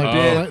Yeah, for they're a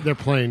like bit. they're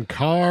playing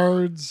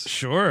cards.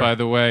 Sure. By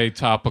the way,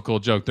 topical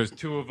joke. There's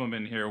two of them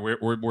in here.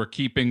 We're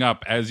keeping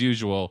up as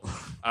usual.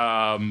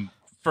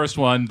 First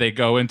one, they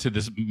go into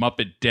this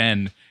Muppet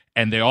den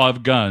and they all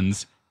have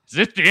guns. Is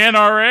this the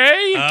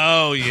NRA?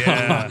 Oh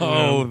yeah.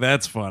 Oh,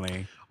 that's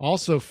funny.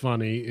 Also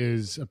funny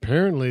is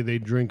apparently they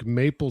drink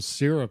maple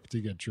syrup to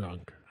get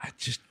drunk. I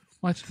just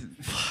What?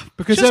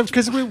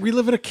 Because we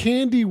live in a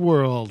candy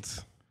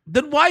world.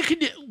 then why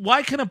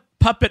can a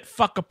puppet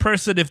fuck a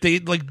person if they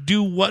like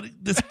do what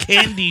this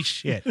candy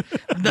shit?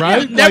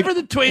 Right? Never Like,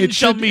 the twain it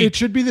shall should, meet. It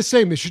should be the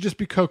same. It should just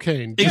be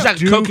cocaine. Just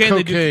Exactly. do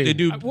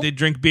Cocaine. They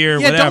drink beer.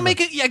 Yeah, whatever. don't make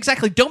it. Yeah,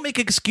 exactly. Don't make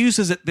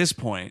excuses at this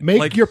point. Make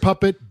like, your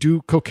puppet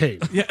do cocaine.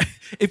 Yeah,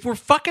 if we're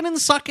fucking and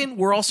sucking,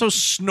 we're also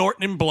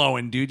snorting and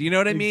blowing, dude. You know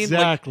what I mean?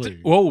 Exactly.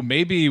 Whoa,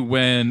 maybe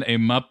when a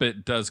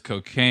Muppet does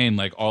cocaine,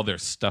 like all their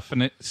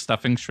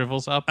stuffing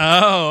shrivels up.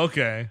 Oh,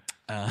 okay.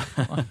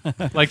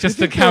 Like just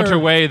to think they're-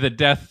 counterweigh the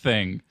death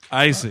thing.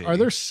 I see. Are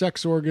there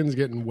sex organs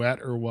getting wet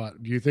or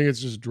what? Do you think it's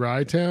just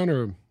dry town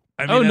or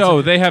I mean, Oh that's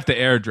no, they have to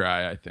air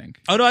dry, I think.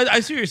 Oh no, I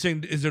see what you're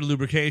saying. Is there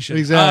lubrication?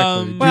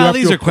 Exactly. Do you Well, have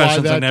these to are apply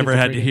questions I that never to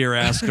had to drink? hear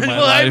asked in my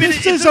Well, I life. mean,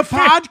 This is a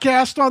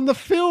podcast on the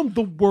film,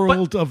 the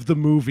world of the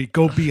movie.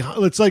 Go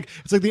behind. It's like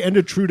the end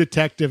of True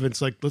Detective.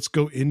 It's like let's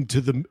go into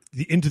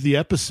the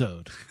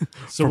episode.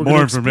 So For we're more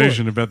gonna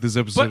information explore. about this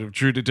episode of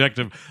True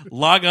Detective,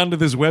 log on to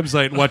this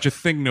website and watch a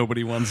thing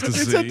nobody wants to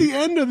It's see. at the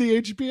end of the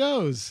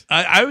HBOs.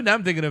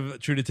 I'm thinking of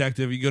True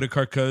Detective. You go to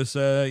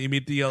Carcosa, you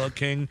meet the Yellow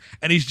King,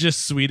 and he's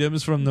just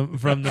Sweetums from the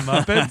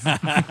Muppets.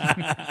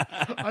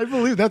 I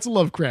believe that's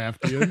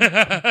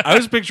Lovecraftian. I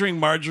was picturing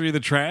Marjorie the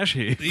Trash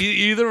Heap.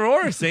 Either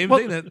or, same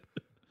thing. That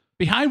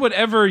Behind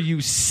whatever you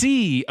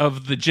see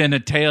of the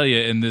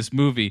genitalia in this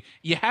movie,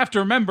 you have to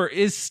remember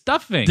is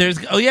stuffing. there's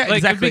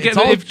exactly. Because It's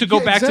all- if to go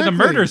yeah, back to the exactly.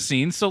 murder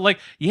scene, so like,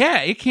 yeah,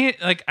 it can't.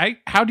 Like,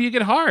 how do you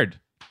get hard?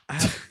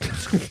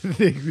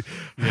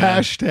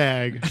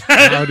 Hashtag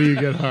how do you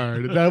get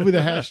hard? That'll be the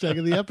hashtag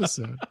of the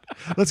episode.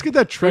 Let's get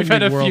that We've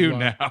trending had a few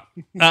worldwide.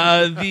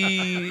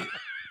 now.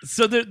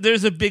 So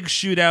there's a big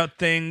shootout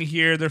thing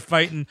here. They're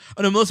fighting.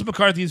 Oh no, Melissa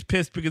McCarthy's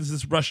pissed because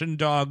this Russian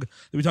dog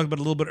that we talked about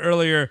a little bit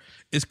earlier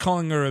is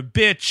calling her a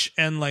bitch,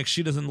 and like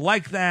she doesn't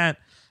like that,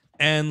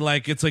 and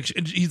like it's like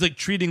he's like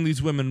treating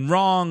these women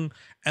wrong,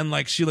 and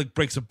like she like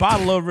breaks a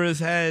bottle over his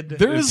head.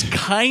 There's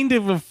kind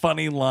of a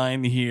funny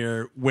line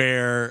here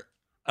where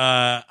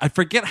I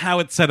forget how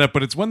it's set up,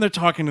 but it's when they're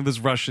talking to this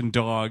Russian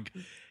dog,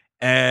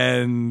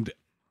 and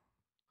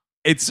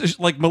it's just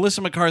like Melissa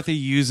McCarthy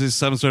uses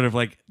some sort of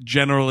like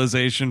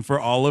generalization for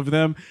all of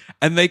them,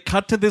 and they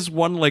cut to this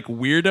one like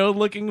weirdo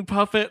looking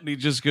puppet, and he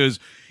just goes,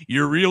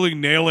 "You're really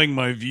nailing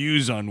my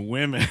views on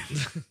women."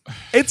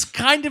 It's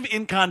kind of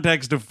in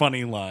context a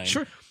funny line.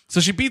 Sure. So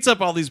she beats up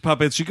all these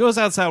puppets. She goes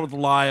outside with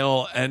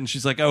Lyle, and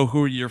she's like, "Oh,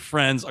 who are your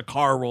friends?" A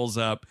car rolls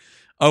up.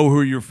 "Oh, who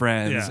are your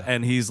friends?" Yeah.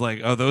 And he's like,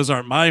 "Oh, those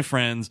aren't my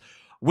friends."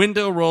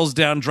 Window rolls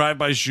down,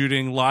 drive-by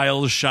shooting.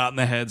 Lyle's shot in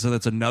the head, so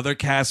that's another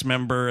cast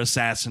member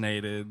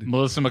assassinated.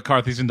 Melissa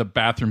McCarthy's in the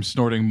bathroom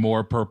snorting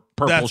more purple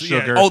That's- yeah.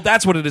 sugar. Oh,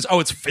 that's what it is. Oh,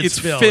 it's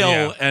Phil, Phil,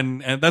 yeah.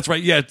 and that's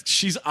right. Yeah,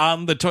 she's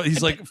on the.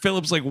 He's like,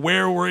 Philip's like,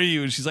 "Where were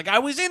you?" And she's like, "I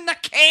was in the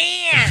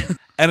can."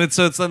 And it's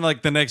then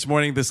like the next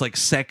morning, this like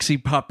sexy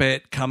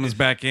puppet comes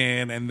back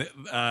in, and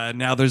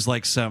now there's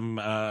like some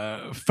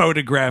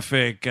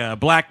photographic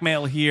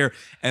blackmail here,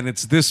 and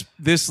it's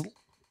this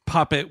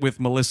puppet with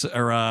Melissa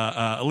or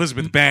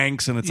Elizabeth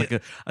Banks, and it's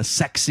like a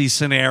sexy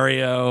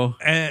scenario.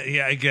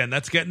 Yeah, again,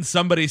 that's getting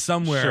somebody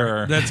somewhere.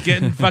 Sure. That's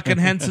getting fucking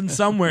Henson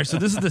somewhere. So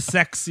this is the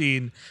sex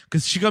scene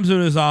because she comes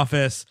into his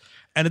office,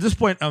 and at this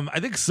point, I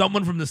think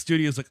someone from the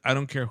studio is like, "I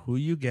don't care who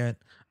you get.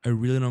 I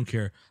really don't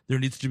care. There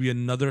needs to be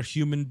another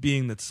human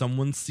being that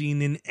someone's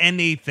seen in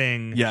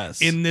anything.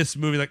 Yes. in this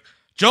movie, like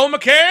Joel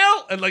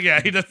McHale." And like, yeah,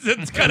 he does.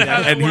 It's kind of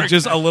how that And he works.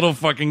 just a little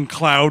fucking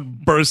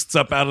cloud bursts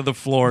up out of the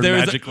floor. And It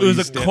magically was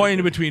he's a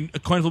standing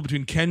coin flip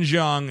between Ken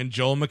Jeong and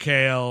Joel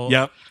McHale.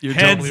 Yep, you're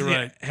heads, totally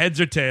right. Heads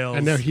or tails.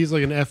 And now he's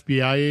like an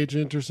FBI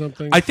agent or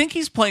something. I think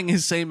he's playing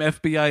his same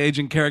FBI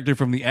agent character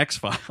from the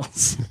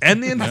X-Files.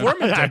 and the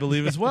informant, I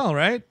believe, as well.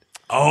 Right?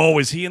 Oh,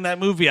 is he in that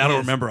movie? I don't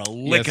remember a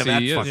lick Yes, of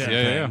that he is. fucking Yeah, thing.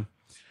 yeah, yeah.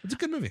 It's a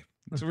good movie.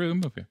 It's a real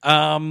movie.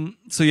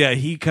 So yeah,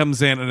 he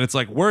comes in and it's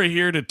like, we're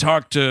here to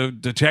talk to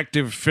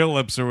Detective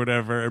Phillips or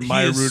whatever, and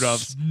Maya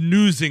Rudolph's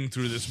snoozing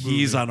through this movie.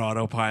 he's on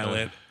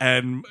autopilot,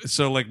 and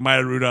so like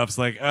Maya Rudolph's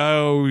like,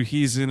 oh,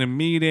 he's in a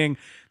meeting.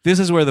 This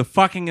is where the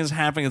fucking is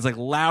happening. It's like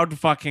loud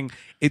fucking.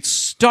 It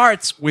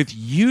starts with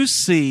you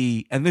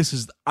see, and this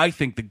is I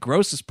think the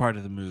grossest part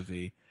of the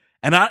movie,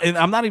 and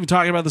I'm not even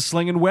talking about the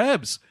slinging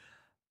webs,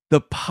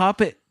 the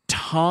puppet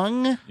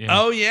tongue.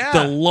 Oh yeah,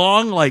 The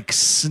long like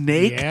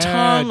snake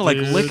tongue, like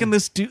dude. licking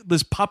this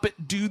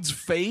puppet dude's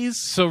face.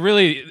 So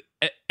really,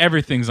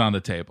 everything's on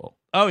the table.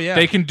 oh yeah.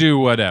 They can do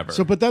whatever.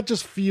 So, but that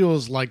just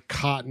feels like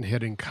cotton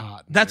hitting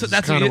cotton. that's is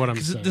that's kind of what what I'm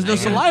 'cause saying. There's no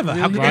saliva.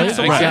 How can Right? you I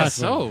saliva? guess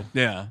Exactly. so.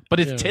 Yeah.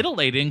 But it's Yeah.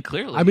 titillating,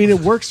 clearly. I mean, it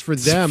works for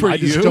them. For I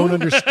just you? don't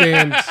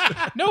understand.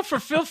 no, for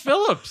Phil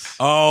Phillips.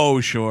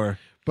 Oh sure.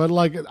 But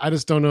like, I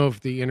just don't know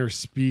if the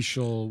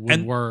interspecial would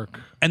And- work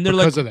and they're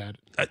because like- of that.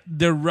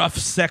 They're rough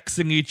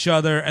sexing each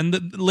other,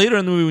 and later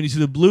in the movie when you see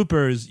the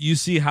bloopers, you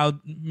see how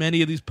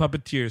many of these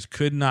puppeteers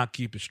could not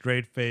keep a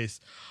straight face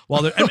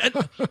while they're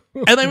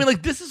and I mean,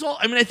 like, this is all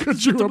I mean, I think Could this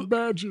is you what the-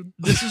 imagine?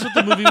 this is what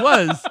the movie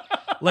was.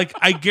 Like,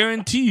 I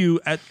guarantee you,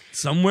 at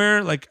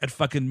somewhere like at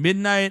fucking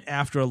midnight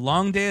after a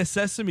long day of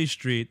Sesame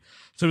Street,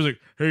 somebody's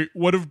like, "Hey,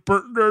 what if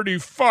Bert and Ernie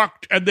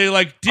fucked?" And they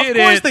like did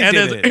Of course it, they and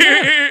did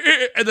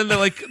then, and then they're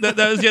like, that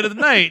was the end of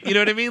the night. You know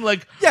what I mean?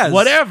 Like, Yes.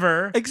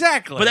 whatever.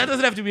 Exactly. But that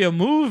doesn't have to be a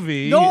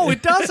movie. No,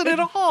 it doesn't at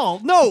all.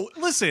 No,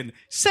 listen,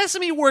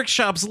 Sesame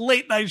Workshop's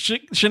late night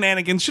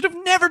shenanigans should have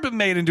never been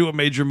made into a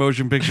major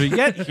motion picture,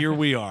 yet here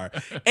we are.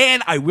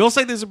 And I will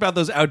say this about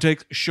those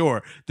outtakes.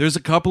 Sure, there's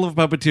a couple of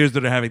puppeteers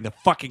that are having the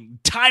fucking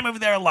time of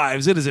their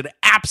lives. It is an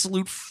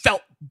absolute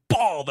felt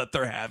ball that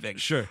they're having.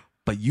 Sure.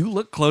 But you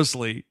look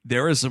closely,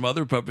 there are some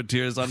other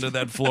puppeteers under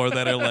that floor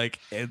that are like,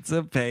 it's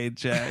a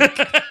paycheck.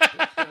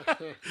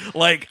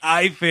 Like,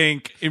 I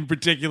think, in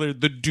particular,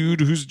 the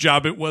dude whose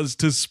job it was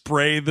to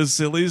spray the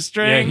silly Yeah,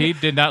 string. he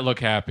did not look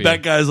happy.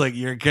 That guy's like,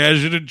 you're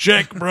cashing a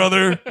check,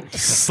 brother.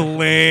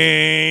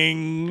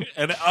 Sling.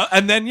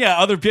 And then, yeah,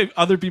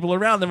 other people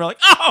around them are like,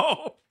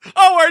 oh,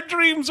 our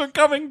dreams are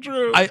coming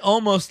true. I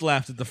almost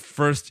laughed at the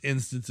first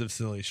instance of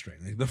silly string.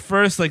 Like the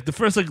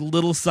first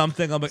little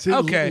something. I'm like, See,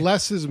 okay.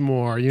 less is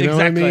more. You know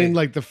Exactly. what I mean?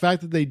 Like the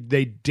fact that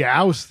they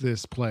douse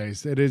this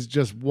place, it is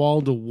just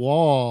wall to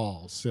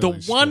wall. The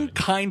one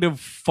kind of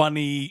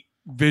funny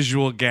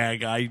visual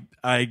gag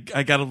I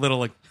got a little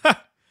like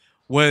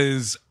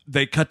was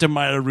they cut to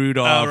Maya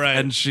Rudolph Oh, right.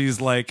 and she's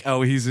like,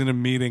 oh, he's in a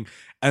meeting.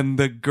 And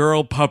the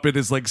girl puppet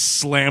is like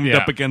slammed Yeah.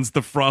 up against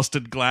the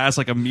frosted glass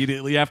like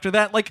immediately after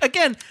that. Like,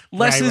 again,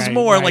 less Right, is right,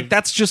 more. right. Like,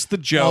 that's just the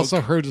joke.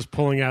 Also, her just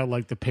pulling out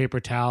like the paper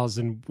towels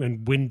and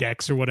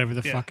Windex or whatever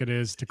the fuck it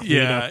is to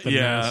clean up the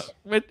mess.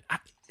 But,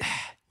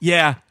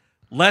 yeah,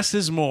 less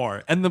is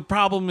more. And the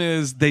problem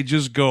is they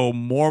just go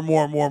more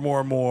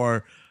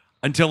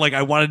until like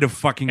I wanted to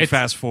fucking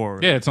fast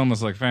forward. Yeah, it's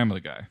almost like Family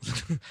Guy.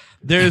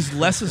 There's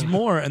less is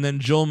more, and then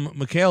Joel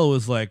McHale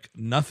was like,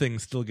 nothing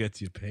still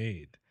gets you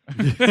paid.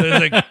 So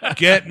it's like,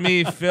 get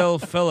me Phil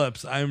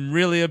Phillips. I'm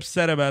really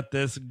upset about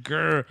this.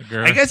 Grr.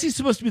 Grr. I guess he's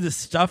supposed to be the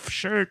stuff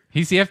shirt.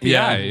 He's the FBI.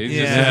 Yeah. It's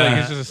Yeah. just, like,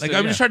 it's just a,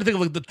 I'm just trying to think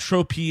of like the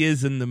trope he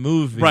is in the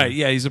movie. Right,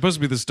 yeah, he's supposed to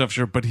be the stuffed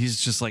shirt, but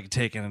he's just like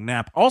taking a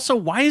nap. Also,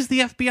 why is the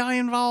FBI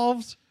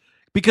involved?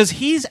 Because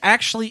he's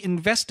actually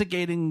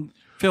investigating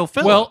Phil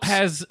Phillips.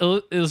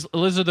 Well, is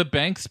Elizabeth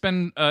Banks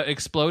been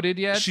exploded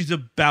yet? She's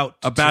about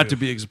to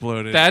be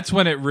exploded. That's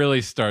when it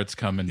really starts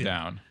coming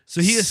down.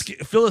 So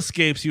Phil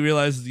escapes. He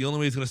realizes the only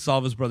way he's going to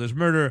solve his brother's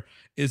murder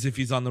is if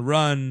he's on the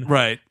run.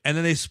 right. And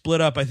then they split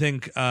up. I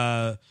think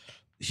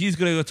he's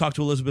going to go talk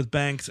to Elizabeth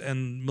Banks,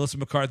 and Melissa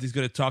McCarthy's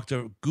going to talk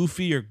to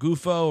Goofy or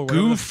Goofo or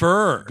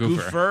whatever.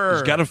 Goofer.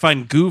 He's got to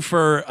find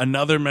Goofer,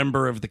 another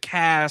member of the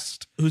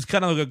cast. Who's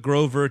kind of like a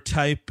Grover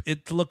type.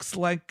 It looks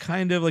like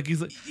kind of like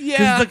he's like 'cause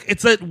Yeah.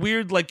 it's that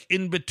weird like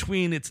in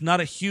between. It's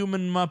not a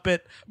human Muppet,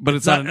 But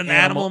it's not not an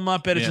animal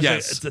Muppet. It's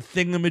Yes. just it's a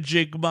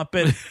thingamajig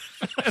Muppet.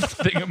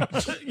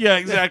 Yeah,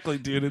 exactly,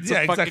 dude. It's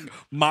Yeah, a fucking exactly.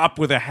 mop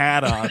with a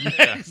hat on.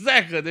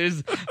 Exactly.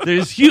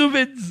 There's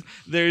humans,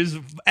 there's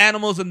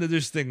animals, and then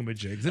there's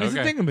thingamajigs. And it's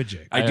a Okay.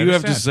 thingamajig. I do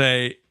have to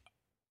say,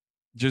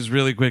 just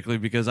really quickly,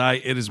 because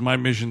it is my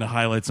mission to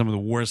highlight some of the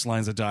worst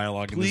lines of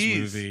dialogue in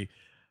Please. this movie.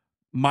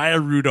 Maya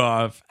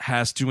Rudolph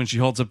has to, when she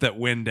holds up that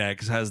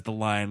Windex, has the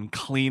line,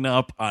 clean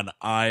up on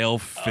aisle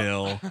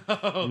Phil.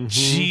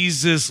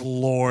 Jesus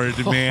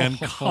Lord, man.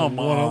 Come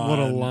on. What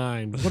a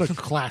line. What a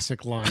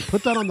classic line.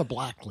 Put that on the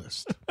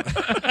blacklist.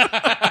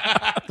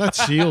 That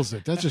seals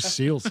it. That just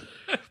seals it.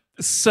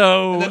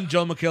 So, And then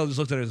Joel McHale just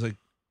looked at her and was like,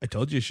 I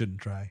told you you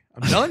shouldn't try.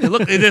 I'm telling you,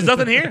 look, there's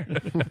nothing here.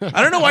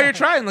 I don't know why you're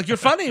trying. Like, you're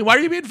funny. Why are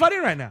you being funny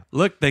right now?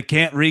 look, they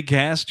can't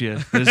recast you.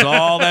 There's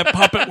all that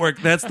puppet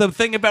work. That's the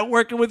thing about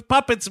working with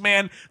puppets,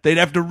 man. They'd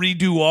have to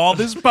redo all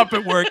this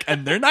puppet work,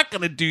 and they're not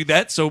going to do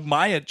that. So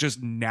Maya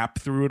just napped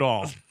through it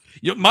all.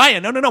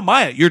 Maya, no,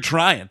 Maya, you're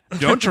trying.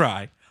 Don't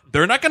try.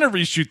 They're not going to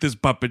reshoot this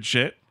puppet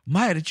shit.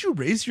 Maya, did you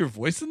raise your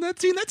voice in that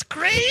scene? That's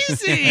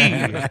crazy.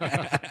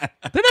 They're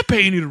not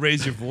paying you to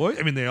raise your voice.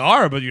 I mean, they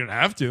are, but you don't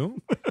have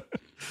to.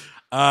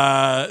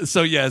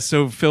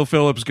 So Phil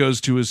Phillips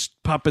goes to his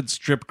puppet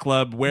strip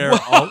club where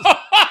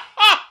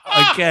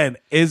again,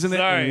 isn't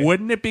Sorry. it?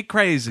 Wouldn't it be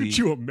crazy? Could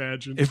you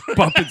imagine? If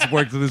puppets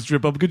worked in a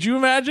strip club? Could you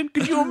imagine?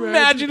 Could you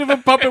imagine if a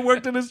puppet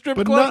worked in a strip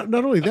But club?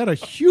 not only that, a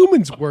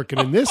human's working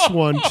in this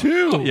one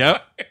too.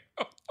 Yep.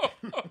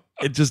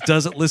 It just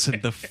doesn't listen.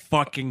 The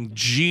fucking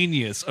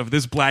genius of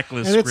this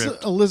blacklist And it's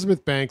script.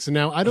 Elizabeth Banks. And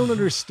now I don't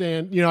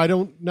understand. I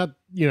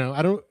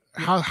don't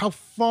how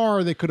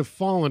far they could have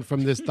fallen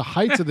from the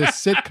heights of this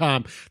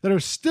sitcom that are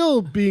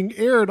still being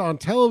aired on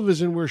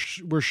television were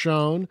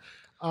shown.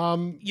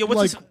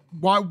 What's this-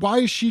 why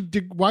is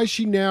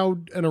she now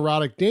an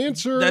erotic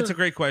dancer? That's a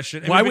great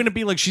question. Why wouldn't it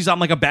be like she's on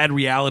like a bad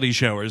reality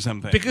show or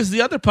something? Because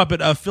the other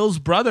puppet, Phil's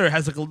brother,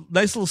 has like a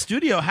nice little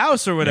studio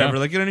house or whatever. Yeah.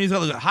 Like, he's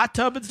got like a hot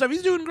tub and stuff.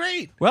 He's doing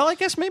great. Well, I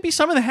guess maybe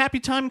some of the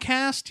Happytime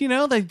cast,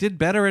 they did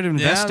better at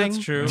investing. Yeah,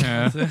 that's true.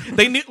 Yeah.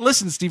 They knew.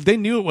 Listen, Steve, they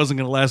knew it wasn't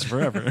going to last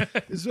forever.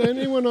 Is there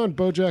anyone on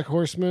BoJack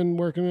Horseman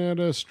working at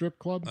a strip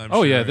club?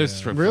 Oh yeah, there's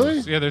strip Really?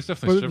 clubs. Yeah, there's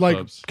definitely But strip like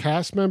clubs.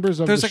 cast members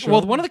of There's the like, show?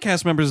 well, one of the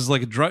cast members is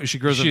like a drug. She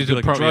grows up She's to be a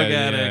like pro- a drug yeah,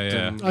 addict. yeah.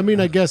 And, I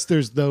mean, I guess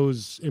there's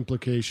those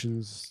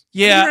implications.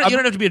 yeah, You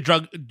don't have to be a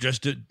drug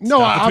just to No,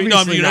 stop between-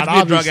 obviously you don't not.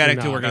 have to be a drug Obviously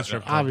addict to not. work at a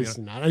strip club.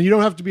 Obviously not. And you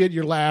don't have to be at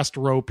your last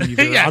rope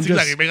either. Yes, I'm just,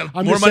 exactly. You make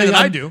I'm more just money saying than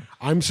I I'm- do.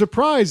 I'm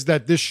surprised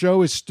that this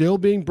show is still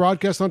being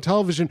broadcast on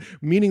television,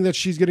 meaning that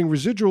she's getting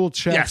residual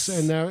checks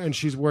Yes. and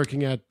she's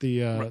working at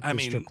the I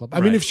mean, strip club. I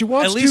mean, right. if she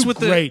wants At least to, with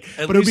the- great.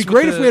 at But it would be least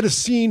great with if we had a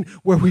scene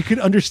where we could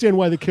understand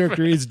why the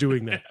character is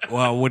doing that.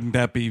 well, wouldn't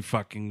that be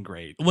fucking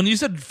great? When you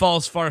said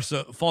falls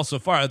so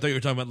far, I thought you were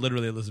talking about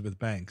literally Elizabeth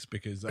Banks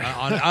because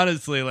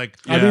honestly, like,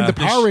 I mean, the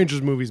this- Power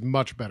Rangers movie is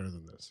much better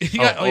than this.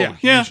 yeah,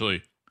 Yeah.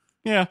 Usually.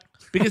 Yeah.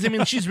 because I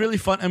mean, she's really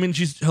fun. I mean,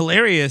 she's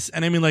hilarious,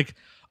 and I mean, like,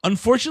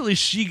 unfortunately,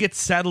 she gets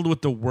saddled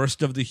with the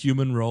worst of the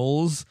human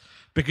roles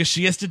because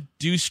she has to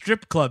do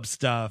strip club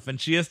stuff,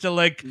 and she has to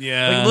like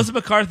Melissa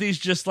McCarthy's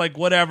just like,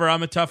 whatever,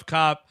 I'm a tough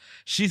cop.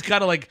 She's got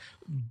to like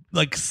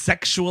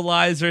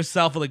sexualize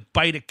herself and like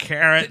bite a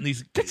carrot, and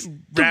these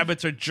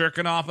rabbits are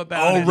jerking off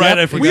about it. right,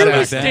 I forgot about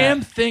Weirdest that.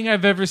 damn thing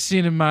I've ever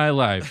seen in my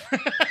life.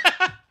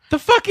 The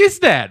fuck is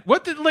that?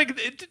 What did What,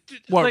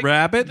 like,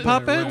 rabbit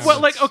puppets? Well,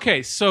 like,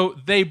 okay, so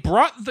they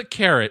brought the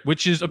carrot,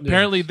 which is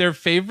apparently their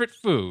favorite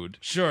food.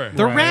 Sure.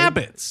 They're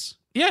rabbits.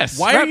 Yes.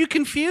 Why are you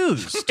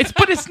confused?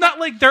 But it's not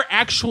like they're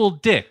actual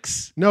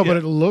dicks. No, but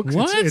it looks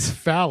What? it's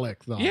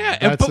phallic though. Yeah,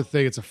 and that's but- the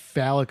thing. It's a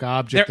phallic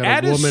object They're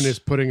that a at a woman s- is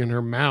putting in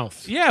her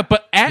mouth. Yeah,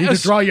 but at Need a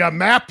to draw you a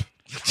map.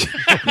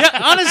 Yeah,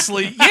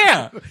 honestly,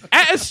 yeah.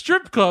 at a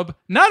strip club,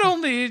 not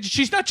only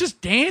she's not just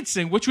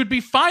dancing, which would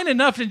be fine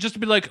enough and just to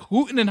be like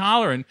hooting and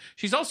hollering,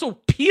 she's also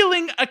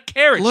peeling a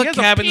carrot. She Look, has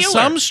a Cabin, peeler.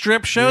 some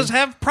strip shows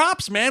have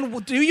props, man.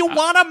 Do you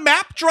want a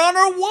map drawn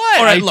or what?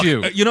 All right, I look,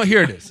 do.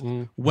 Here it is.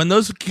 When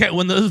those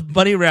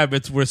bunny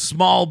rabbits were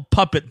small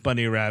puppet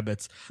bunny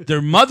rabbits,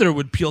 their mother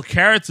would peel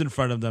carrots in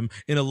front of them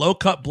in a low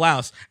cut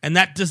blouse, and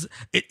that just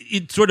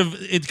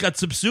it got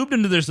subsumed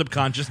into their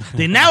subconscious.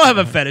 They now have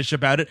a fetish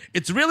about it.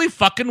 It's really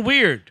fucking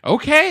weird.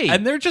 Okay.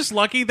 And they're just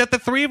lucky that the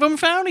three of them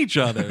found each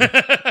other.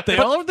 They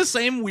all have the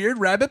same weird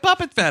rabbit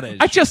puppet fetish.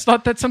 I just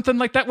thought that something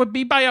like that would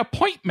be by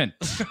appointment.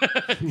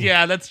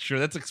 Yeah, that's true.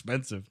 That's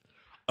expensive.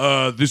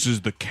 This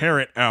is the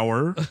carrot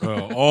hour.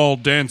 All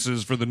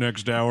dances for the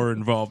next hour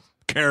involve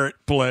carrot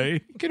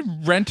play. You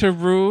could rent a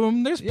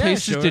room. There's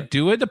places sure. to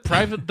do it.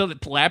 The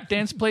lap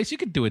dance place, you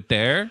could do it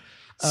there.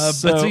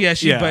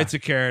 She bites a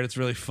carrot. It's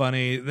really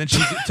funny. Then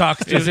she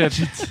talks to Is it?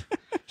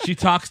 She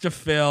talks to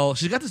Phil.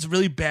 She's got this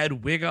really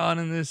bad wig on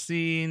in this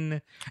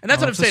scene, and that's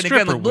what I'm it's a saying. Again,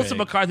 stripper like, Melissa wig.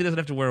 McCarthy doesn't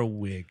have to wear a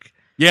wig.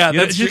 Yeah, You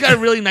know, that's she's got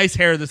really nice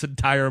hair this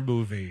entire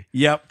movie.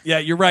 Yep. Yeah,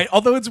 you're right.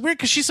 Although it's weird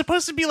because she's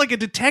supposed to be like a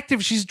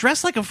detective. She's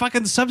dressed like a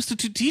fucking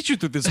substitute teacher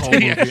through this whole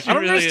movie. Yeah, she I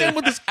don't really understand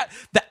is. what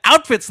the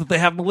outfits that they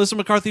have Melissa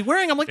McCarthy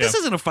wearing. I'm like, this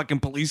isn't a fucking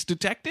police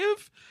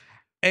detective.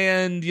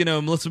 And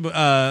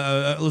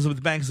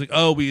Elizabeth Banks is like,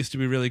 oh, we used to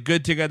be really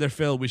good together,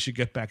 Phil. We should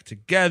get back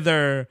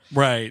together.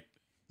 Right.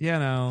 You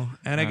know,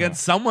 and again,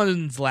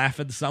 someone's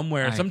laughing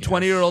somewhere. I Some guess.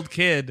 20-year-old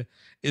kid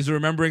is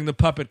remembering the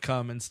puppet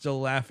come and still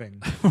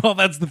laughing. Well,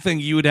 that's the thing.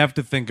 You would have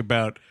to think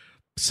about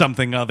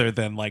something other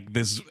than like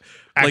this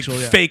Actual,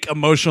 yeah. fake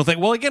emotional thing.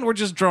 Well, again, we're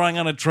just drawing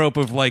on a trope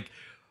of like,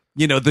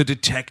 the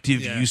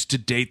detective Yeah. used to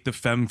date the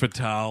femme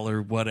fatale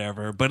or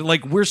whatever. But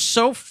like, we're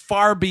so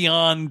far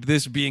beyond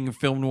this being a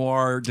film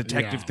noir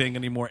detective thing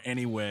anymore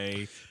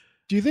anyway.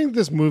 Do you think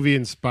this movie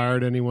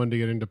inspired anyone to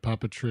get into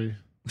puppetry?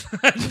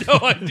 No,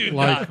 I do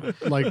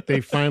not. Like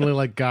they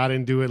finally got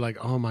into it.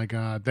 Like, oh my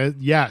god,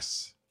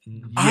 yes.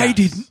 I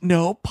didn't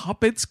know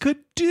puppets could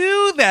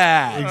do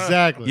that.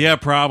 Exactly. Yeah,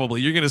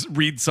 probably. You're going to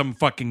read some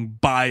fucking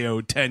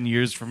bio 10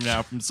 years from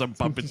now from some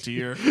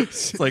puppeteer.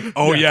 It's like,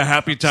 oh, yeah,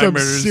 Happy Time Some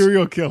Murders.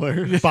 serial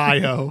killer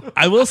bio.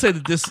 I will say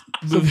that this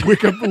Some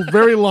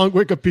very long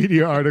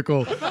Wikipedia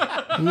article.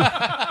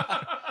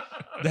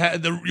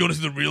 you want to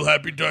see the real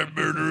Happy Time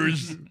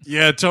Murders?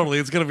 Yeah, totally.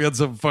 It's going to be on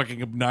some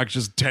fucking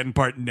obnoxious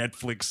 10-part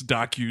Netflix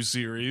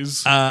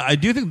docu-series. I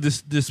do think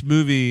this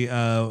movie,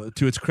 to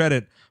its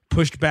credit,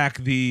 pushed back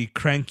the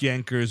Crank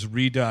Yankers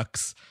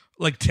Redux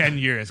like 10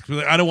 years.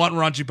 Like, I don't want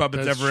raunchy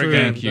puppets That's ever true.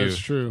 again. Thank you. That's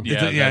true.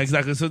 Yeah, Yeah,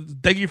 exactly. So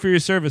thank you for your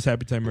service,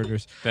 Happytime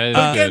Murders. That is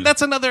Again, good.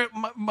 that's another.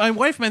 My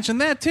wife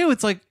mentioned that too.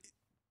 It's like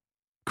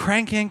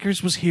Crank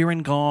Anchors was here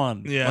and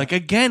gone. Yeah. Like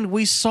again,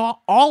 we saw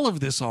all of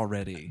this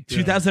already.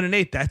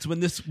 2008. That's when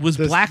this was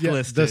The-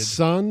 blacklisted. the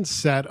sun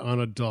set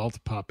on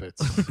adult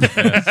puppets.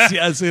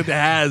 Yes, it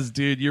has,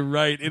 dude. You're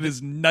right. It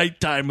is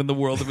nighttime in the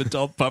world of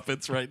adult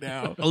puppets right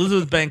now.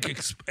 Elizabeth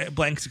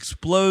Banks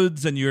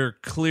explodes, and you're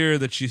clear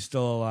that she's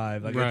still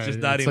alive. Like Right. it's just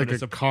not It's even like a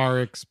sup- car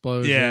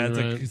explosion. Yeah, it's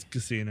right? like a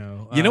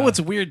casino. You know what's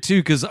weird too?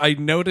 Because I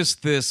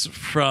noticed this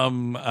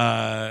from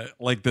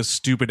like the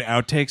stupid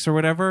outtakes or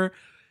whatever.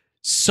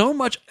 So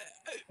much.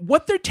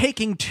 What they're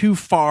taking too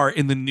far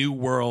in the new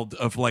world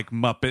of like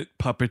Muppet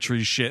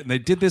puppetry shit, and they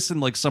did this in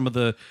like some of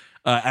the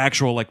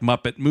actual like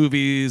Muppet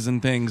movies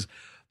and things.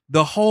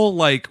 The whole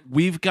like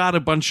we've got a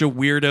bunch of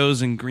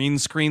weirdos in green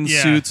screen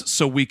Yeah. suits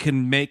so we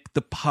can make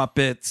the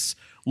puppets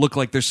look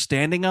like they're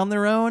standing on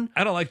their own.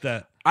 I don't like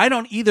that. I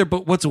don't either,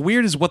 but what's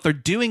weird is what they're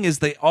doing is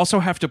they also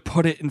have to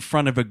put it in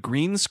front of a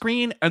green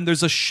screen, and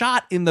there's a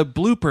shot in the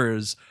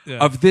bloopers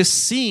of this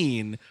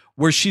scene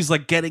where she's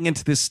like getting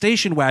into this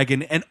station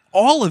wagon, and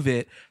all of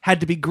it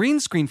had to be green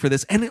screen for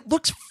this, and it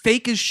looks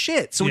fake as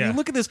shit. So when Yeah. you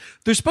look at this,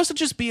 they're supposed to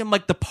just be in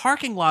like the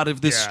parking lot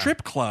of this Yeah.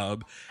 strip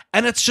club,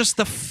 and it's just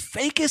the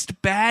fakest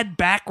bad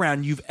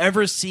background you've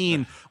ever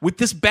seen with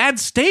this bad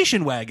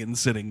station wagon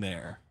sitting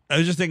there. I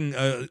was just thinking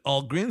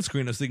all green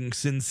screen. I was thinking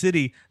Sin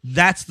City.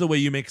 That's the way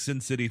you make Sin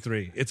City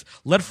 3. It's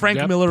let Frank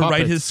Yep, Miller write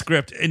puppets. his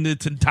script, and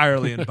it's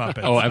entirely in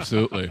puppets. Oh,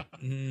 absolutely.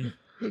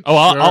 Oh,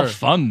 I'll Sure.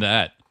 fund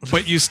that.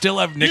 But you still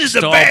have Nick This is the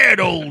Stahl. bad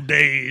old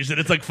days,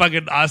 and it's like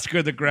fucking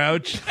Oscar the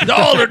Grouch. The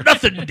all or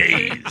nothing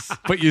days.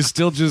 But you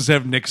still just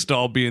have Nick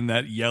Stahl being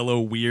that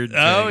yellow weird.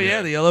 Oh thing.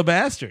 yeah, the yellow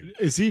bastard.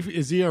 Is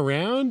he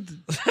around?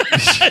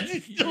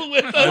 He's still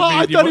with us. Well,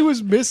 I thought he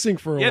was missing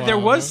for a while. Yeah, there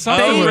was huh?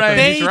 something Oh, with right. him.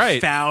 They He's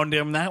right. found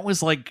him. That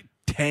was like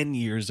 10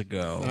 years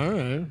ago. All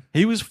right.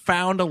 He was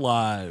found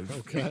alive.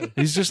 Okay.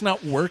 He's just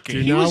not working.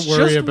 Do He not was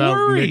worry just about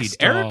worried. Nick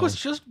Stahl. Eric was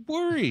just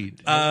worried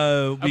We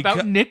about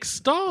got Nick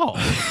Stahl.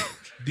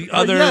 the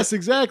Well, other. yes,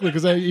 exactly.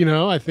 Because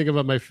I think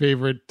about my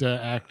favorite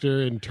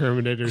actor in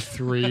Terminator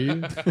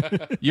 3.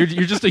 You're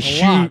just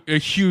lot. a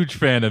huge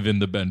fan of In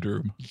the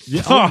Bedroom.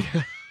 Yeah,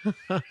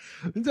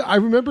 I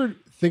remember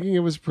thinking it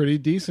was pretty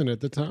decent at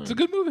the time. It's a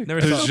good movie.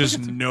 Never There's saw it. just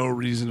no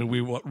reason to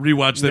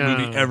rewatch that No.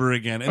 movie ever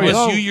again. Unless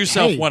Oh, you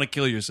yourself hey. want to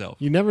kill yourself.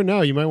 You never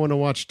know. You might want to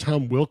watch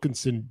Tom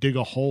Wilkinson dig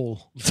a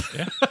hole.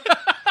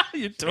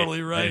 You're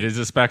totally right. It is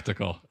a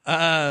spectacle.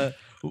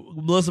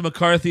 Melissa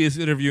McCarthy is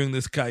interviewing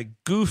this guy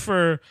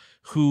Goofer,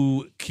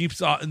 who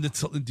keeps on.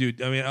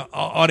 Dude, I mean,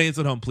 audience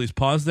at home, please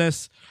pause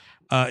this.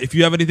 If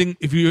you have anything,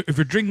 if you're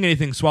drinking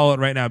anything, swallow it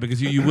right now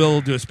because you will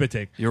do a spit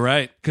take. You're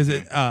right. Because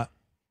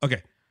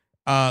okay.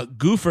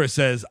 Goofer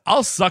says,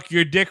 "I'll suck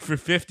your dick for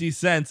 50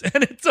 cents,"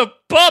 and it's a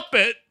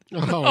puppet.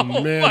 Oh,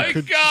 man. my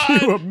Could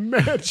God. you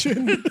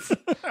imagine?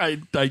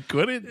 I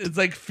couldn't. It's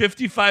like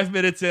 55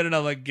 minutes in, and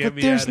I'm like, "Get But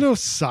me there's out." no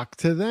suck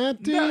to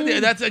that, dude. No,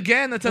 that's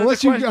another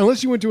unless you question.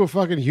 unless you went to a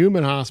fucking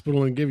human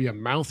hospital and give you a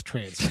mouth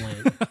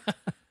transplant.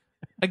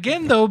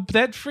 Again, though,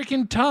 that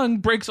freaking tongue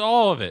breaks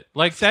all of it.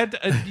 Like that,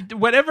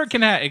 whatever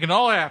can happen, it can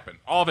all happen.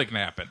 All of it can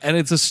happen. And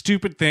it's a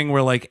stupid thing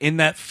where, like, in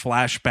that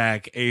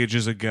flashback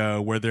ages ago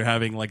where they're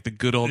having, like, the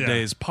good old Yeah.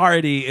 days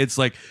party, it's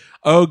like,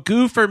 oh,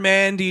 Goofer,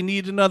 man, do you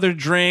need another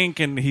drink?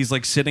 And he's,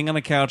 like, sitting on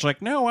the couch,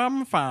 like, no,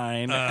 I'm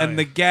fine. And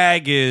the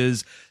gag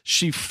is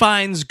she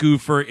finds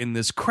Goofer in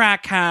this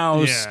crack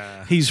house.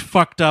 Yeah. He's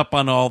fucked up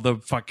on all the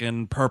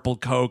fucking purple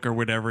coke or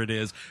whatever it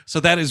is. So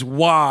that is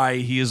why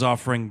he is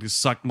offering to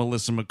suck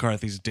Melissa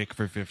McCarthy's dick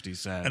for 50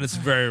 cents. And it's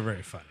very,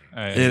 very funny.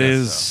 It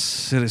is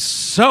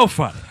so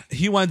funny.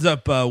 He winds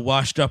up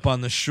washed up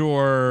on the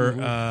shore,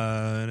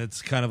 and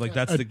it's kind of like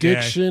that's the gag.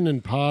 Addiction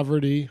and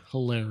poverty,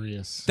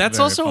 hilarious. That's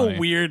Very also funny. a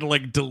weird,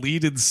 like,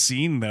 deleted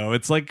scene, though.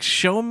 It's like,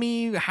 show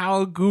me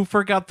how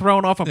Goofer got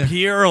thrown off a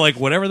pier or, like,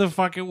 whatever the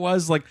fuck it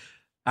was. Like,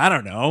 I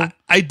don't know.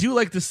 I do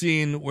like the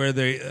scene where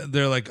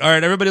they're like, all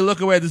right, everybody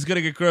look away. This is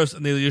gonna get gross,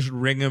 and they just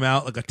wring him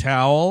out like a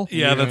towel.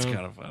 Yeah, that's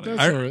kind of funny. That's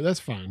I- all right.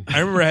 That's fine. I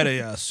remember I had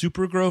a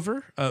Super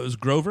Grover. It was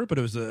Grover, but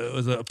it was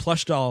a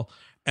plush doll,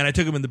 and I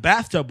took him in the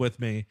bathtub with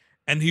me,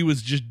 and he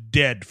was just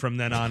dead from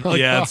then on. Like,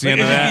 Yeah, it's the end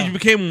of he that.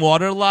 became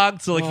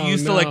waterlogged. So like he Oh,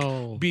 used to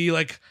no. like be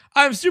like,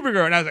 I'm Super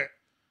Grover, and I was like,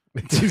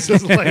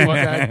 Jesus, like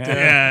that.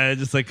 yeah,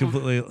 just like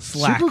completely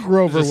slack. Super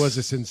Grover was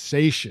a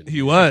sensation.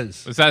 He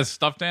was. Was that a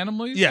stuffed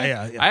animal? You Yeah,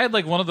 said? yeah. I had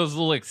like one of those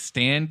little like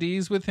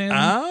standees with him,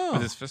 Oh.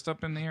 with his fist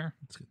up in the air.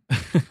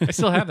 I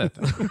still have that.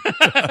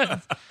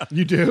 Though.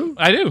 You do?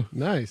 I do.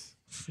 Nice.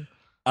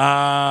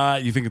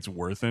 You think it's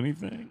worth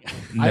anything?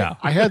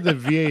 I had the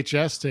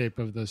VHS tape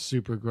of the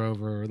Super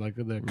Grover, like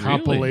the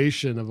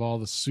compilation of all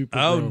the Super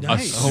Oh, Grovers.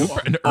 nice.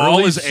 An all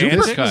early his super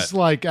antics? This cut. was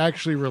like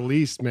actually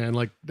released, man.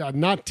 Like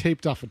not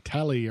taped off a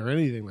telly or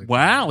anything like that.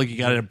 Wow, like you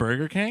got it at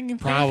Burger King? you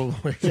think?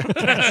 Probably.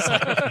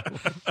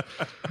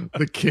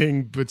 The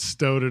king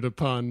bestowed it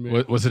upon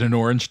me. Was it an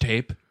orange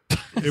tape?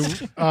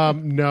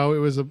 No, it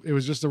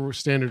was just a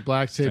standard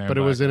black tape, Standard but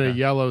it was black, in a okay.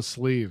 yellow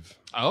sleeve,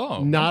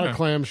 Oh, not okay. a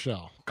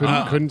clamshell.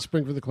 Couldn't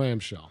spring for the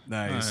clamshell.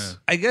 Nice.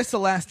 I guess the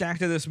last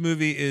act of this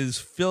movie is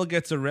Phil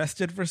gets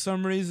arrested for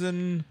some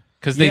reason.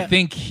 Because they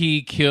think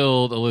he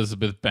killed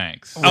Elizabeth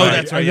Banks. Oh,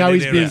 that's right. And now They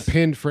he's did being that.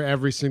 pinned for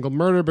every single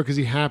murder because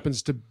he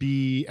happens to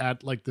be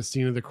at like the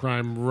scene of the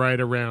crime right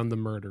around the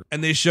murder.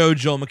 And they show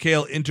Joel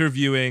McHale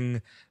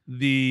interviewing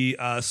the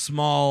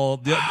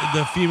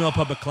the female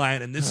public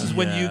client, and this is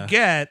when you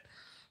get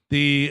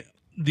the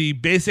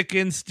Basic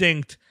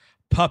Instinct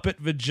puppet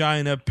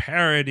vagina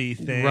parody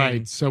thing.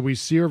 Right. So we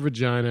see her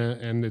vagina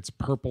and it's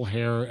purple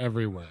hair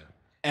everywhere.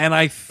 And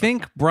I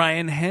think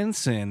Brian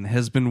Henson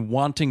has been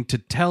wanting to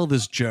tell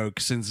this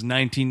joke since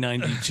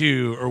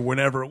 1992 or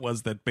whenever it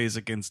was that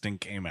Basic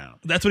Instinct came out.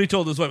 That's what he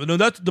told his wife. No,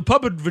 that's the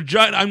puppet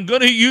vagina. I'm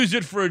going to use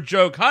it for a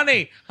joke.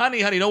 Honey,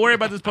 don't worry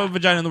about this puppet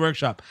vagina in the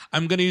workshop.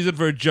 I'm going to use it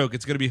for a joke.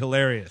 It's going to be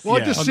hilarious.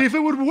 Well, to see if it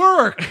would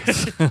work.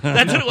 That's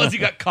what it was. He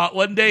got caught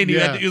one day and he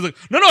was like,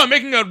 no, I'm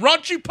making a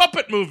raunchy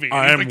puppet movie.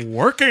 And he's like,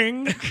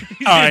 Working.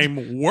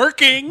 I'm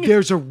working.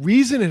 There's a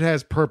reason it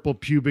has purple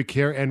pubic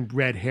hair and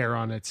red hair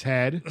on its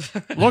head.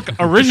 Look,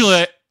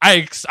 originally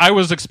I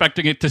was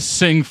expecting it to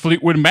sing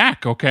Fleetwood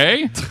Mac,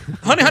 okay?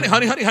 honey,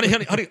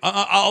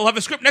 I'll have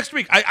a script next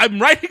week.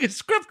 I'm writing a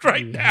script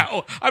right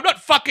now. I'm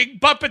not fucking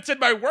puppets in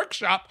my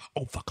workshop.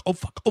 Oh, fuck.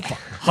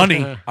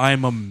 Honey,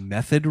 I'm a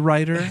method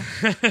writer.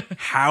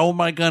 How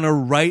am I going to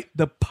write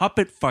the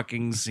puppet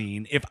fucking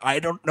scene if I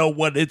don't know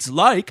what it's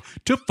like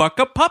to fuck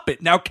a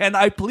puppet? Now, can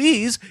I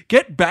please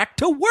get back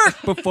to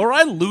work before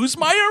I lose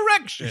my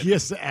erection? He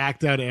has to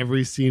act out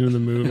every scene in the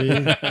movie.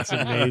 That's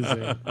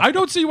amazing. I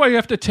don't see why you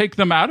have to take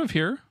them out of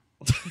here.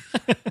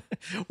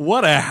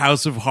 What a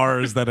house of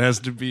horrors that has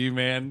to be,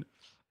 man.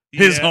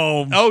 His Yeah.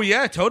 home. Oh,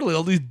 yeah, totally.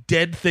 All these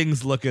dead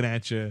things looking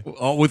at you.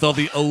 With all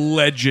the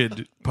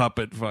alleged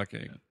puppet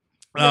fucking.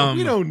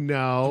 We don't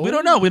know. We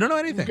don't know. We don't know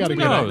anything. We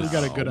got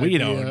a good idea. We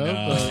don't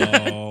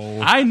know.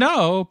 I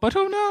know, but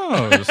who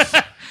knows?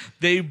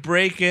 They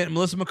break it.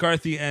 Melissa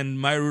McCarthy and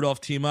Maya Rudolph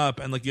team up,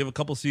 and like you have a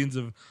couple scenes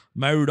of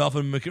Maya Rudolph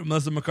and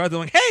Melissa McCarthy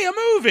like, "Hey, a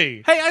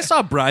movie!" Hey, I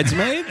saw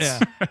Bridesmaids. Yeah,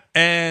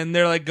 and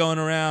they're like going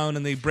around,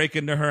 and they break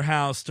into her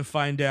house to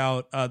find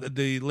out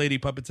the lady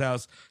puppet's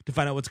house to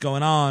find out what's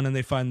going on, and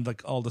they find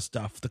like all the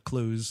stuff, the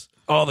clues.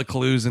 All the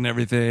clues and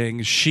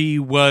everything. She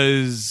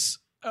was.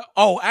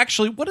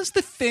 Actually, what is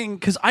the thing?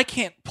 Because I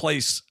can't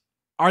place.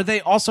 Are they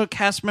also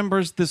cast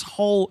members? This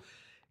whole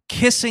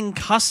kissing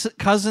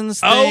cousins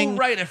thing. Oh,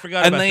 right, I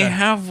forgot and about they that.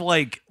 have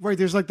like Right,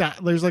 there's like that.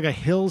 There's like a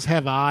Hills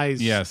Have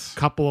Eyes. Yes.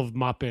 Couple of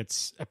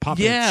puppets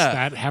Yeah.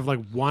 that have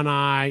like one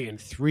eye and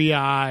three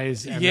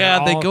eyes. And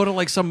yeah, they all- go to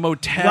like some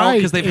motel Right,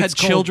 because they've had it's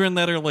called- children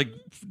that are like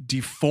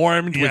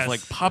deformed Yes. with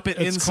like puppet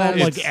It's incest. called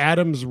like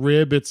Adam's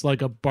Rib. It's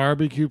like a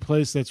barbecue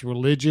place that's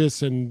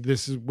religious, and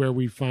this is where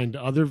we find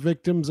other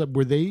victims.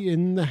 Were they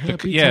in the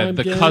Happy Time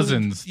the gang?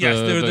 cousins. Yes,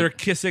 the- they're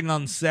kissing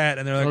on set,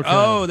 and they're like, Okay.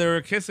 "Oh, they were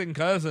kissing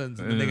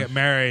cousins," and then they get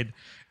married,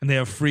 and they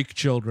have freak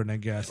children. I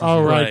guess.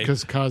 Oh, right, Right.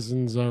 because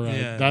cousins. All right,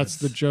 Yeah, that's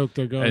the joke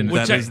they're going. and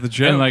with. that is the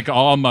joke. And like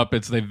all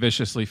Muppets, they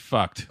viciously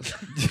fucked.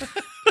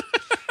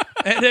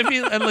 And I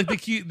mean, and like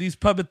these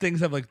puppet things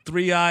have like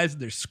three eyes,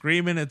 and they're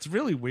screaming. It's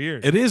really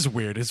weird. It is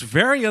weird. It's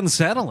very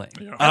unsettling.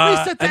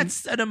 At least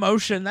that's an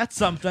emotion. That's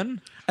something.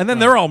 And then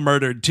they're all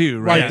murdered too,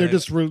 right?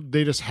 Right,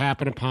 they just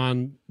happen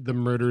upon the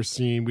murder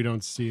scene. We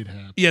don't see it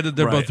happen. Yeah,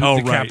 they're Right.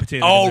 both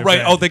decapitated. Oh, and right.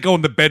 they're Oh, dead. they go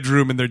in the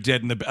bedroom and they're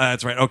dead in the.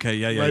 That's right. Okay.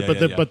 Yeah. Yeah. Right, yeah, but yeah,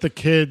 the yeah. but the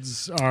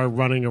kids are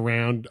running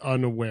around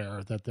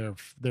unaware that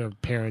their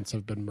parents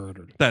have been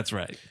murdered. That's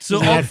right. So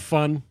Isn't that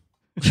fun?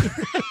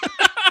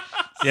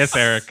 Yes,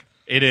 Eric,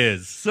 it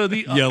is. so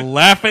the You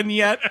laughing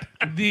yet?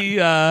 the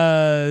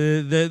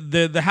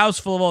house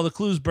full of all the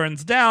clues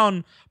burns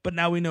down, but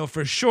now we know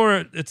for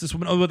sure it's this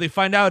woman. Oh, what they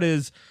find out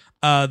is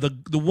the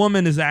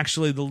woman is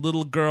actually the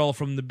little girl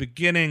from the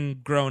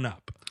beginning grown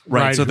up.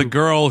 Right. Right, So the who-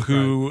 girl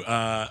who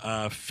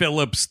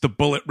Phillips, the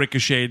bullet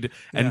ricocheted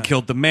and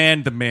killed the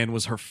man. The man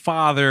was her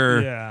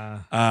father.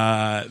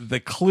 Yeah. The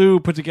clue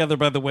put together,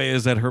 by the way,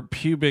 is that her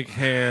pubic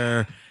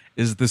hair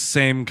is the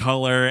same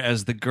color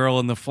as the girl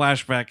in the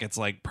flashback. It's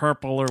like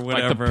purple or Like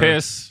whatever. the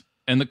piss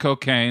and the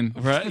cocaine.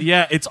 Right?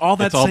 Yeah, it's all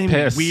that It's all same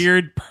piss.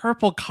 weird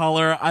purple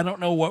color. I don't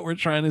know what we're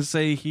trying to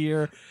say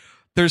here.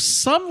 There's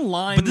some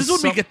line, But this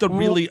is when we get the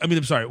really. I mean,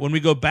 I'm sorry. When we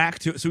go back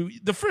to so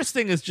the first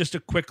thing is just a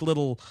quick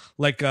little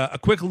a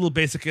quick little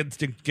Basic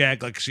Instinct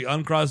gag. Like she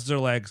uncrosses her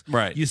legs.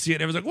 Right. You see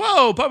it. And everyone's like,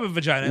 "Whoa, puppet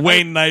vagina!" And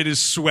Wayne Knight is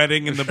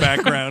sweating in the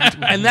background.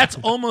 and that's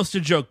almost a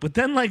joke. But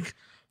then, like,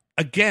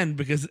 again,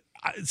 because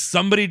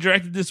somebody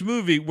directed this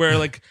movie where,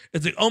 like,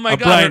 it's like, oh my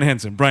god, Brian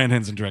Henson. Brian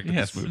Henson directed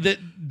Yes. this movie.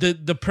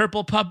 the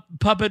purple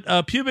puppet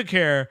pubic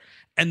hair,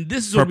 and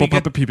this is Purple when we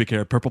puppet pubic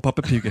hair. Purple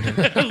puppet pubic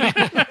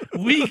hair.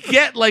 we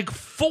get like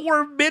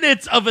 4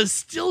 minutes of a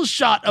still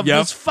shot of Yep.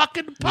 this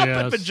fucking puppet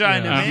Yes,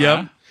 vagina, yeah. man.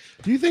 Yep.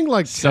 Do you think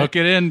like Soak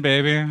it in,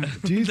 baby.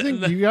 do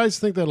you guys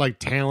think that like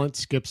talent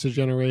skips a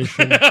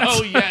generation?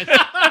 Oh yeah.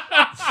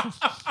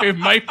 It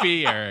might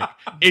be, Eric.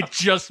 It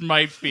just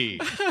might be.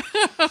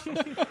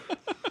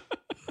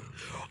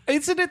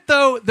 Isn't it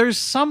though? There's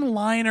some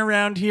line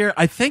around here.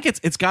 I think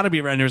it's got to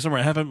be around here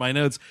somewhere. I have it in my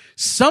notes.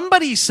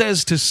 Somebody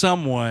says to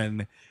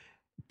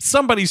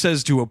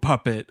a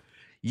puppet,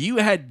 "You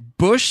had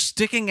bush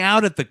sticking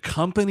out at the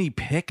company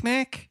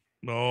picnic."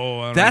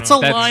 No, That's a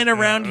line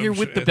around here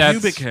with the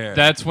pubic hair.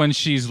 That's when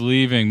she's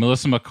leaving.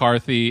 Melissa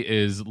McCarthy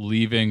is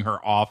leaving her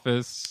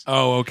office.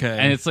 Oh, okay.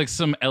 And it's like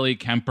some Ellie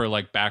Kemper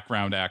like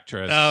background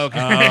actress. Oh,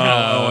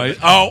 okay.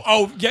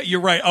 Yeah, you're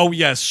right. Oh,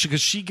 yes,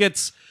 because she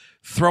gets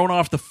thrown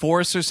off the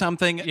force or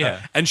something.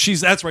 Yeah. And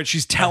that's right.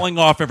 She's telling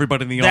off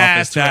everybody in the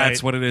office.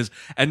 That's what it is.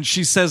 And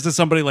she says to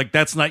somebody like,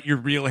 "That's not your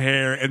real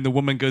hair." And the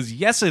woman goes,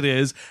 "Yes, it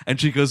is."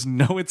 And she goes,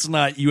 "No, it's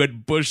not. You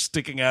had bush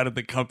sticking out at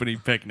the company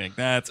picnic."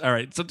 That's all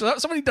right. So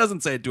somebody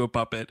doesn't say it to a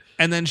puppet.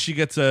 And then she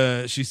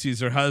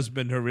sees her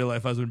husband, her real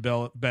life husband,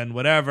 Ben,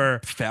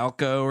 whatever.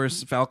 Falcon or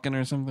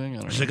something. I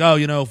don't know. She's like, "Oh,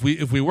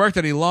 if we worked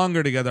any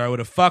longer together, I would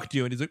have fucked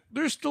you." And he's like,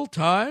 "There's still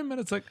time." And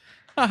it's like,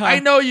 I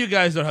know you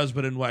guys are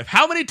husband and wife.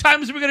 How many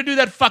times are we going to do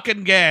that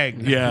fucking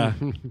gag? Yeah.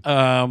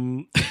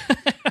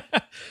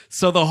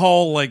 So the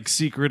whole like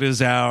secret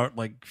is out,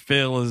 like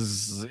Phil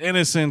is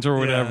innocent or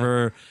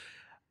whatever.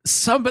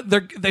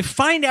 They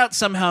find out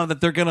somehow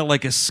that they're gonna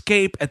like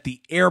escape at the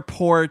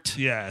airport.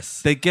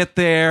 Yes. They get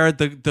there.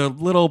 The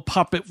little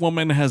puppet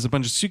woman has a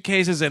bunch of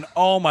suitcases, and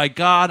oh my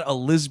god,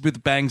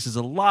 Elizabeth Banks is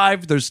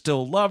alive. They're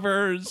still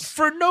lovers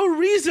For no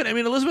reason. I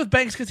mean, Elizabeth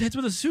Banks gets hit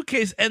with a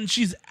suitcase and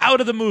she's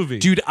out of the movie.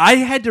 Dude, I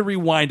had to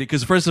rewind it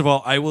because first of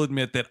all, I will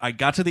admit that I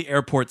got to the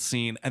airport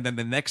scene, and then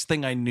the next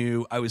thing I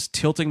knew, I was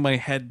tilting my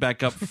head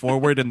back up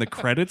forward, and the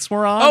credits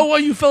were on. Oh, well,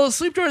 you fell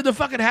asleep during the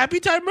fucking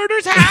Happytime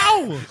murders?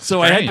 How?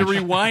 So I had to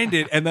rewind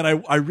it, and then I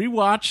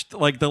rewatched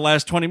like the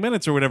last 20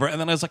 minutes or whatever, and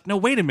then I was like, no,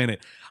 wait a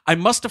minute. I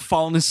must have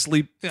fallen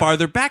asleep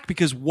farther back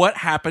because what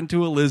happened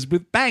to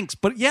Elizabeth Banks?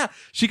 But yeah,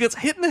 she gets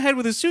hit in the head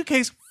with a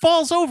suitcase,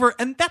 falls over,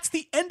 and that's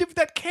the end of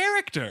that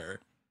character.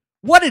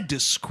 What a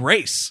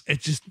disgrace.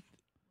 It's just,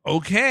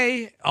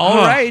 okay, all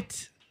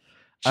right.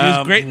 She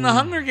was great in the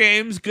Hunger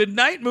Games. Good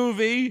night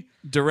movie.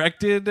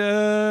 Directed,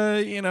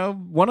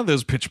 one of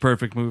those Pitch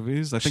Perfect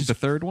movies. I think the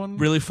third one.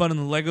 Really fun in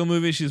the Lego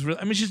movie. She's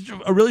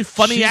a really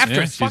funny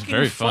actress. She's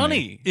very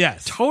funny.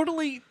 Yes.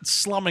 Totally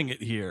slumming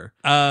it here.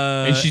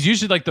 And she's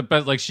usually like the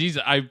best. Like she's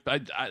I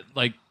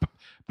like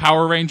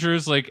Power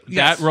Rangers. Like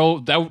Yes. that role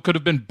that could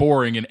have been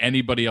boring in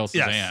anybody else's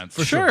Yes, hands.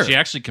 for sure. She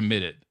actually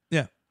committed.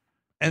 Yeah.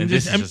 And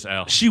this is just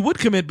L. She would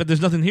commit, but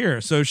there's nothing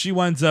here. So she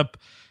winds up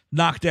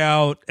knocked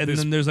out, and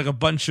then there's like a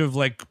bunch of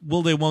like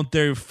will they won't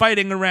they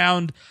fighting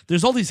around.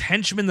 There's all these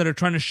henchmen that are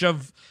trying to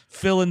shove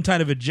Phil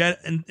into a jet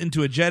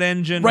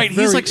engine. Right,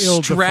 he's like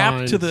ill-defined.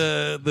 strapped to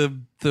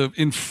the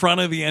in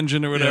front of the and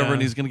whatever, Yeah.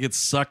 and he's gonna get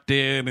sucked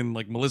in, and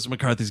like Melissa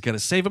McCarthy's got to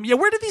save him. Yeah,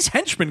 where did these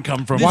henchmen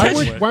come from?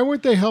 Why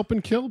would they help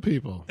and kill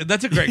people?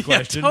 That's a great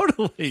question. Yeah,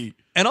 totally.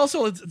 And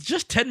also, it's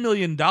just $10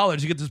 million.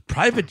 You get this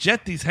private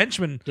jet, these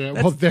henchmen. Yeah,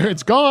 well, there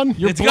it's gone.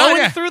 You're It's blowing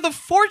gone, yeah. through the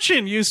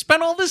fortune. You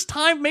spent all this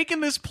time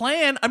making this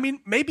plan. I mean,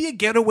 maybe a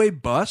getaway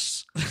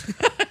bus.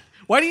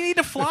 Why do you need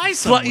to fly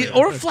somewhere?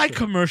 Or fly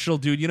commercial,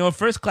 dude. You know, a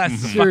first class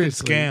is a fucking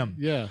Seriously. scam.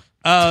 Yeah.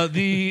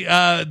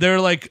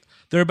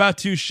 They're about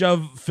to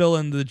shove Phil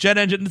in the jet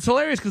engine. It's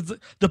hilarious because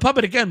the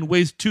puppet again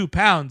weighs 2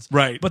 pounds.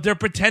 Right. But they're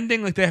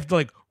pretending like they have to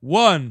like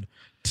 1,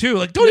 2.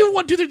 Like don't even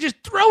 1, 2, 3. Just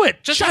throw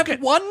it. Just Chuck have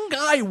it. one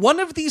guy, one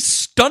of these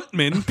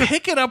stuntmen,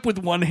 pick it up with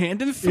one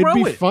hand and throw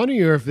It'd be it.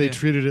 funnier if they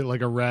treated it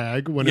like a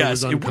rag when it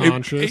was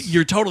unconscious.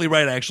 you're totally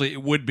right. Actually,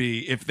 it would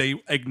be if they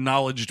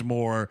acknowledged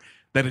more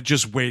that it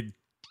just weighed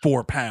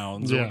 4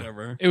 pounds or Yeah.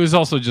 whatever. It was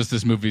also just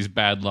this movie's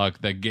bad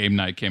luck that Game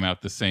Night came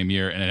out the same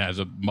year, and it has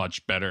a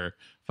much better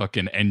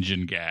fucking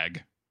engine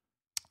gag.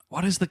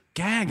 What is the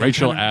gag?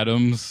 Rachel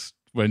Adams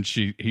when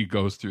he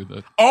goes through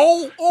the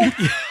Oh,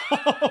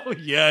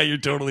 yeah, you're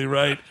totally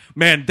right.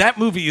 Man, that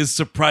movie is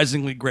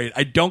surprisingly great.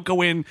 I don't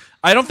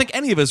think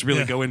any of us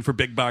really go in for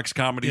big box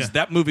comedies. Yeah.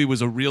 That movie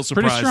was a real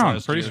surprise.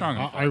 pretty last strong.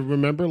 year. I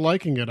remember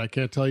liking it. I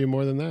can't tell you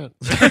more than that.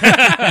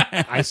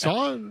 I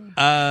saw it.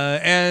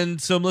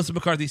 And so Melissa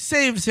McCarthy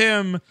saves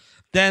him.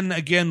 Then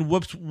again,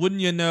 whoops,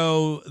 wouldn't you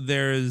know,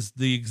 there's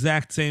the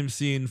exact same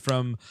scene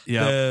from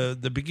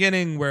the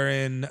beginning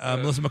wherein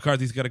Melissa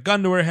McCarthy's got a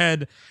gun to her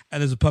head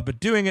and there's a puppet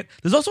doing it.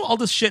 There's also all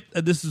this shit,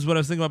 this is what I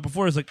was thinking about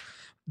before, is like,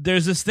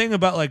 there's this thing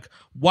about like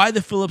why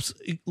the Phillips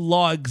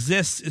law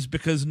exists is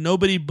because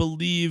nobody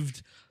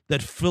believed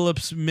that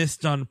Phillips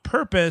missed on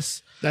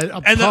purpose. That a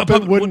And then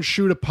puppet wouldn't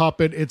shoot a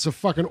puppet. It's a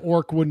fucking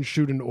orc wouldn't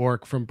shoot an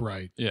orc from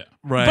Bright. Yeah.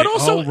 Right. But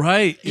also,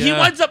 right. he yeah.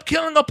 winds up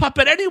killing a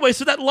puppet anyway,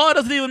 so that law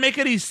doesn't even make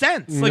any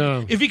sense. Like,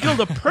 No. if he killed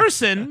a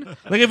person,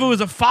 like if it was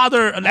a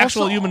father, an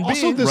actual human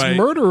being. Also, this Right.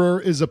 murderer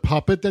is a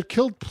puppet that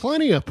killed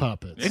plenty of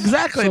puppets.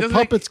 Exactly. It So doesn't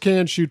puppets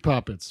can shoot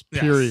puppets.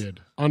 Yes. Period.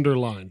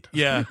 Underlined.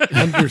 Yeah.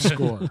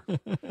 Underscore.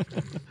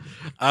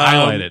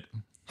 Highlighted.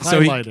 So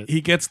Highlight it.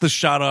 he gets the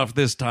shot off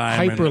this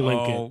time.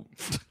 Hyperlink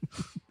it.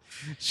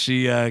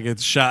 She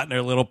gets shot in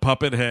her little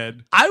puppet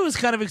head. I was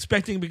kind of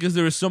expecting, because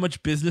there was so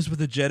much business with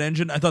the jet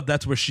engine, I thought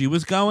that's where she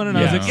was going, and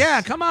I was Yeah. like,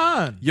 yeah, come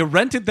on. You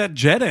rented that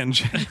jet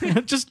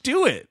engine. Just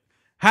do it.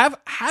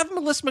 Have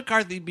Melissa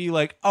McCarthy be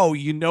like, oh,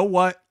 you know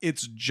what?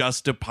 It's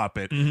just a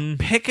puppet.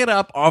 Pick it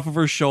up off of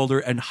her shoulder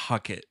and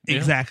huck it.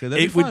 Exactly.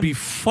 It would be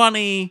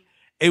funny.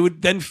 It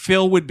would then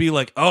Phil would be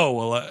like, oh,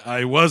 well,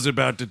 I was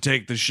about to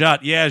take the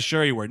shot. Yeah,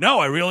 sure you were. No,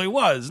 I really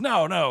was.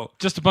 No.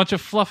 Just a bunch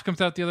of fluff comes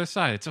out the other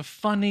side. It's a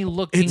funny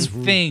looking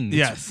thing.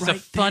 Yes. It's a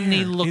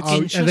funny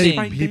looking And thing.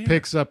 then he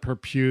picks up her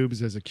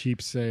pubes as a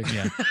keepsake.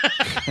 Yeah.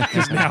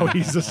 Because now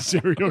he's a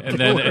serial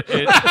killer.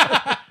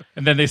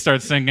 And then they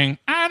start singing,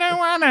 I don't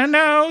want to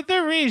know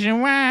the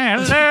reason why I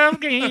love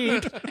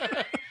Geek.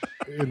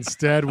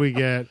 Instead, we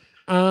get,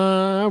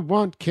 I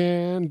want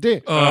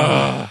candy.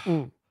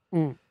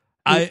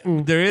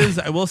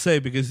 I will say,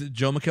 because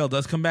Joe McHale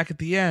does come back at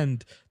the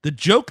end, the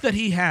joke that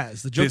he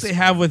has, the joke they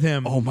have with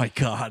him. Oh my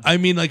God. I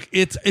mean, like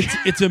it's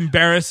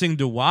embarrassing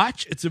to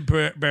watch. It's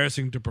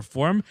embarrassing to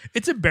perform.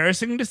 It's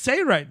embarrassing to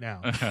say right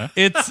now.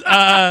 It's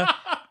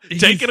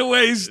Take it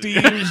away,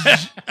 Steve.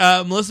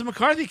 Melissa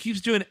McCarthy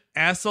keeps doing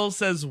asshole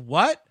says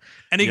what?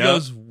 And he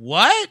goes,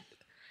 what?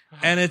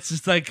 And it's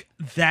just like,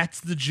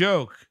 that's the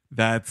joke.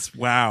 That's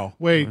wow.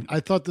 Wait, I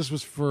thought this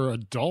was for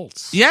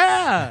adults.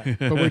 Yeah.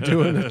 But we're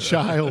doing a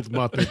child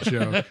Muppet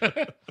joke.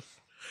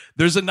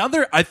 There's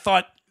another,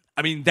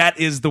 that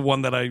is the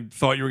one that I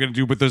thought you were going to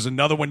do, but there's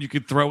another one you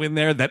could throw in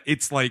there that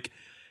it's like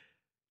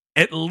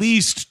at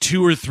least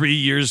 2 or 3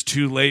 years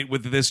too late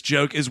with this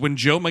joke is when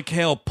Joe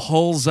McHale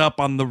pulls up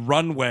on the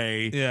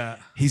runway. Yeah.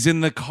 He's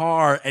in the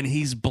car and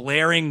he's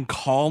blaring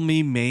Call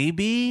Me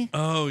Maybe.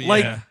 Oh, yeah.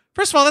 Like,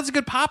 first of all, that's a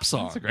good pop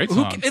song. It's a great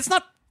song. It's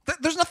not,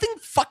 there's nothing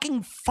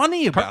fucking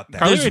funny about that.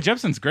 Carly Rae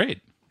Jepsen's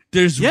great.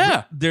 There's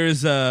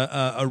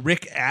a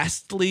Rick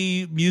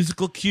Astley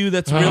musical cue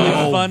that's really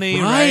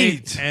funny,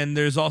 right? And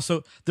they're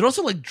also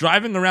like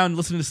driving around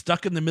listening to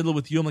Stuck in the Middle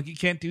with You. I'm like, you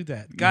can't do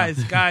that, guys,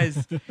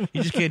 you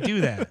just can't do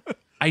that.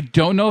 I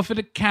don't know if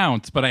it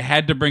counts, but I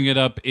had to bring it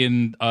up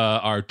in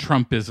our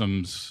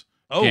Trumpisms.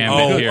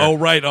 gambit here.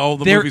 Right, all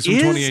the movies from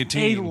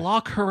 2018. There is a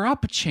lock her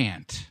up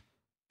chant.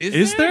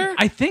 Is there?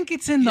 I think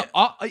it's in the.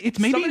 It's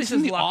maybe Somebody it's in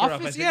says the lock her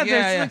up, office. I think. Yeah,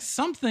 Yeah, there's yeah. like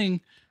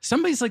something.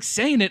 Somebody's like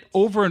saying it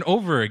over and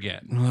over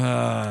again.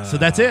 So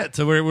that's it.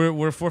 So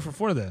we're 4 for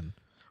 4 then.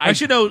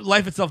 Actually, no.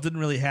 Life itself didn't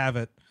really have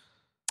it,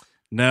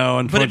 No, but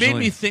unfortunately. it made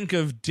me think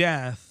of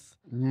death,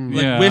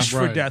 like wish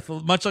for death,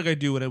 much like I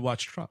do when I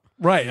watch Trump.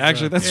 Right,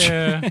 actually, that's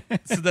true.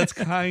 So that's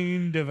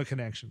kind of a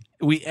connection.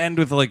 We end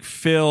with like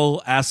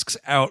Phil asks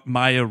out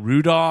Maya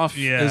Rudolph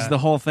Yeah. is the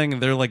whole thing,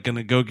 and they're like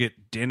gonna go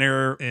get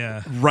dinner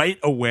Yeah. right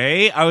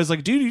away. I was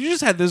like, dude, you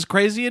just had this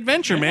crazy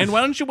adventure, man.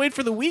 Why don't you wait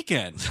for the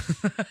weekend?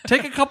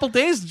 Take a couple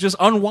days to just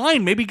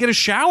unwind, maybe get a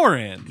shower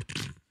in.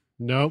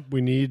 Nope,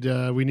 we need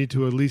to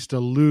at least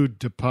allude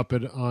to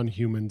puppet on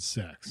human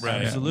sex.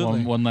 Right.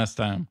 Absolutely. One last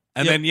time.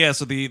 And then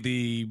so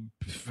the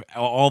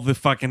all the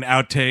fucking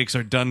outtakes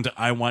are done to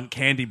I Want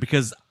Candy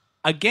because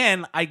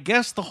again, I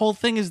guess the whole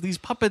thing is these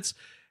puppets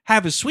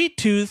have a sweet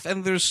tooth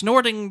and they're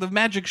snorting the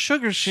magic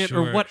sugar shit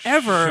or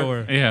whatever.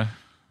 Sure. Yeah.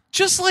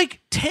 Just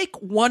like take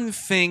one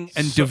thing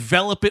and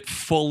develop it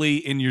fully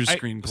in your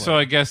screenplay. So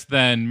I guess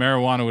then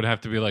marijuana would have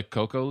to be like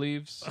cocoa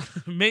leaves.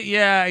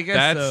 Yeah, I guess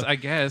That's so. I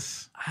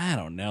guess. I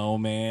don't know,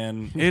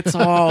 man. It's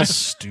all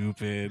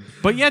stupid.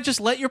 But yeah, just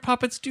let your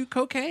puppets do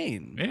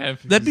cocaine. Yeah.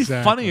 That'd be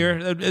Exactly.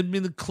 funnier. That'd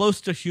be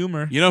close to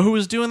humor. You know who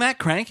was doing that?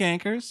 Crank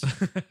anchors.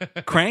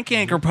 Crank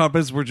anchor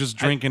puppets were just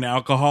drinking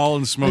alcohol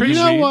and But smoking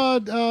you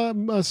weed.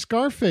 know,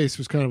 Scarface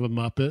was kind of a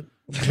Muppet.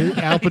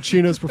 Al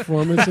Pacino's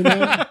performance in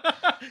that.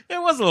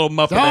 It was a little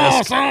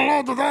Muppet-esque.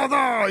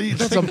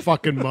 That's a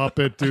fucking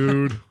Muppet,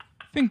 dude.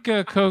 I think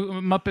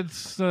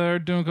Muppets are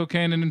doing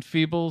cocaine and in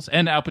Feebles,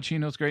 and Al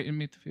Pacino's great in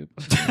Meet the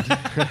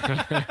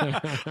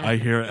Feebles. I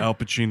hear Al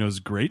Pacino's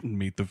great in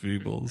Meet the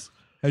Feebles.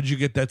 How'd you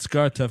get that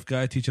scar, tough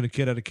guy, teaching a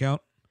kid how to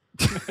count?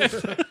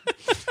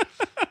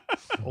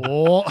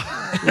 Oh,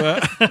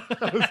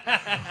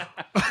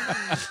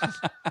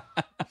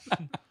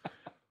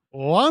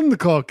 one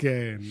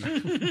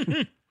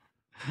cocaine.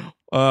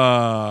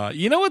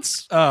 You know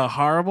what's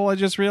horrible? I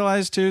just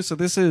realized too. So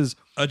this is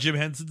Jim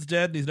Henson's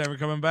dead and he's never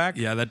coming back?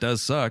 yeah, that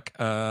does suck.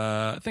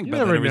 I think You about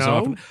that never every so know.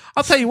 often.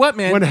 I'll tell you what,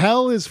 man. When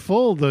hell is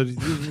full, the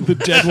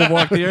dead will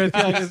walk the earth.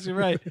 Yeah, I guess you're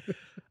right.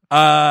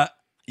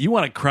 You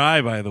want to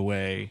cry? By the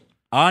way,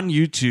 on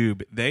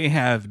YouTube they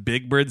have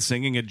Big Bird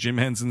singing at Jim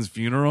Henson's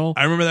funeral.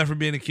 I remember that from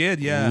being a kid.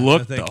 Yeah.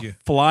 Look Thank the you.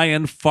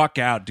 flying fuck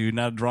out, dude.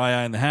 Not a dry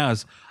eye in the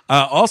house.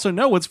 Also,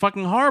 no, what's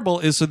fucking horrible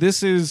is so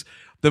this is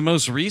the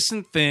most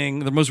recent thing,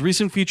 the most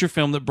recent feature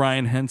film that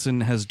Brian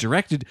Henson has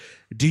directed.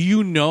 Do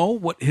you know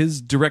what his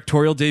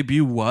directorial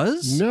debut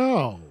was?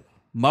 no.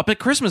 Muppet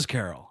Christmas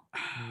Carol.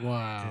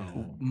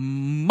 Wow.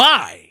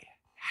 My,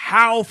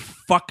 how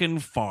fucking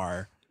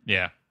far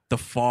Yeah. the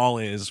fall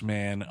is,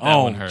 man.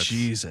 one Oh, hurts.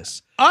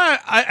 Jesus.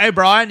 Hey,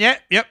 Brian.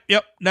 Yep.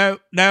 No,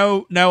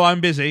 I'm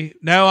busy.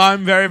 No,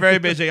 I'm very, very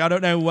busy. I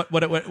don't know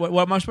what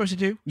am I supposed to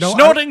do? No,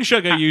 Snorting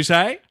sugar, you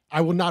say? I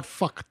will not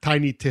fuck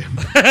Tiny Tim.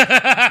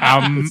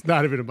 Um, It's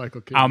not even a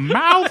Michael Caine.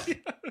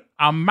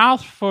 a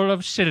mouthful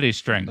of silly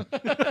string.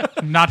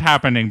 Not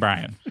happening,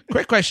 Brian.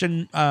 Quick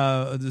question.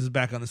 This is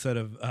back on the set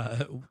of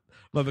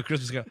Love a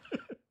Christmas Carol.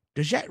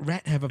 Does that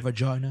rat have a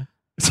vagina?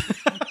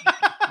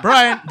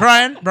 Brian,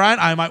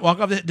 I might walk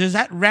up there. Does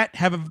that rat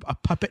have a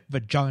puppet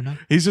vagina?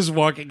 He's just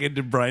walking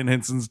into Brian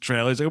Henson's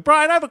trailer. He's like,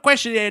 Brian, I have a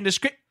question in the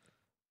script.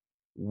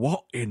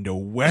 What in the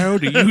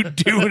world are you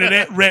doing to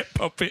that rat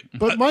puppet?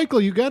 But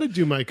Michael, you got to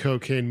do my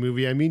cocaine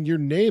movie. I mean, your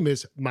name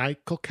is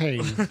Michael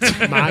Caine.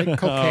 Michael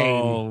Caine.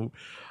 Oh.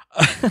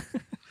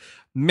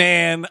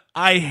 Man,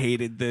 I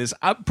hated this.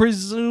 I'm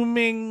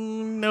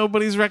presuming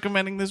nobody's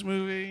recommending this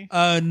movie.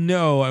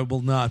 No, I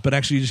will not. But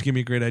actually, you just gave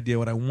me a great idea.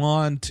 What I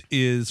want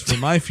is for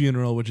my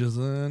funeral, which is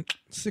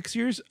 6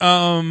 years,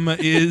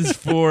 is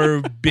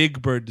for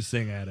Big Bird to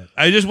sing at it.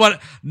 I just want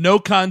no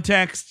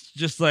context,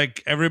 just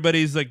like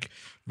everybody's like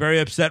very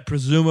upset,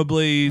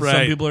 presumably. Some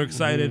Right. people are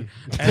excited.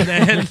 And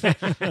then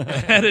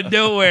out of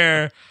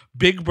nowhere,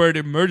 Big Bird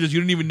emerges.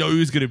 You don't even know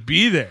who's going to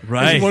be there.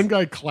 Right. There's one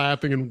guy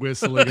clapping and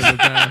whistling in the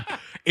back.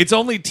 It's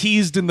only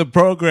teased in the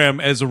program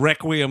as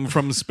Requiem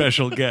from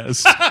special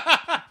guest.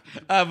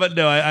 But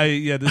no,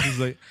 yeah, this is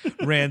like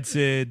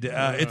rancid.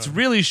 It's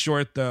really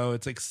short though.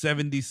 It's like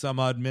 70 some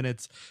odd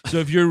minutes. So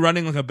if you're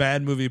running like a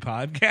bad movie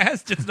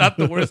podcast, it's not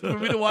the worst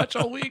movie to watch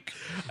all week.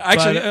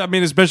 Actually, But- I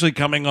mean, especially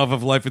coming off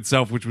of Life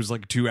Itself, which was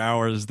like 2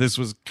 hours, this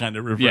was kind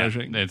of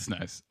refreshing. Yeah, it's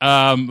nice.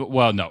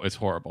 Well, no, it's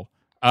horrible.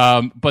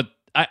 But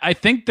I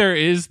think there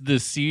is the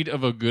seed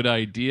of a good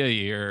idea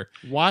here.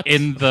 What?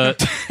 In the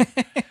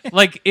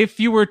like, if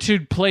you were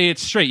to play it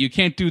straight, you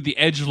can't do the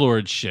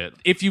edgelord shit.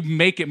 If you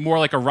make it more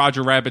like a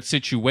Roger Rabbit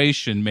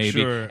situation,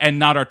 maybe, Sure. and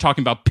not are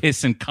talking about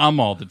piss and cum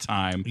all the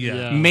time,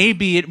 Yeah.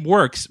 maybe it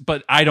works.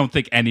 But I don't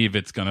think any of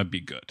it's gonna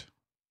be good.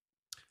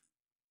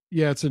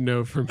 Yeah, it's a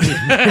no for me.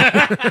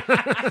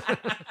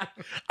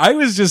 I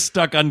was just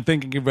stuck on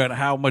thinking about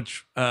how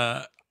much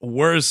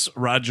worse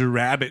Roger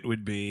Rabbit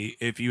would be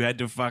if you had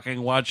to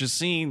fucking watch a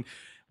scene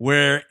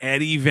where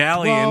Eddie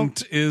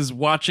Valiant is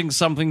watching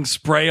something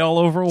spray all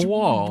over a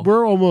wall.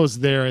 We're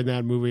almost there in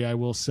that movie. I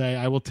will say,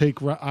 I'll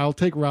take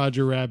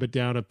Roger Rabbit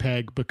down a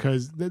peg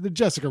because the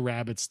Jessica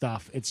Rabbit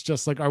stuff. It's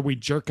just like, are we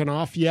jerking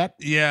off yet?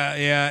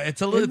 Yeah.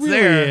 It's a It little. It's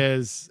really there.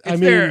 is. It's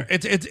there.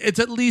 It's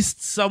at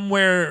least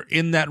somewhere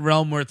in that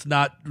realm where it's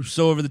not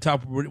so over the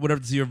top.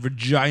 Whatever it's your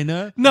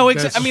vagina. No,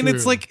 That's I mean,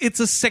 it's true. like, it's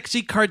a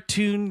sexy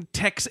cartoon,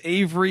 Tex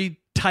Avery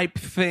type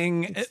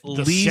thing, at the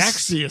least.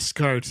 sexiest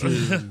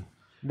cartoon.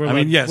 I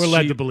mean, yes, we're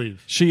led she- to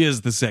believe. She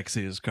is the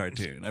sexiest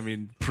cartoon. I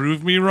mean,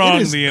 prove me wrong,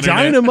 It is the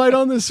internet. dynamite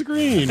on the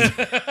screen.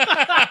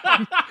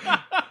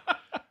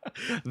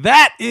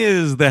 That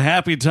is the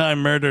Happytime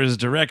Murders,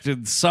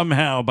 directed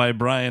somehow by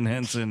Brian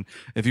Henson.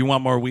 If you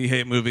want more We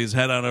Hate Movies,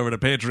 head on over to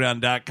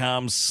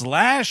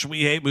patreon.com/We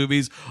Hate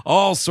Movies.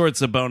 All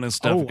sorts of bonus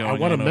stuff Oh, going I on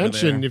want to over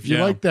mention, there. if you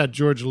Yeah. like that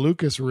George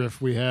Lucas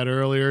riff we had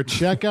earlier,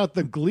 check out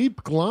the Gleep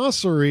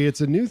Glossary.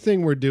 It's a new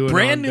thing we're doing.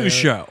 Brand on new there.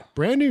 show.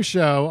 Brand new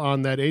show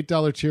on that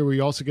 $8 tier where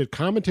you also get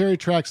commentary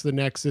tracks, the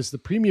Nexus, the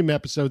premium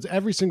episodes,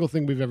 every single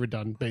thing we've ever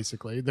done,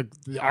 basically, the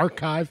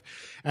archive.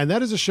 And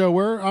that is a show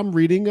where I'm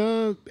reading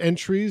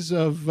entries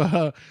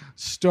of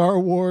Star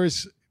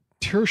Wars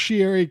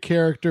tertiary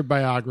character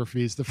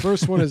biographies. The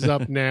first one is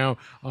up now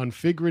on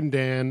Figrin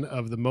Dan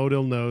of the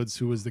Modal Nodes,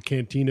 who was the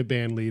Cantina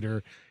band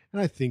leader.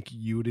 And I think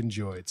you would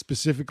enjoy it,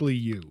 specifically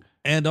you.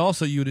 And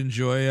also, you'd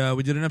enjoy.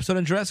 We did an episode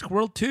on Jurassic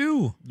World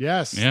 2.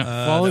 Yes. Yeah.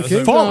 Fallen that was our-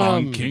 Kingdom.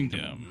 Fallen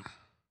Kingdom.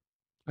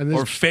 And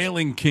Or this,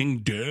 Failing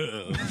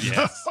Kingdom.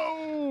 Yes.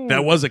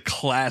 That was a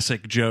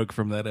classic joke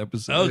from that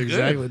episode. Oh, good.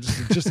 exactly.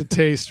 Just a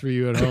taste for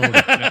you at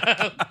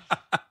home.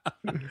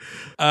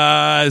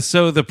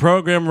 So the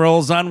program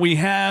rolls on. We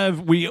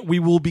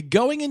will be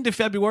going into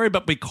February,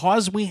 but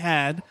because we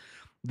had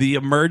the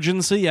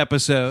emergency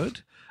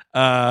episode for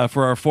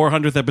our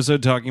 400th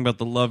episode talking about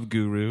the Love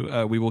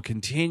Guru, we will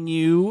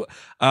continue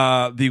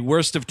the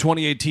worst of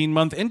 2018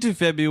 month into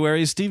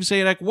February. Steve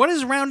Sadek, what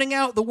is rounding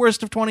out the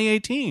worst of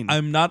 2018?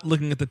 I'm not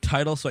looking at the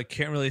title, so I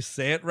can't really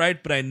say it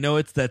right, but I know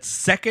it's that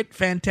second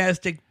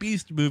Fantastic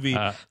Beast movie,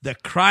 The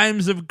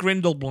Crimes of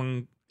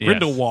Grindelwald.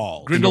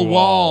 Grindelwald.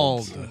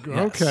 Grindelwald.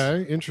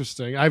 Okay,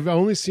 interesting. I've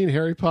only seen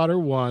Harry Potter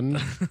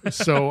 1,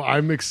 so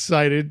I'm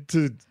excited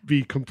to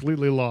be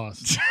completely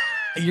lost.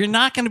 You're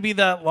not going to be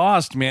that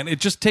lost, man. It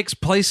just takes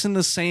place in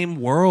the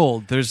same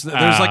world. There's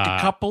like a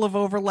couple of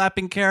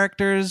overlapping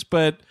characters,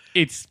 but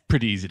It's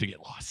pretty easy to get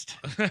lost.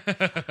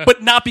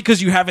 not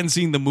because you haven't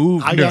seen the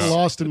movie. I got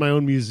lost in my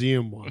own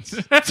museum once.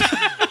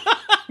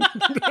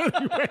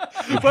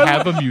 You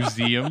have a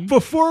museum.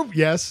 Before we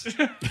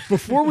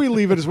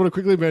leave, I just want to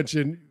quickly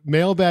mention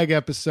mailbag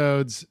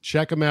episodes.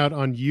 Check them out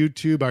on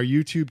YouTube. Our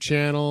YouTube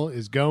channel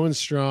is going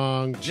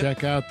strong.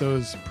 Check out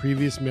those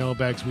previous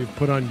mailbags we've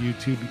put on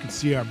YouTube. You can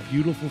see our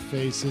beautiful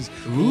faces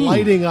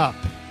lighting up.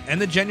 And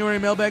the January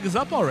mailbag is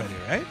up already,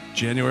 right?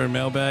 January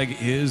mailbag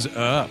is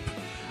up.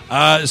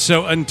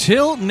 So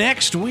until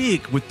next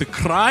week with the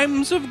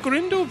Crimes of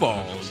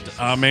Grindelwald,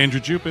 I'm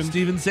Andrew Jupin.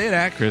 Steven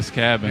Sadak. Chris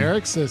Cabin.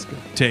 Eric Siska.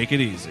 Take it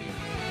easy.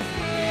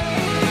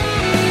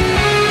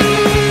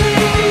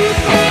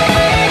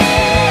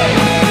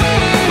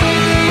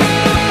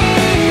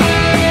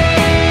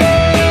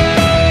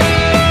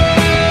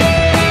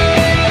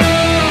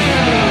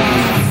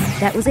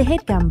 That was a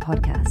HeadGum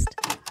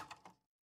podcast.